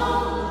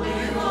 holy,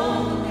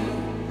 holy.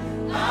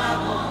 I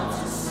want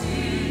to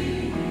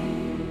see you.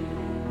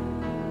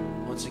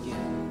 Once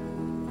again.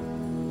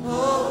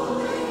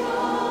 Holy,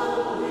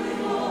 holy,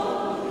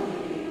 holy.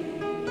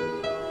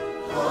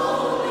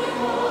 Holy,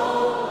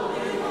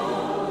 holy,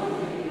 holy.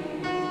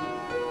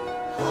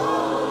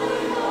 Holy,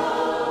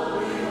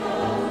 holy,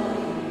 holy.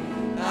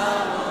 I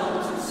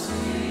want to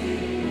see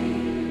you.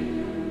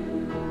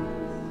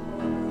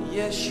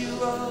 Yes, you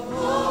are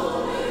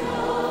holy,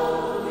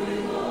 holy,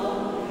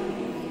 holy.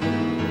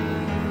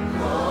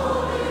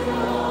 Holy,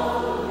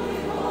 holy,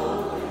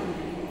 holy.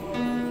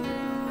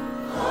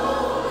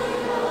 Holy,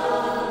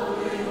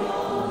 holy,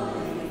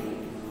 holy.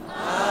 I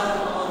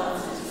want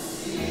to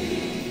see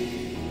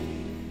you.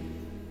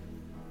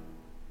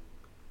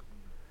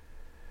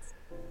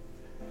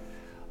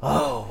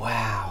 Oh,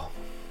 wow.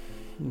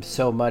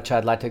 So much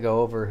I'd like to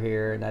go over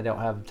here, and I don't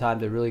have time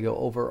to really go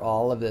over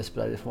all of this,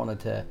 but I just wanted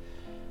to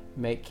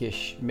make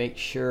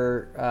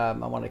sure I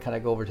want to kind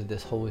of go over to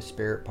this Holy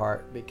Spirit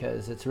part,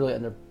 because it's really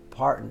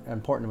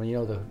important when you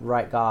know the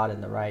right God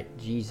and the right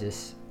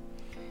Jesus.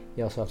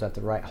 You also have to have the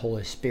right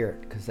Holy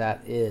Spirit, because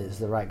that is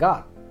the right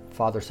God,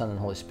 Father, Son, and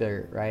Holy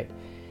Spirit, right?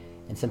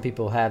 And some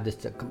people have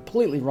just a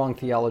completely wrong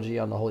theology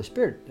on the Holy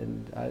Spirit,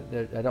 and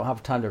I don't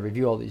have time to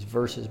review all these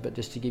verses, but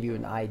just to give you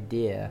an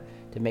idea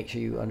to make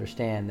sure you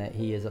understand that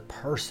He is a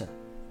person,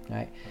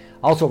 right?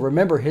 Also,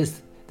 remember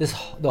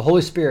the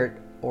Holy Spirit,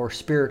 or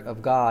Spirit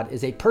of God,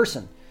 is a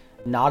person,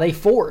 not a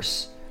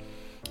force,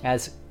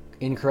 as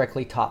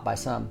incorrectly taught by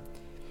some.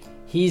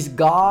 He's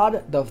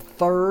God, the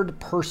third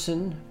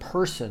person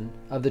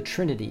of the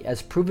Trinity,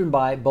 as proven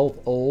by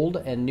both Old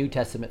and New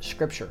Testament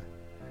Scripture.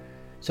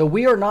 So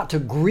we are not to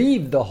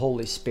grieve the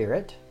Holy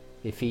Spirit,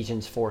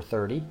 Ephesians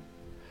 4:30.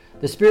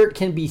 The Spirit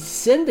can be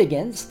sinned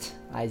against,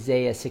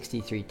 Isaiah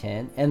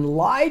 63:10, and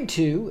lied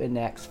to in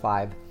Acts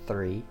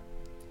 5:3.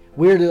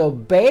 We are to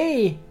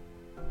obey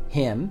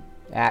Him,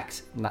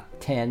 Acts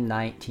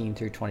 10:19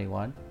 through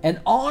 21, and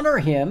honor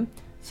Him,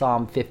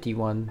 Psalm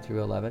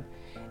 51-11,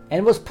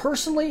 and was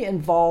personally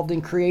involved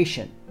in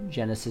creation,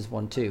 Genesis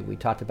 1:2. We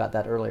talked about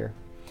that earlier.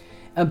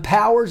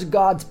 Empowers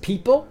God's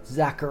people,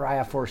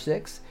 Zechariah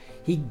 4:6.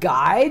 He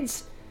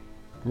guides,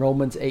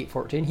 Romans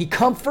 8:14. He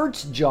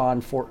comforts,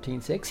 John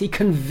 14:6. He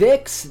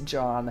convicts,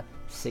 John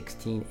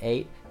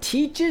 16:8.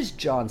 Teaches,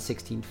 John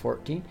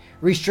 16:14.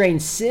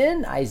 Restrains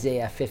sin,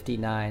 Isaiah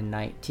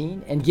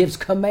 59:19. And gives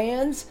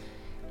commands,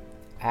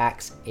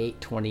 Acts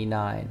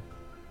 8:29.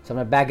 So I'm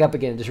going to back up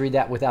again and just read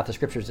that without the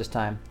scriptures this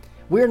time.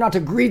 We are not to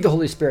grieve the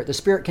Holy Spirit. The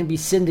Spirit can be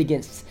sinned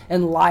against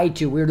and lied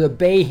to. We are to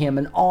obey Him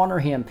and honor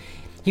Him.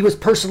 He was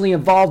personally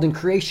involved in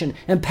creation,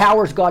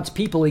 empowers God's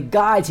people. He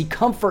guides, He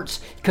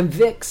comforts,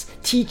 convicts,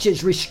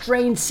 teaches,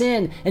 restrains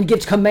sin, and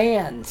gives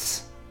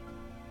commands.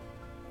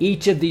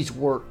 Each of these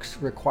works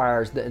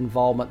requires the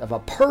involvement of a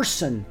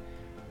person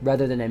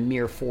rather than a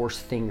mere force,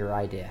 thing, or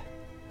idea.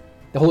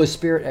 The Holy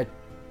Spirit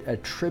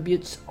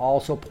attributes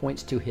also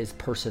points to His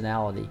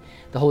personality.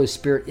 The Holy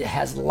Spirit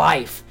has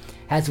life,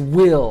 has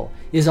will,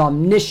 is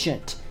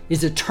omniscient,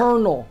 is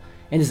eternal,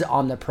 and is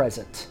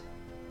omnipresent.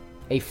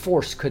 A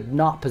force could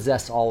not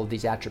possess all of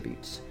these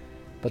attributes,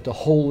 but the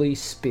Holy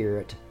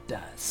Spirit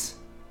does.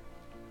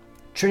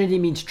 Trinity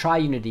means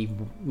triunity,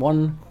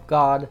 one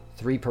God,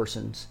 three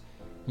persons.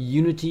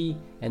 Unity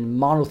and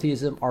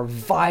monotheism are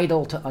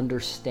vital to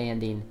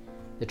understanding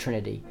the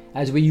Trinity.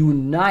 As we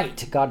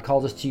unite, God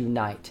calls us to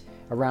unite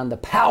around the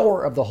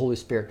power of the Holy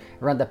Spirit,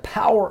 around the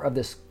power of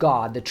this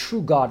God, the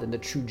true God and the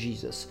true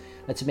Jesus.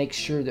 Let's make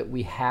sure that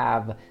we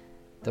have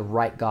the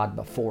right God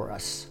before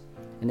us,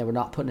 and that we're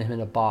not putting Him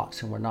in a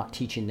box and we're not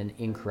teaching an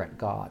incorrect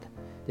God.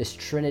 this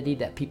Trinity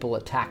that people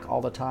attack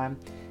all the time,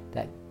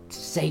 that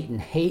Satan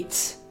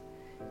hates,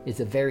 is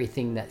the very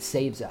thing that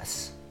saves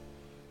us.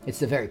 It's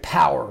the very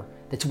power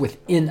that's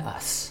within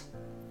us.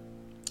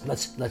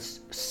 Let's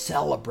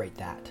celebrate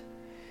that.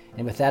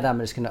 And with that, I'm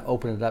just going to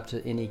open it up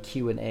to any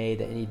Q&A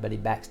that anybody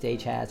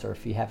backstage has, or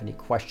if you have any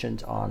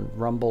questions on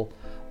Rumble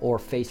or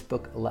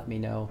Facebook, let me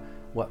know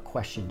what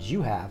questions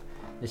you have.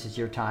 This is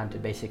your time to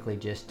basically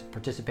just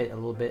participate a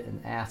little bit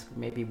and ask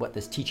maybe what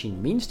this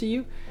teaching means to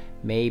you,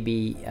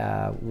 maybe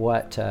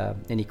what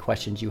any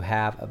questions you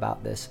have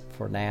about this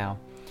for now.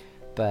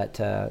 But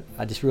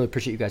I just really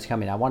appreciate you guys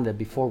coming. I wanted to,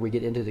 before we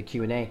get into the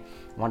Q&A, I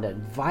wanted to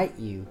invite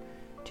you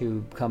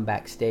to come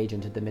backstage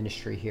into the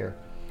ministry here.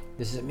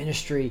 This is a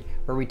ministry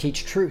where we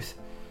teach truth.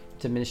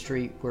 It's a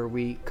ministry where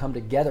we come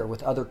together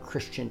with other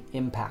Christian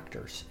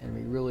impactors, and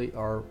we really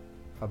are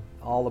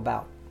all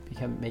about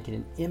making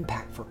an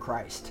impact for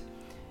Christ.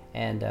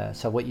 And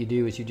so what you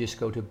do is you just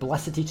go to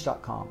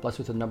blessed2teach.com, blessed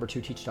with the number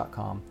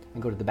 2teach.com,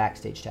 and go to the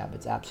backstage tab.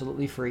 It's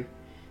absolutely free.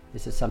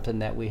 This is something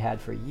that we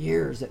had for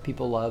years that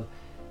people love,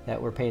 that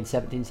we're paying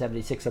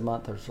 $17.76 a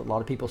month. There's a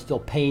lot of people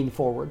still paying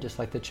forward, just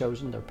like the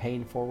Chosen. They're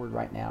paying forward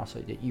right now so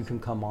that you can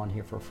come on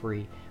here for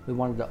free. We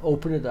wanted to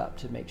open it up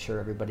to make sure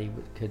everybody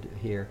could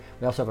hear.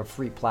 We also have a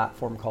free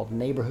platform called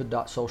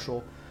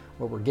neighborhood.social,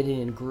 where we're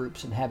getting in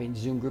groups and having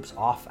Zoom groups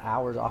off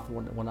hours, off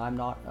when I'm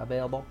not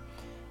available.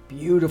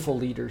 Beautiful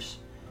leaders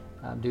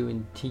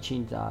doing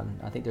teachings on,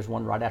 I think there's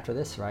one right after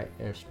this, right?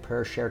 There's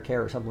prayer, share,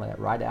 care, or something like that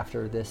right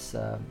after this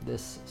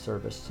this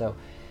service. So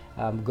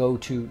go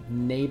to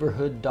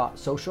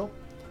neighborhood.social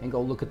and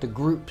go look at the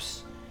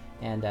groups,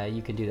 and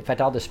you can do that. In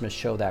fact, I'll just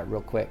show that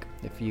real quick.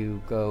 If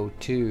you go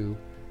to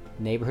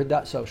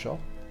neighborhood.social,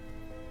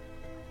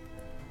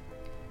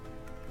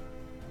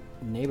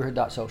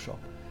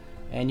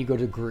 and you go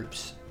to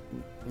groups.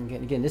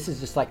 Again, this is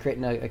just like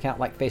creating an account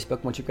like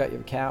Facebook. Once you've got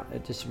your account,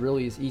 it just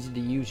really is easy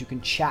to use. You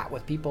can chat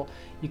with people.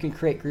 You can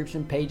create groups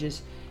and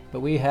pages.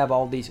 But we have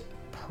all these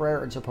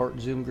prayer and support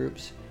Zoom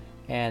groups.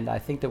 And I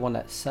think the one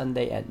that's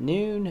Sunday at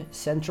noon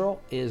Central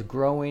is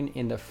growing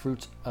in the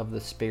fruits of the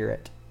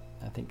Spirit.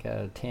 I think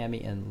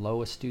Tammy and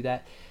Lois do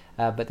that.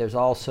 But there's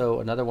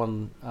also another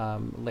one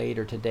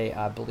later today,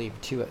 I believe,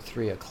 2 at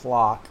 3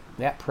 o'clock.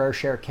 That prayer,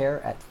 share,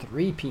 care at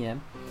 3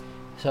 p.m.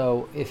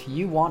 So if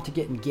you want to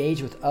get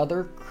engaged with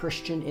other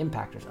Christian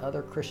impactors,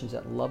 other Christians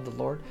that love the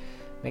Lord,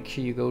 make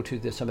sure you go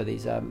to some of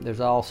these. There's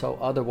also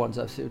other ones.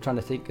 I'm trying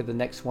to think of the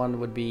next one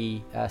would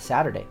be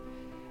Saturday.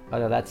 Oh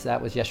no,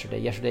 that was yesterday.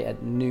 Yesterday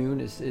at noon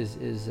is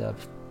a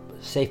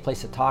safe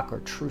place to talk,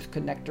 or truth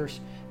connectors.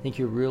 I think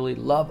you really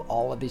love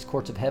all of these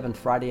courts of heaven.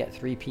 Friday at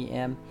 3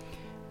 p.m.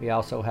 We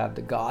also have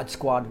the God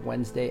Squad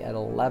Wednesday at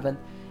 11.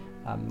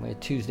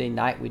 Tuesday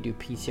night we do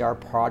PCR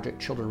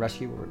Project Children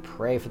Rescue, where we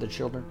pray for the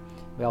children.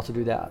 We also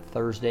do that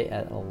Thursday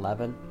at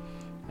 11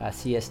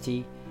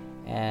 CST.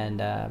 And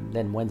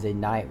then Wednesday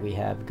night we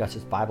have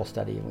Gus's Bible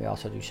study, and we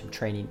also do some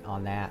training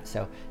on that.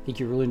 So I think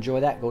you really enjoy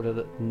that. Go to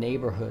the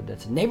neighborhood.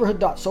 That's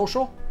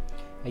neighborhood.social.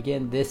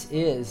 Again, this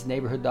is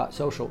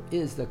neighborhood.social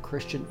is the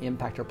Christian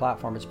Impactor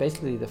platform. It's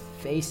basically the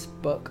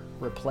Facebook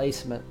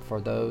replacement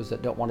for those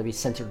that don't want to be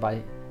censored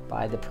by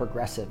the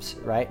progressives,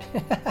 right?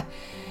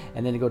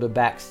 And then go to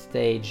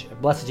backstage,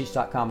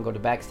 blessed2teach.com, go to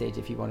backstage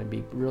if you want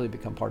to really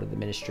become part of the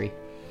ministry.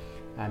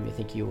 I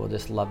think you will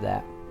just love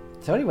that.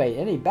 So anyway,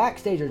 any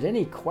backstagers,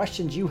 any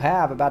questions you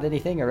have about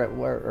anything,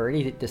 or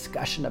any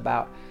discussion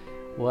about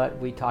what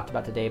we talked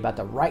about today, about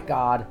the right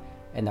God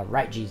and the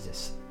right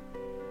Jesus?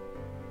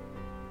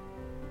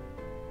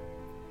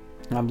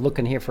 I'm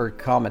looking here for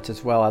comments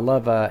as well. I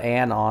love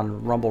Ann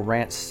on Rumble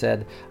Rants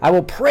said, "I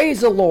will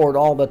praise the Lord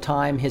all the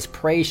time. His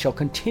praise shall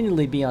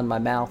continually be on my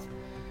mouth.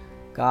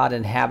 God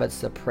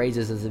inhabits the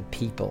praises of the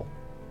people."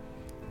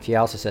 She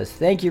also says,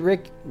 "Thank you,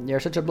 Rick.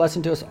 You're such a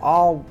blessing to us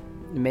all.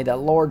 May the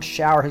Lord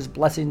shower his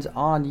blessings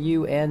on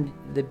you and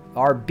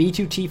our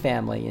B2T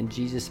family. In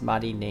Jesus'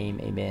 mighty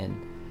name,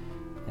 amen."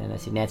 And I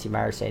see Nancy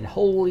Myers saying,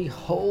 "Holy,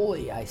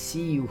 holy, I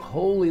see you,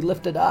 holy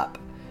lifted up.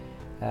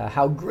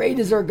 How great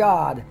is our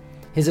God.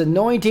 His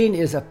anointing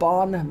is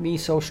upon me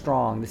so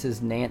strong." This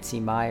is Nancy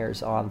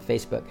Myers on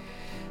Facebook.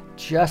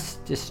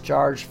 "Just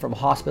discharged from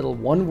hospital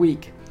 1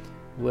 week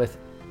with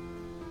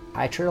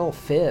atrial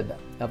fib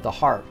of the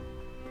heart.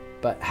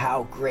 But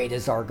how great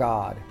is our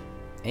God.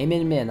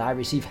 Amen, amen. I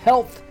receive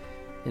health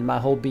in my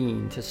whole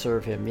being to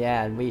serve him."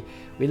 Yeah, and we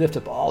lift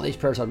up all these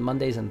prayers on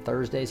Mondays and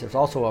Thursdays. There's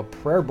also a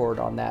prayer board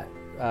on that.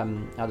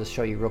 I'll just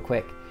show you real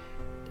quick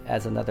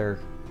as another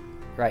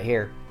right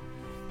here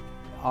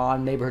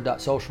on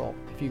neighborhood.social.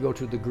 If you go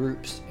to the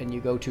groups and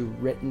you go to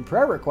written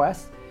prayer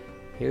requests,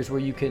 here's where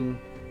you can,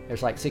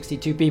 there's like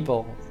 62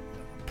 people,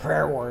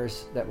 prayer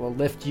warriors that will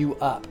lift you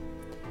up.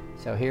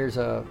 So here's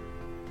a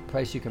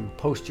place you can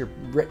post your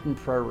written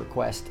prayer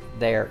request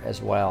there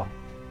as well.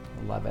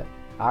 I love it.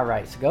 All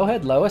right, so go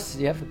ahead, Lois.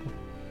 Do you have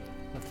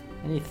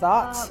any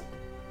thoughts?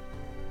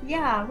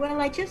 Yeah, well,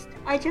 I just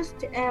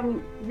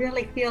am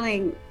really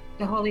feeling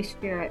the Holy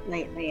Spirit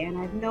lately, and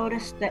I've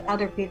noticed that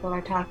other people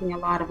are talking a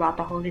lot about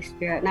the Holy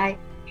Spirit, and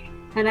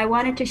And I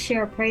wanted to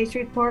share a praise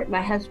report.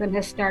 My husband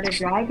has started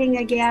driving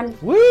again.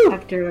 Woo!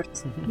 After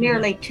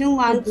nearly 2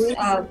 months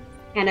of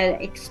an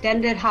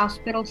extended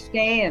hospital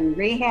stay and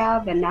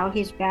rehab, and now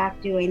he's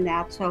back doing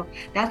that. So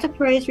that's a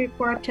praise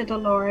report to the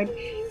Lord,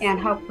 and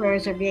how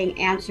prayers are being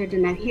answered.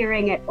 And I'm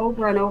hearing it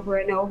over and over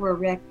and over,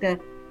 Rick. The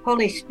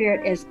Holy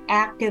Spirit is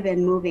active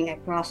and moving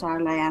across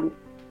our land.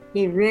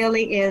 He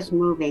really is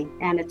moving,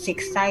 and it's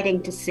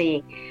exciting to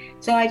see.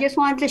 So I just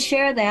wanted to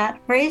share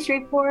that praise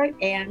report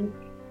and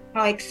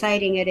how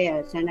exciting it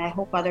is. And I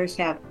hope others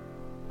have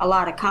a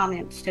lot of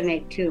comments to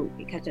make too,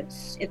 because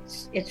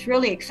it's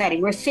really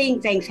exciting. We're seeing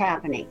things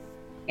happening.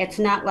 It's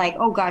not like,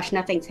 oh gosh,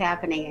 nothing's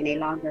happening any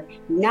longer.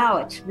 No,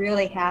 it's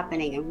really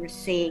happening, and we're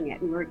seeing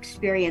it, and we're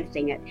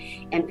experiencing it.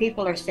 And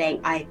people are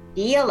saying, I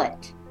feel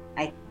it.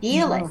 I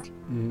feel it.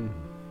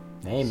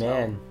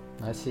 Amen.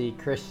 So, I see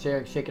Chris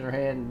shaking her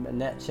hand,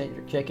 Annette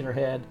shaking her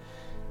head,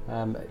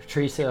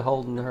 Teresa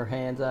holding her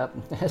hands up.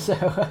 So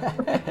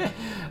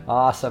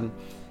awesome.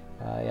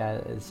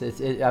 In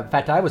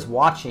fact, I was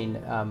watching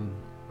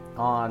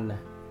on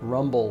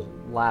Rumble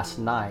last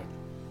night.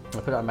 I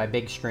put it on my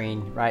big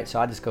screen, right? So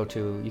I just go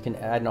to, you can,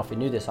 I don't know if you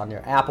knew this, on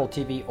your Apple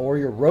TV or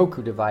your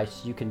Roku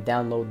device, you can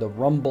download the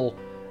Rumble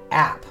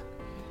app,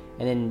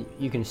 and then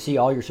you can see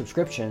all your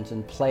subscriptions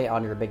and play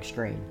on your big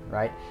screen,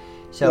 right?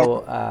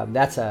 So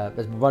that's a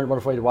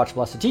wonderful way to watch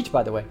Blessed Teach,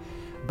 by the way.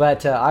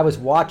 But I was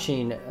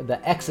watching the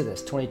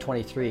Exodus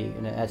 2023,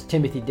 and it has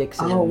Timothy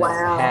Dixon,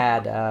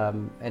 had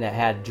and it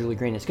had Julie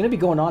Green. It's going to be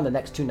going on the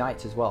next 2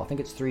 nights as well. I think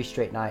it's 3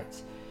 straight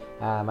nights.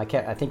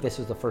 I think this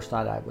was the first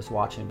night I was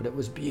watching, but it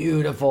was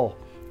beautiful,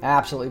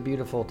 absolutely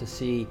beautiful to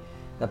see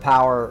the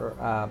power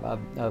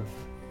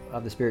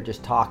of the Spirit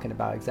just talking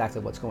about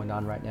exactly what's going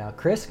on right now.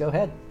 Chris, go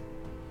ahead.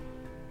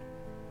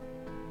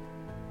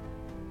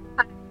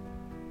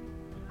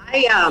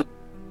 I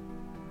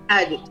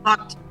had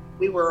talked.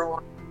 We were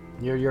on.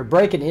 You're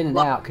breaking in and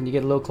out. Can you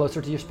get a little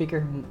closer to your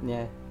speaker?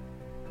 Yeah.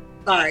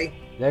 Sorry.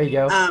 There you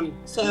go.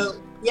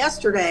 So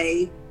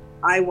yesterday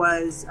I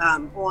was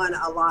on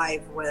a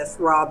live with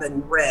Rob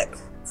and Rick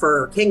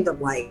for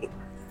Kingdom Light,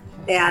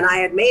 and I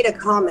had made a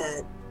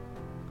comment.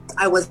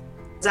 I was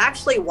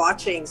actually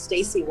watching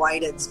Stacy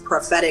Whiten's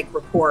prophetic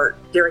report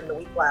during the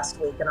week last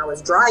week, and I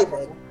was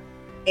driving,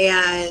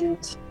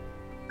 and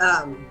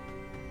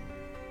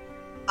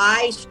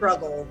I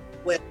struggle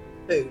with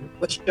food,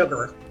 with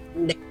sugar.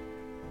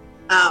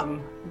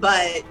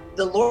 But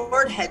the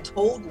Lord had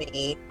told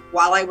me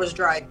while I was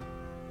driving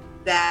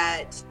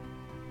that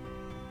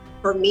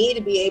for me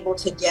to be able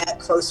to get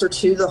closer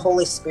to the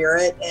Holy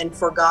Spirit and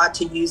for God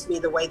to use me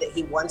the way that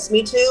He wants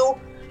me to,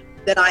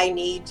 that I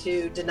need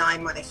to deny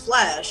my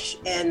flesh.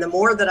 And the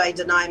more that I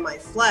deny my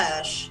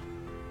flesh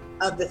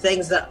of the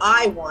things that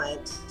I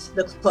want,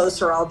 the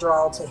closer I'll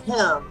draw to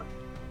Him.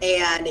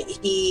 And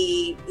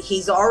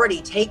He's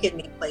already taken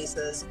me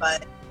places,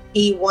 but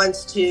He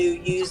wants to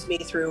use me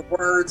through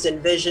words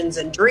and visions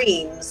and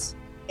dreams.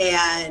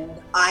 And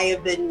I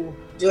have been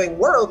doing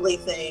worldly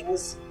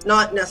things,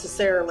 not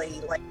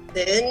necessarily like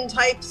sin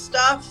type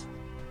stuff,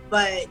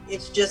 but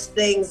it's just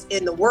things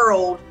in the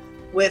world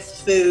with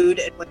food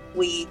and with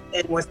wheat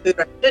and with food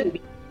I shouldn't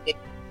be eating,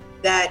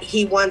 that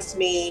He wants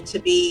me to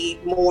be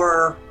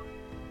more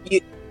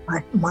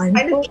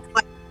mindful,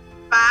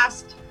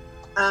 fast,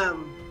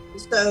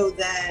 so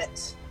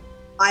that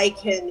I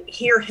can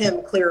hear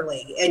Him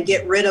clearly and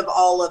get rid of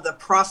all of the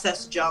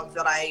processed junk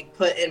that I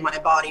put in my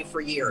body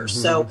for years.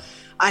 Mm-hmm. So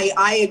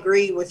I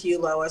agree with you,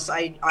 Lois.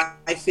 I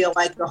feel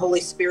like the Holy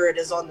Spirit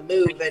is on the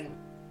move and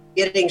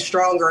getting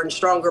stronger and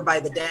stronger by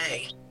the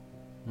day.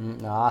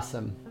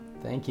 Awesome.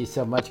 Thank you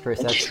so much, Chris.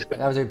 That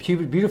was a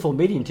beautiful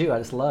meeting too. I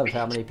just loved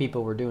how many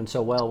people were doing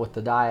so well with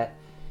the diet.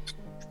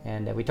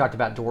 And we talked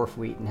about dwarf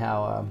wheat and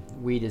how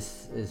wheat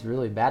is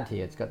really bad to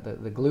you. It's got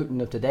the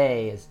gluten of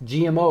today is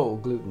GMO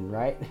gluten,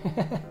 right?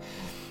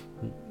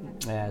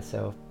 Yeah,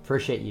 so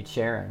appreciate you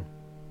sharing.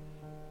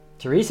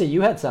 Teresa,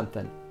 you had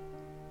something.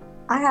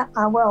 I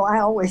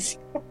always,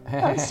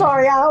 I'm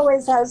sorry, I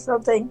always have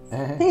something.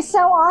 He's so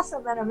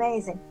awesome and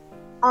amazing.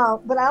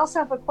 But I also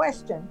have a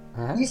question.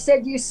 You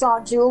said you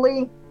saw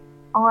Julie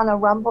on a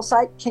Rumble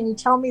site. Can you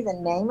tell me the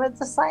name of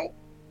the site?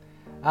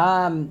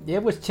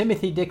 It was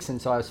Timothy Dixon,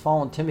 so I was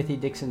following Timothy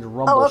Dixon's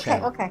Rumble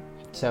channel. Okay.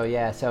 So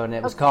yeah, and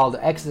it was called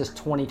Exodus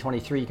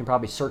 2023. You can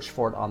probably search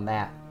for it on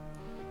that.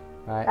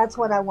 Right. That's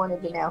what I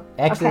wanted to know.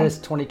 Exodus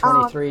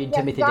 2023,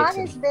 Timothy God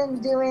Dixon. has been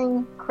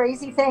doing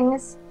crazy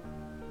things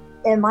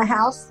in my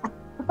house.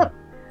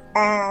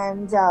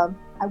 And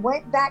I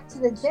went back to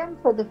the gym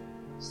for the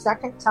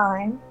second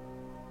time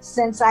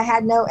since I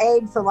had no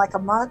aid for like a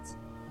month.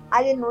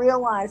 I didn't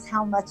realize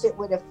how much it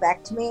would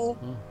affect me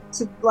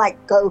to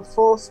like go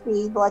full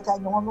speed like I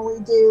normally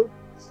do.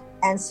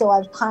 And so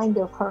I've kind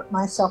of hurt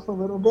myself a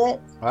little bit.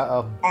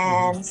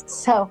 And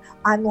so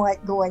I'm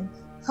like going,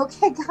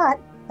 okay, God,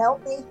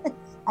 help me.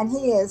 And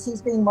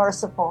He's being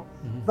merciful.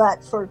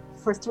 But for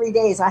 3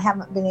 days, I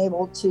haven't been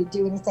able to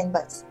do anything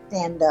but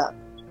stand up.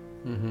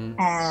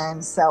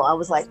 And so I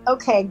was like,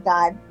 okay,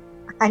 God,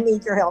 I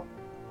need your help.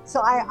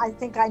 So I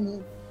think I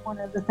need one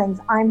of the things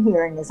I'm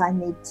hearing is I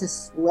need to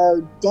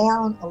slow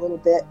down a little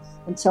bit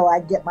until I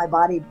get my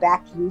body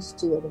back used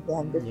to it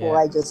again before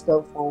I just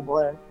go full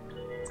blown.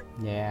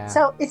 Yeah.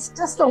 So it's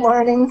just a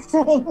learning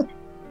thing.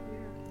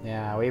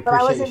 Yeah, we But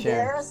I was appreciate you sharing.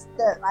 embarrassed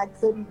that I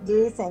couldn't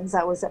do things.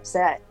 I was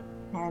upset.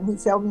 And he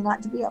told me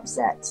not to be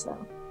upset. So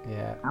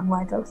Yeah. I'm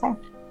like, okay.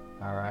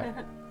 All right.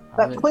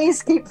 But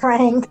please keep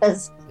praying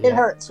because it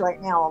hurts right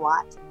now a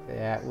lot.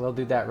 Yeah, we'll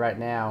do that right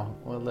now.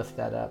 We'll lift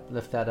that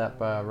up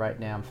right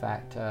now. In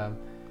fact,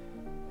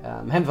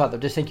 Heavenly Father,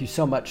 just thank you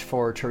so much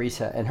for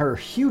Teresa and her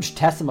huge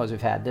testimonies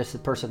we've had. This is a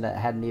person that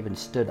hadn't even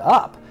stood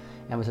up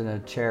and was in a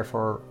chair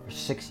for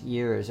 6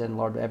 years. And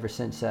Lord, ever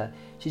since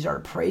she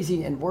started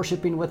praising and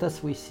worshiping with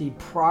us, we see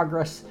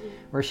progress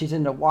where she's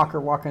in the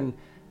walker walking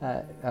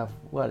a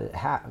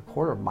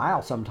quarter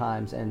mile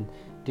sometimes and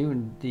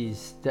doing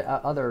these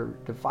other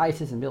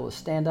devices and be able to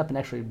stand up and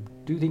actually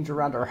do things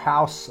around her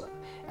house.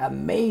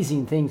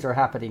 Amazing things are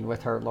happening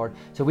with her, Lord.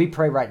 So we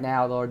pray right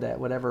now, Lord, that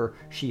whatever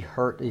she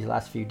hurt these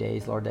last few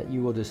days, Lord, that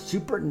you will just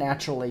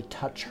supernaturally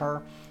touch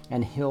her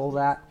and heal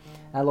that.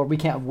 Lord, we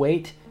can't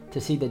wait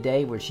to see the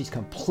day where she's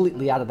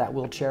completely out of that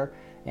wheelchair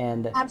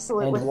and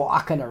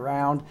walking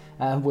around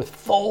with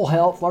full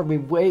health. Lord,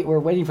 we're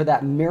waiting for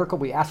that miracle.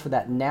 We ask for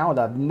that now.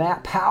 The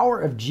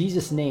power of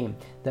Jesus' name,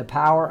 the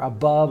power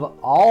above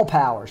all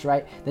powers,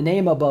 right? The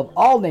name above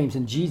all names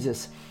in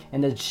Jesus.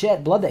 And the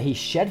blood that he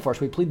shed for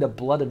us, we plead the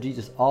blood of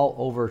Jesus all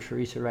over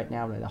Teresa right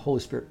now. May the Holy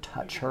Spirit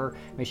touch her.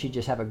 May she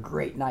just have a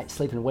great night's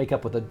sleep and wake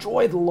up with the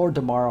joy of the Lord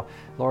tomorrow.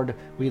 Lord,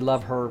 we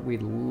love her. We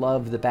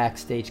love the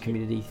Backstage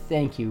community.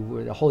 Thank you.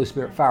 May the Holy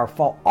Spirit fire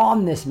fall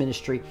on this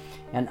ministry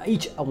and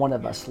each one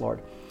of us,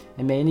 Lord.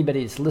 And may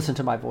anybody that's listening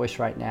to my voice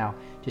right now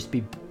just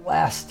be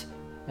blessed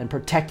and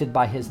protected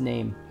by his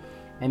name.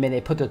 And may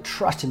they put their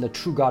trust in the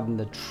true God and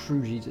the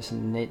true Jesus.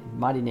 In the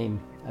mighty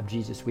name of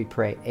Jesus, we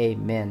pray.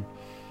 Amen.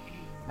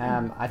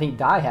 I think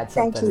Di had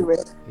something. Thank you,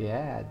 Rick.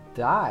 Yeah,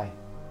 Di.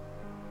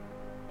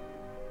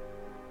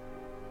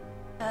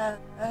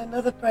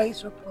 Another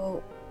praise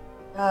report.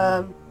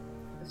 As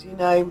you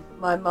know,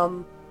 my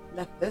mum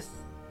left us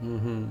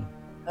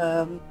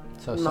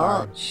So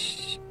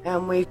March,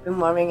 and we've been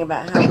worrying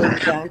about how we were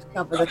going to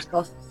cover the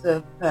costs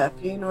of her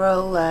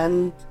funeral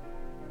and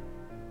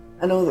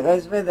all that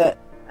goes with it.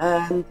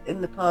 And in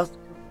the past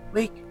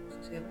week,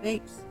 2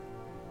 weeks,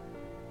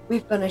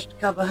 we've managed to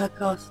cover her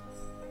costs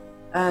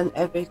and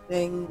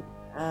everything.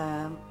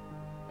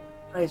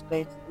 Praise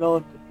be to the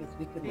Lord, because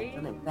we couldn't have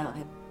done it without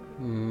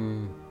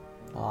him.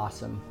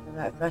 Awesome. So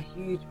that's a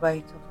huge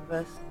weight off of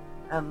us,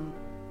 and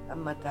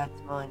my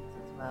dad's mind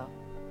as well.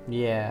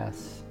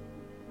 Yes.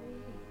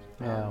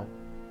 Well,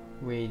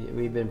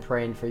 we've been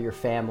praying for your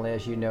family,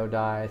 as you know,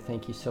 Di.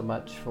 Thank you so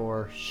much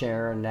for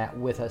sharing that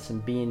with us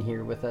and being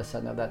here with us. I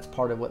know that's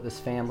part of what this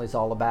family is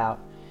all about,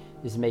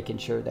 is making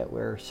sure that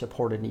we're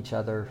supporting each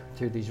other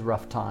through these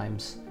rough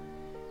times.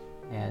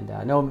 And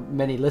I know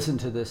many listen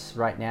to this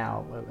right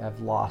now have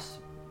lost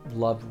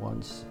loved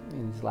ones,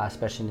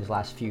 especially in these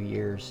last few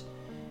years.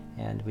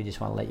 And we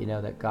just want to let you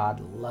know that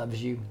God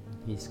loves you.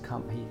 He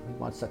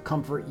wants to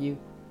comfort you.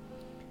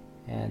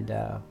 And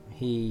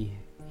he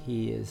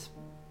is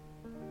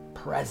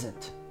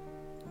present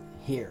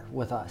here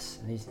with us.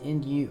 And he's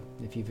in you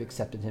if you've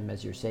accepted him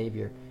as your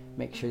Savior.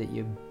 Make sure that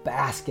you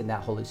bask in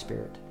that Holy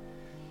Spirit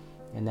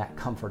and that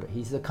comforter.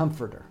 He's the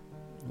comforter.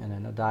 And I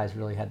know Di's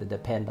really had to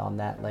depend on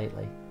that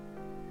lately.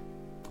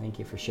 Thank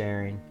you for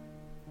sharing.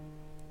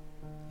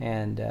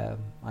 And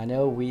I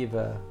know we've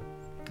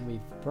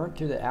burnt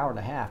through the hour and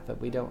a half,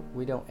 but we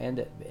don't end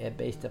it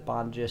based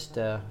upon just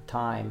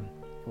time.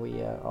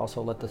 We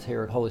also let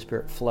the Holy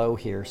Spirit flow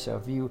here. So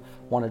if you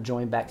want to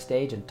join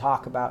backstage and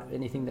talk about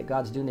anything that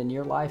God's doing in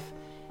your life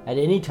at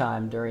any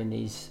time during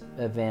these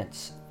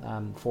events,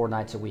 4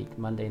 nights a week,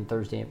 Monday and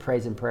Thursday,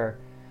 praise and prayer,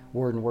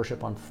 word and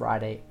worship on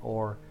Friday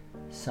or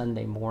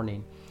Sunday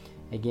morning.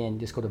 Again,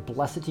 just go to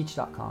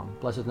blessedteach.com,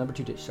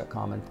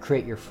 blessedteach.com, and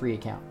create your free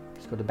account.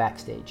 Just go to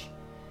Backstage.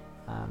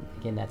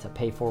 Again, that's a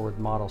pay-forward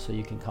model, so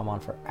you can come on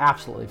for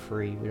absolutely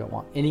free. We don't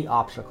want any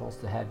obstacles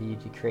to have you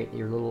to create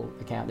your little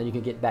account. Then you can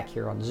get back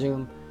here on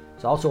Zoom.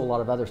 There's also a lot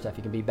of other stuff.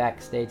 You can be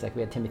backstage, like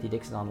we had Timothy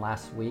Dixon on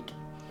last week,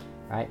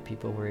 right?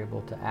 People were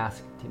able to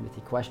ask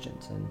Timothy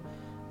questions, and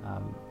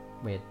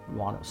we had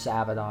Wano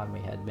Sabat on.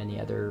 We had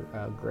many other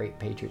great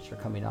patriots are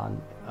coming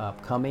on,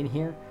 upcoming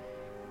here.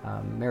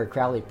 Mary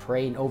Crowley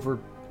praying over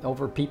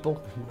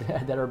people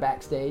that are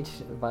backstage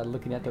by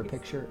looking at their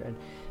picture, and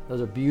those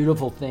are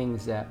beautiful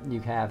things that you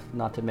have,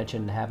 not to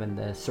mention having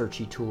the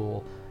searchy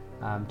tool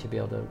to be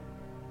able to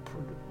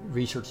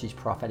research these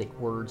prophetic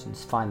words and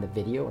find the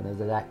video and the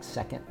exact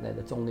second that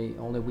it's only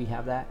we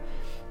have that,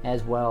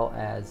 as well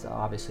as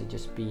obviously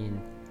just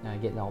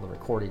getting all the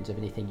recordings of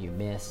anything you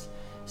miss.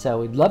 So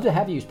we'd love to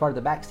have you as part of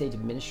the Backstage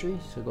ministry,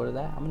 so go to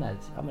that. I'm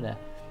gonna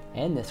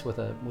end this with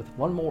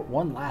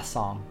one last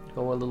song.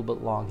 Go a little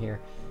bit long here.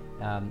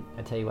 I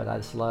tell you what, I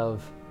just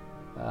love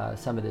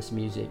some of this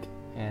music,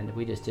 and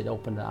we just did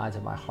open the eyes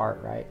of my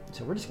heart, right?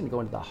 So we're just going to go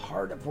into the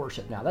heart of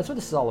worship now. That's what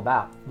this is all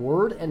about.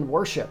 Word and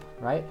worship,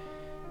 right?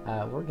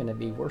 we're going to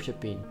be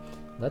worshiping.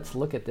 Let's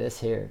look at this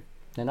here.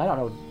 And I don't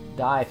know,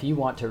 Di, if you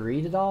want to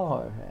read it all,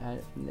 or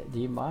do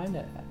you mind?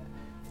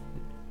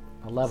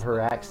 I love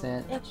her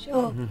accent. Yeah,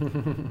 sure.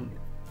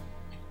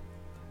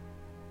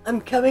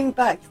 I'm coming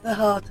back to the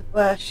heart of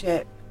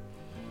worship.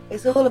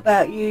 It's all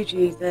about you,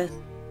 Jesus.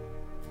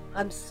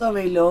 I'm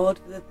sorry, Lord,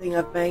 for the thing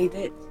I've made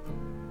it.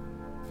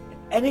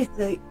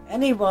 If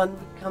anyone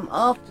would come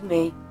after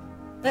me,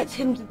 let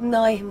him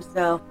deny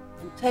himself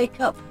and take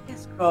up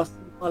his cross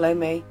and follow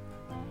me.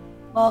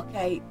 Mark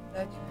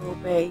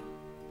 8:34b.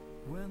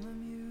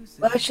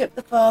 Worship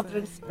the Father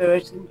in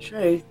spirit and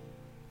truth.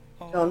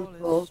 John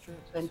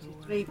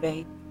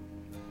 4:23b.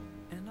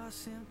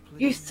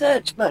 You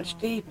search much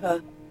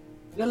deeper.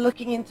 You're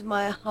looking into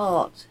my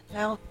heart,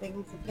 how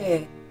things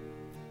appear.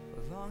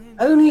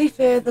 Only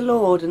fear the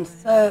Lord and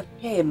serve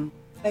him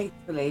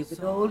faithfully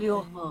with all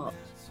your heart.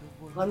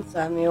 1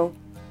 Samuel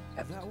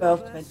chapter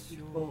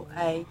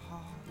 12:24a.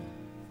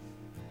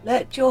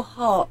 Let your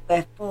heart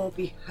therefore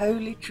be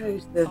wholly true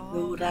to the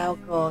Lord our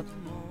God.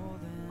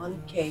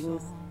 1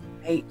 Kings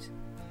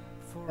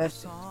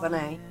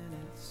 8:1a.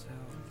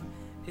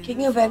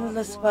 King of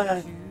endless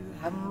worth,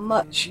 how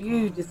much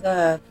you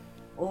deserve,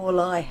 all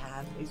I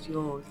have is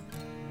yours.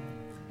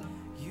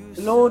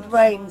 The Lord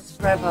reigns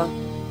forever,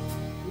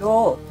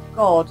 your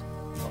God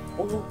for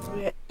all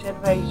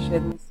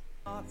generations.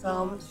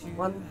 Psalms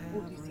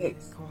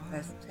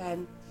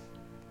 146:10.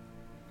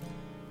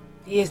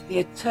 He is the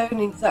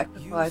atoning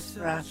sacrifice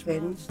for our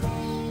sins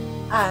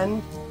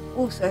and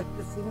also for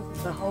the sins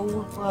of the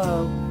whole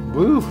world.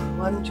 Woo!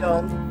 1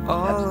 John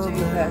chapter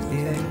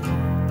 2:2.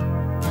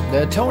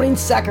 The atoning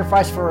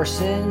sacrifice for our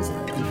sins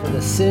and for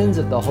the sins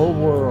of the whole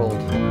world.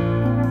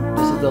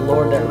 This is the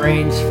Lord that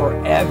reigns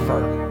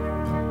forever.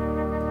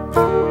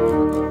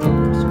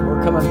 So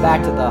we're coming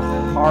back to the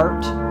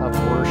heart of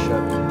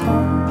worship.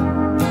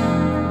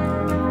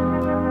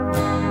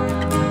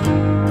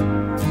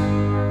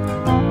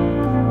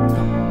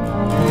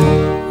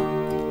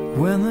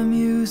 When the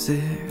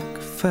music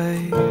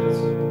fades,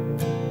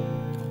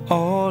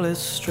 all is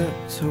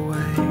stripped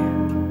away,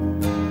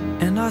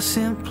 and I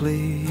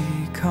simply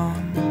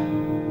come,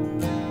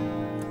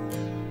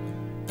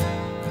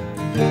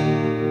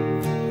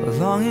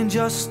 longing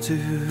just to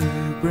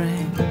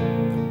bring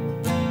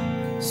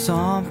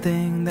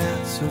something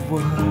that's of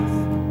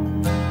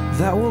worth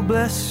that will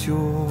bless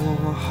your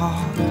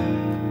heart.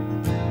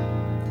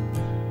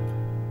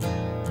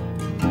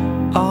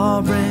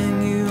 I'll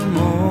bring you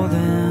more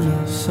than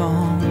a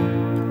song,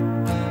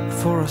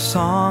 for a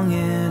song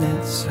in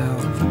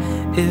itself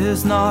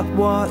is not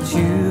what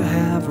you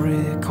have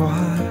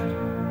required.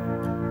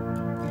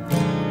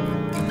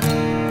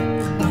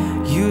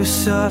 You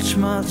search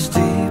much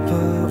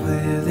deeper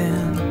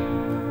within,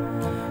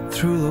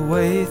 through the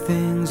way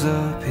things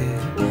appear.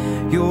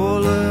 You're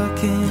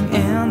looking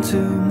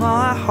into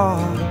my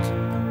heart.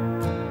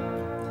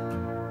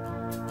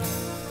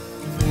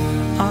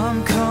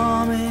 I'm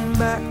coming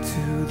back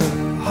to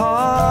the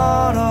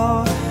heart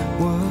of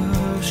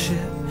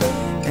worship,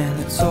 and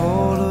it's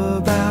all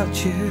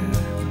about you.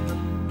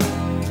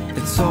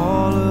 It's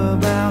all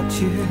about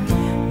you,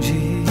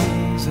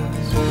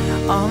 Jesus.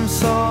 I'm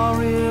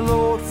sorry,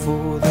 Lord,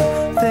 for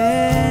the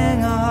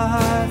thing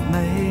I've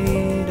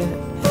made it.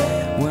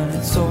 When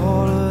it's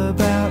all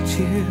about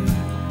you,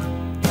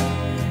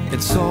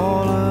 it's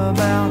all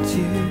about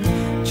you,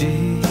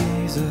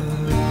 Jesus.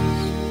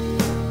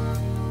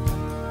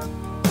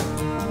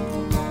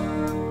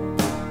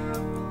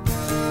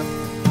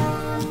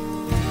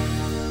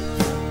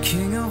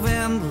 King of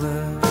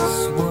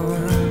endless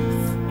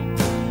worth,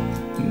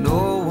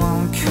 no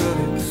one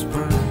could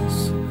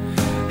express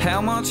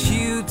how much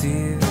you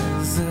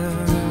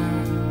deserve.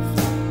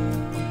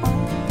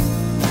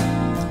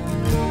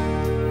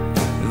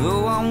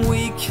 Though I'm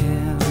weak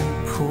and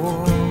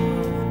poor,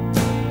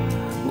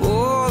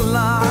 all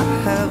I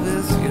have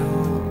is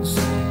yours,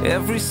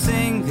 every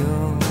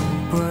single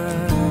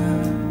breath.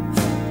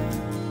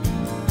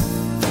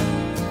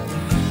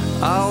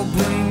 I'll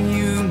bring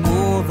you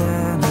more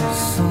than a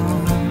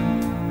song,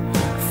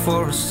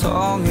 for a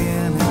song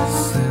in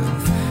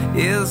itself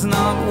is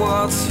not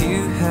what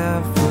you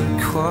have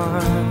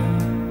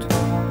required.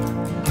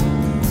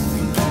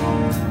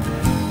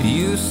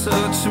 You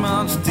search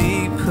much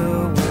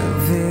deeper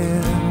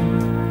within,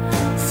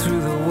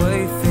 through the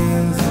way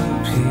things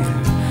appear.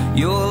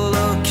 You're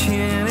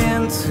looking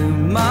into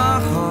my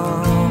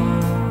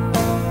heart,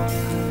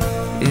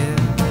 yeah.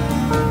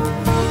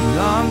 And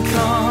I'm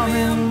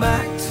coming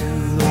back to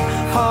the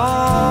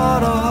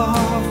heart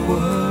of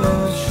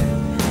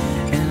worship,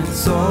 and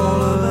it's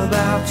all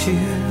about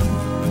you.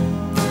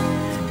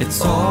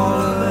 It's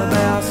all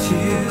about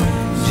you,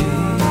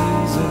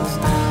 Jesus.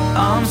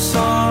 I'm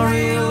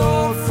sorry,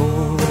 Lord,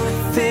 for the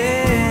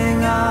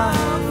thing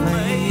I've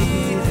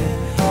made it.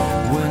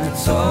 When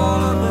it's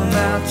all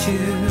about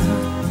you,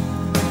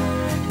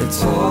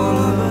 it's all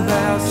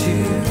about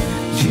you,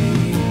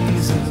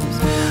 Jesus.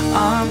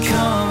 I'm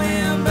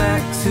coming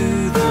back to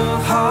the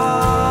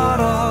heart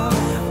of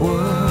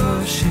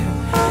worship,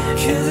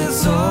 'cause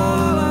it's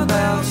all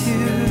about you.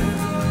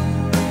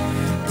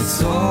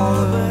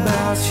 all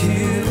about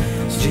you,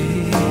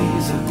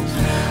 Jesus.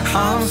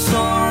 I'm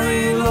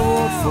sorry,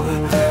 Lord, for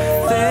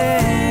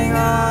everything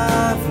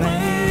I've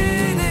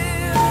made.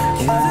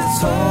 'Cause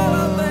it's all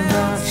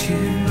about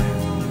you.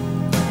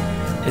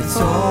 It's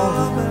all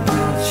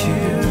about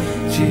you,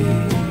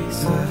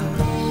 Jesus.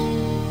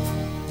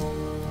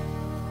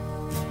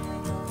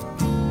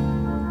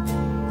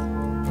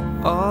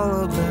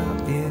 All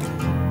about you.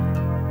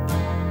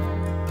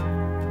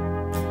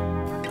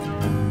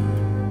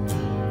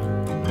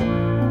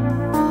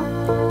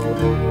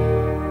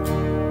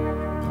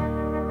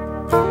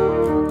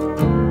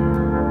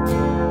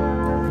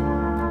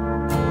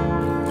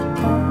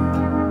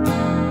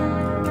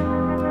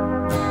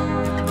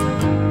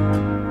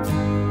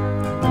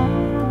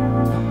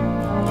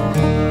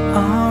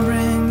 I'll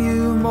bring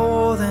you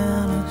more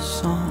than a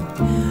song.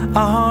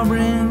 I'll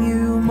bring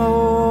you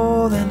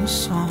more than a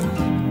song.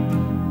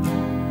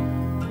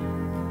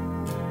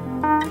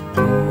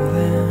 More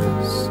than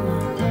a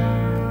song.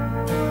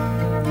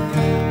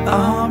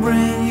 I'll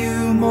bring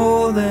you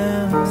more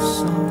than a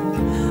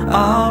song.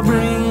 I'll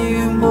bring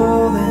you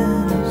more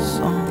than a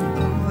song.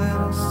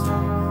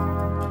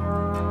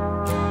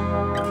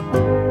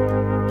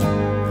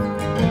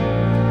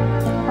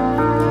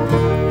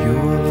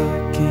 You're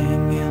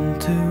looking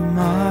into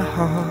my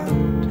heart,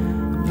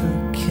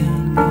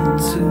 looking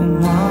into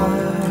my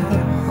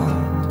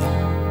heart.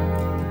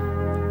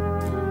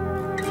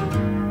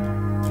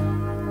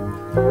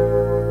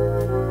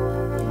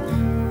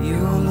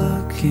 You're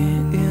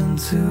looking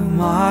into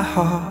my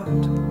heart,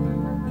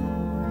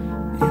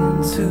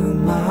 into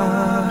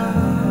my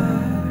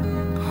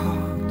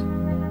heart.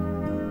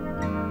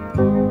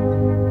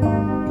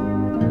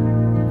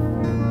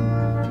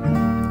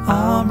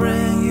 I'll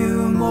bring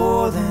you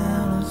more than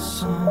a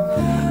song.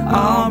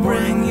 I'll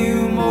bring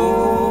you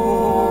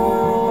more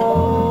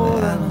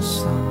than a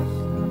song.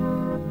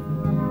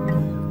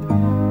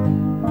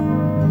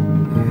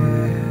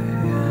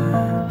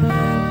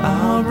 Yeah.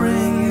 I'll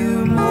bring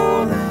you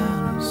more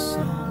than a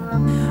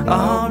song.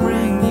 I'll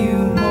bring you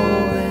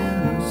more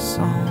than a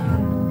song.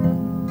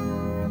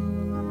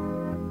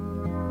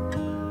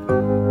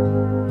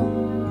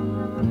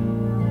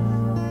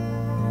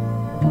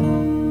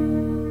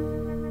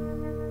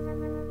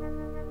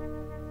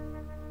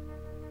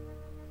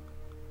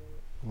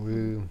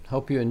 We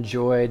hope you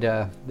enjoyed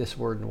this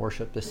Word and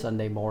Worship this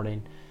Sunday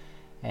morning,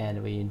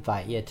 and we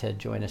invite you to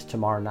join us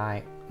tomorrow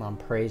night on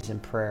Praise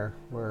and Prayer.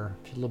 We're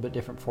a little bit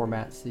different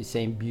formats, these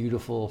same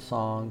beautiful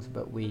songs,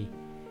 but we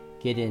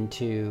get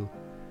into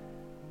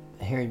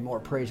hearing more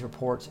praise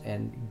reports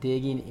and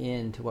digging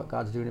into what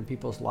God's doing in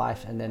people's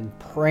life, and then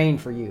praying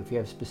for you. If you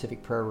have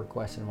specific prayer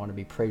requests and want to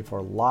be prayed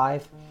for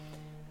live,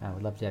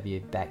 we'd love to have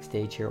you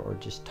backstage here, or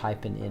just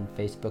typing in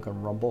Facebook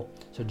and Rumble.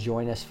 So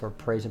join us for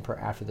Praise and Prayer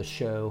after the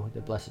show,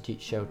 the Blessed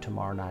Teach show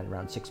tomorrow night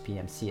around 6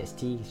 p.m.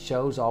 CST.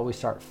 Shows always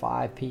start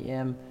 5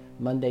 p.m.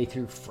 Monday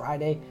through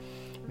Friday.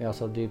 We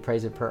also do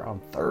Praise and Prayer on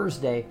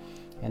Thursday,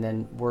 and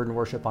then Word and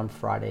Worship on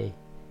Friday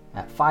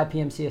at 5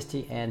 p.m.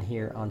 CST, and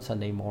here on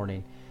Sunday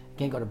morning.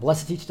 Again, go to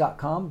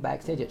blessedteach.com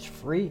backstage. It's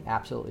free,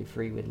 absolutely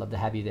free. We'd love to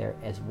have you there,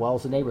 as well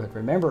as the neighborhood.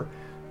 Remember,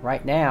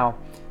 right now,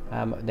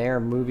 they're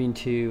moving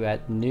to,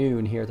 at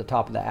noon here at the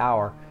top of the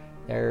hour,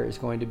 there is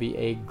going to be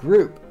a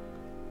group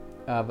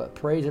of a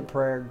praise and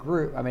prayer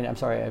group.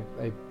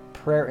 A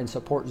prayer and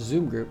support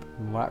Zoom group.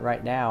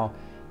 Right now,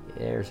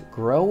 there's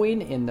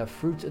growing in the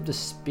fruits of the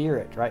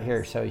Spirit right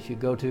here. So if you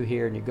go to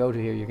here and you go to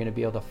here, you're going to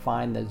be able to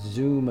find the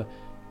Zoom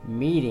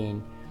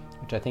meeting,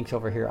 which I think is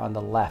over here on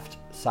the left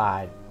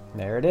side.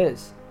 There it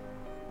is.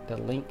 The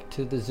link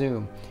to the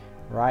Zoom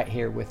right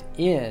here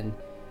within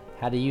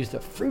how to use the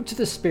fruits of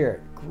the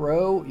Spirit.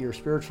 Grow your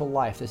spiritual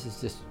life. This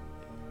is just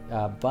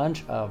a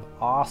bunch of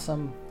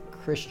awesome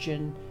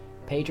Christian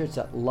patriots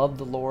that love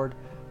the Lord,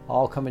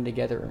 all coming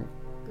together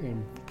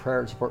in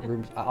prayer and support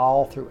rooms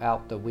all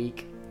throughout the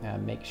week.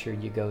 Make sure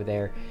you go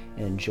there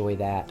and enjoy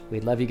that. We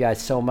love you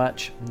guys so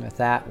much. And with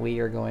that, we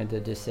are going to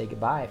just say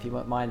goodbye. If you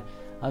wouldn't mind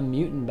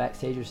unmuting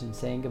backstagers and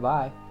saying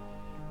goodbye.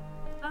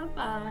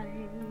 Bye-bye.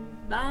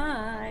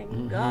 Bye.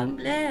 God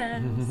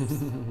bless.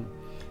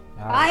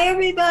 Bye,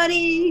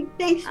 everybody.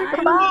 Thanks for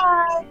coming.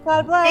 Bye.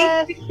 God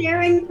bless. Thanks for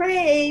sharing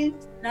praise.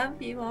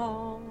 Love you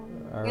all.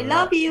 We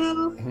love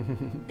you.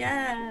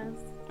 Yes.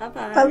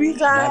 Bye-bye. Love you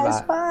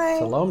guys. Bye-bye. Bye.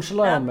 Shalom,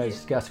 shalom, Love you.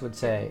 as Gus would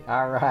say.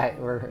 All right.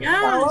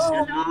 Yeah,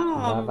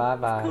 shalom.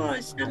 Bye-bye. Of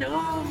course.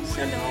 Shalom,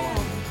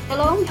 shalom.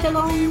 Shalom,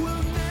 shalom.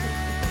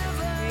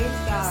 Praise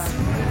God.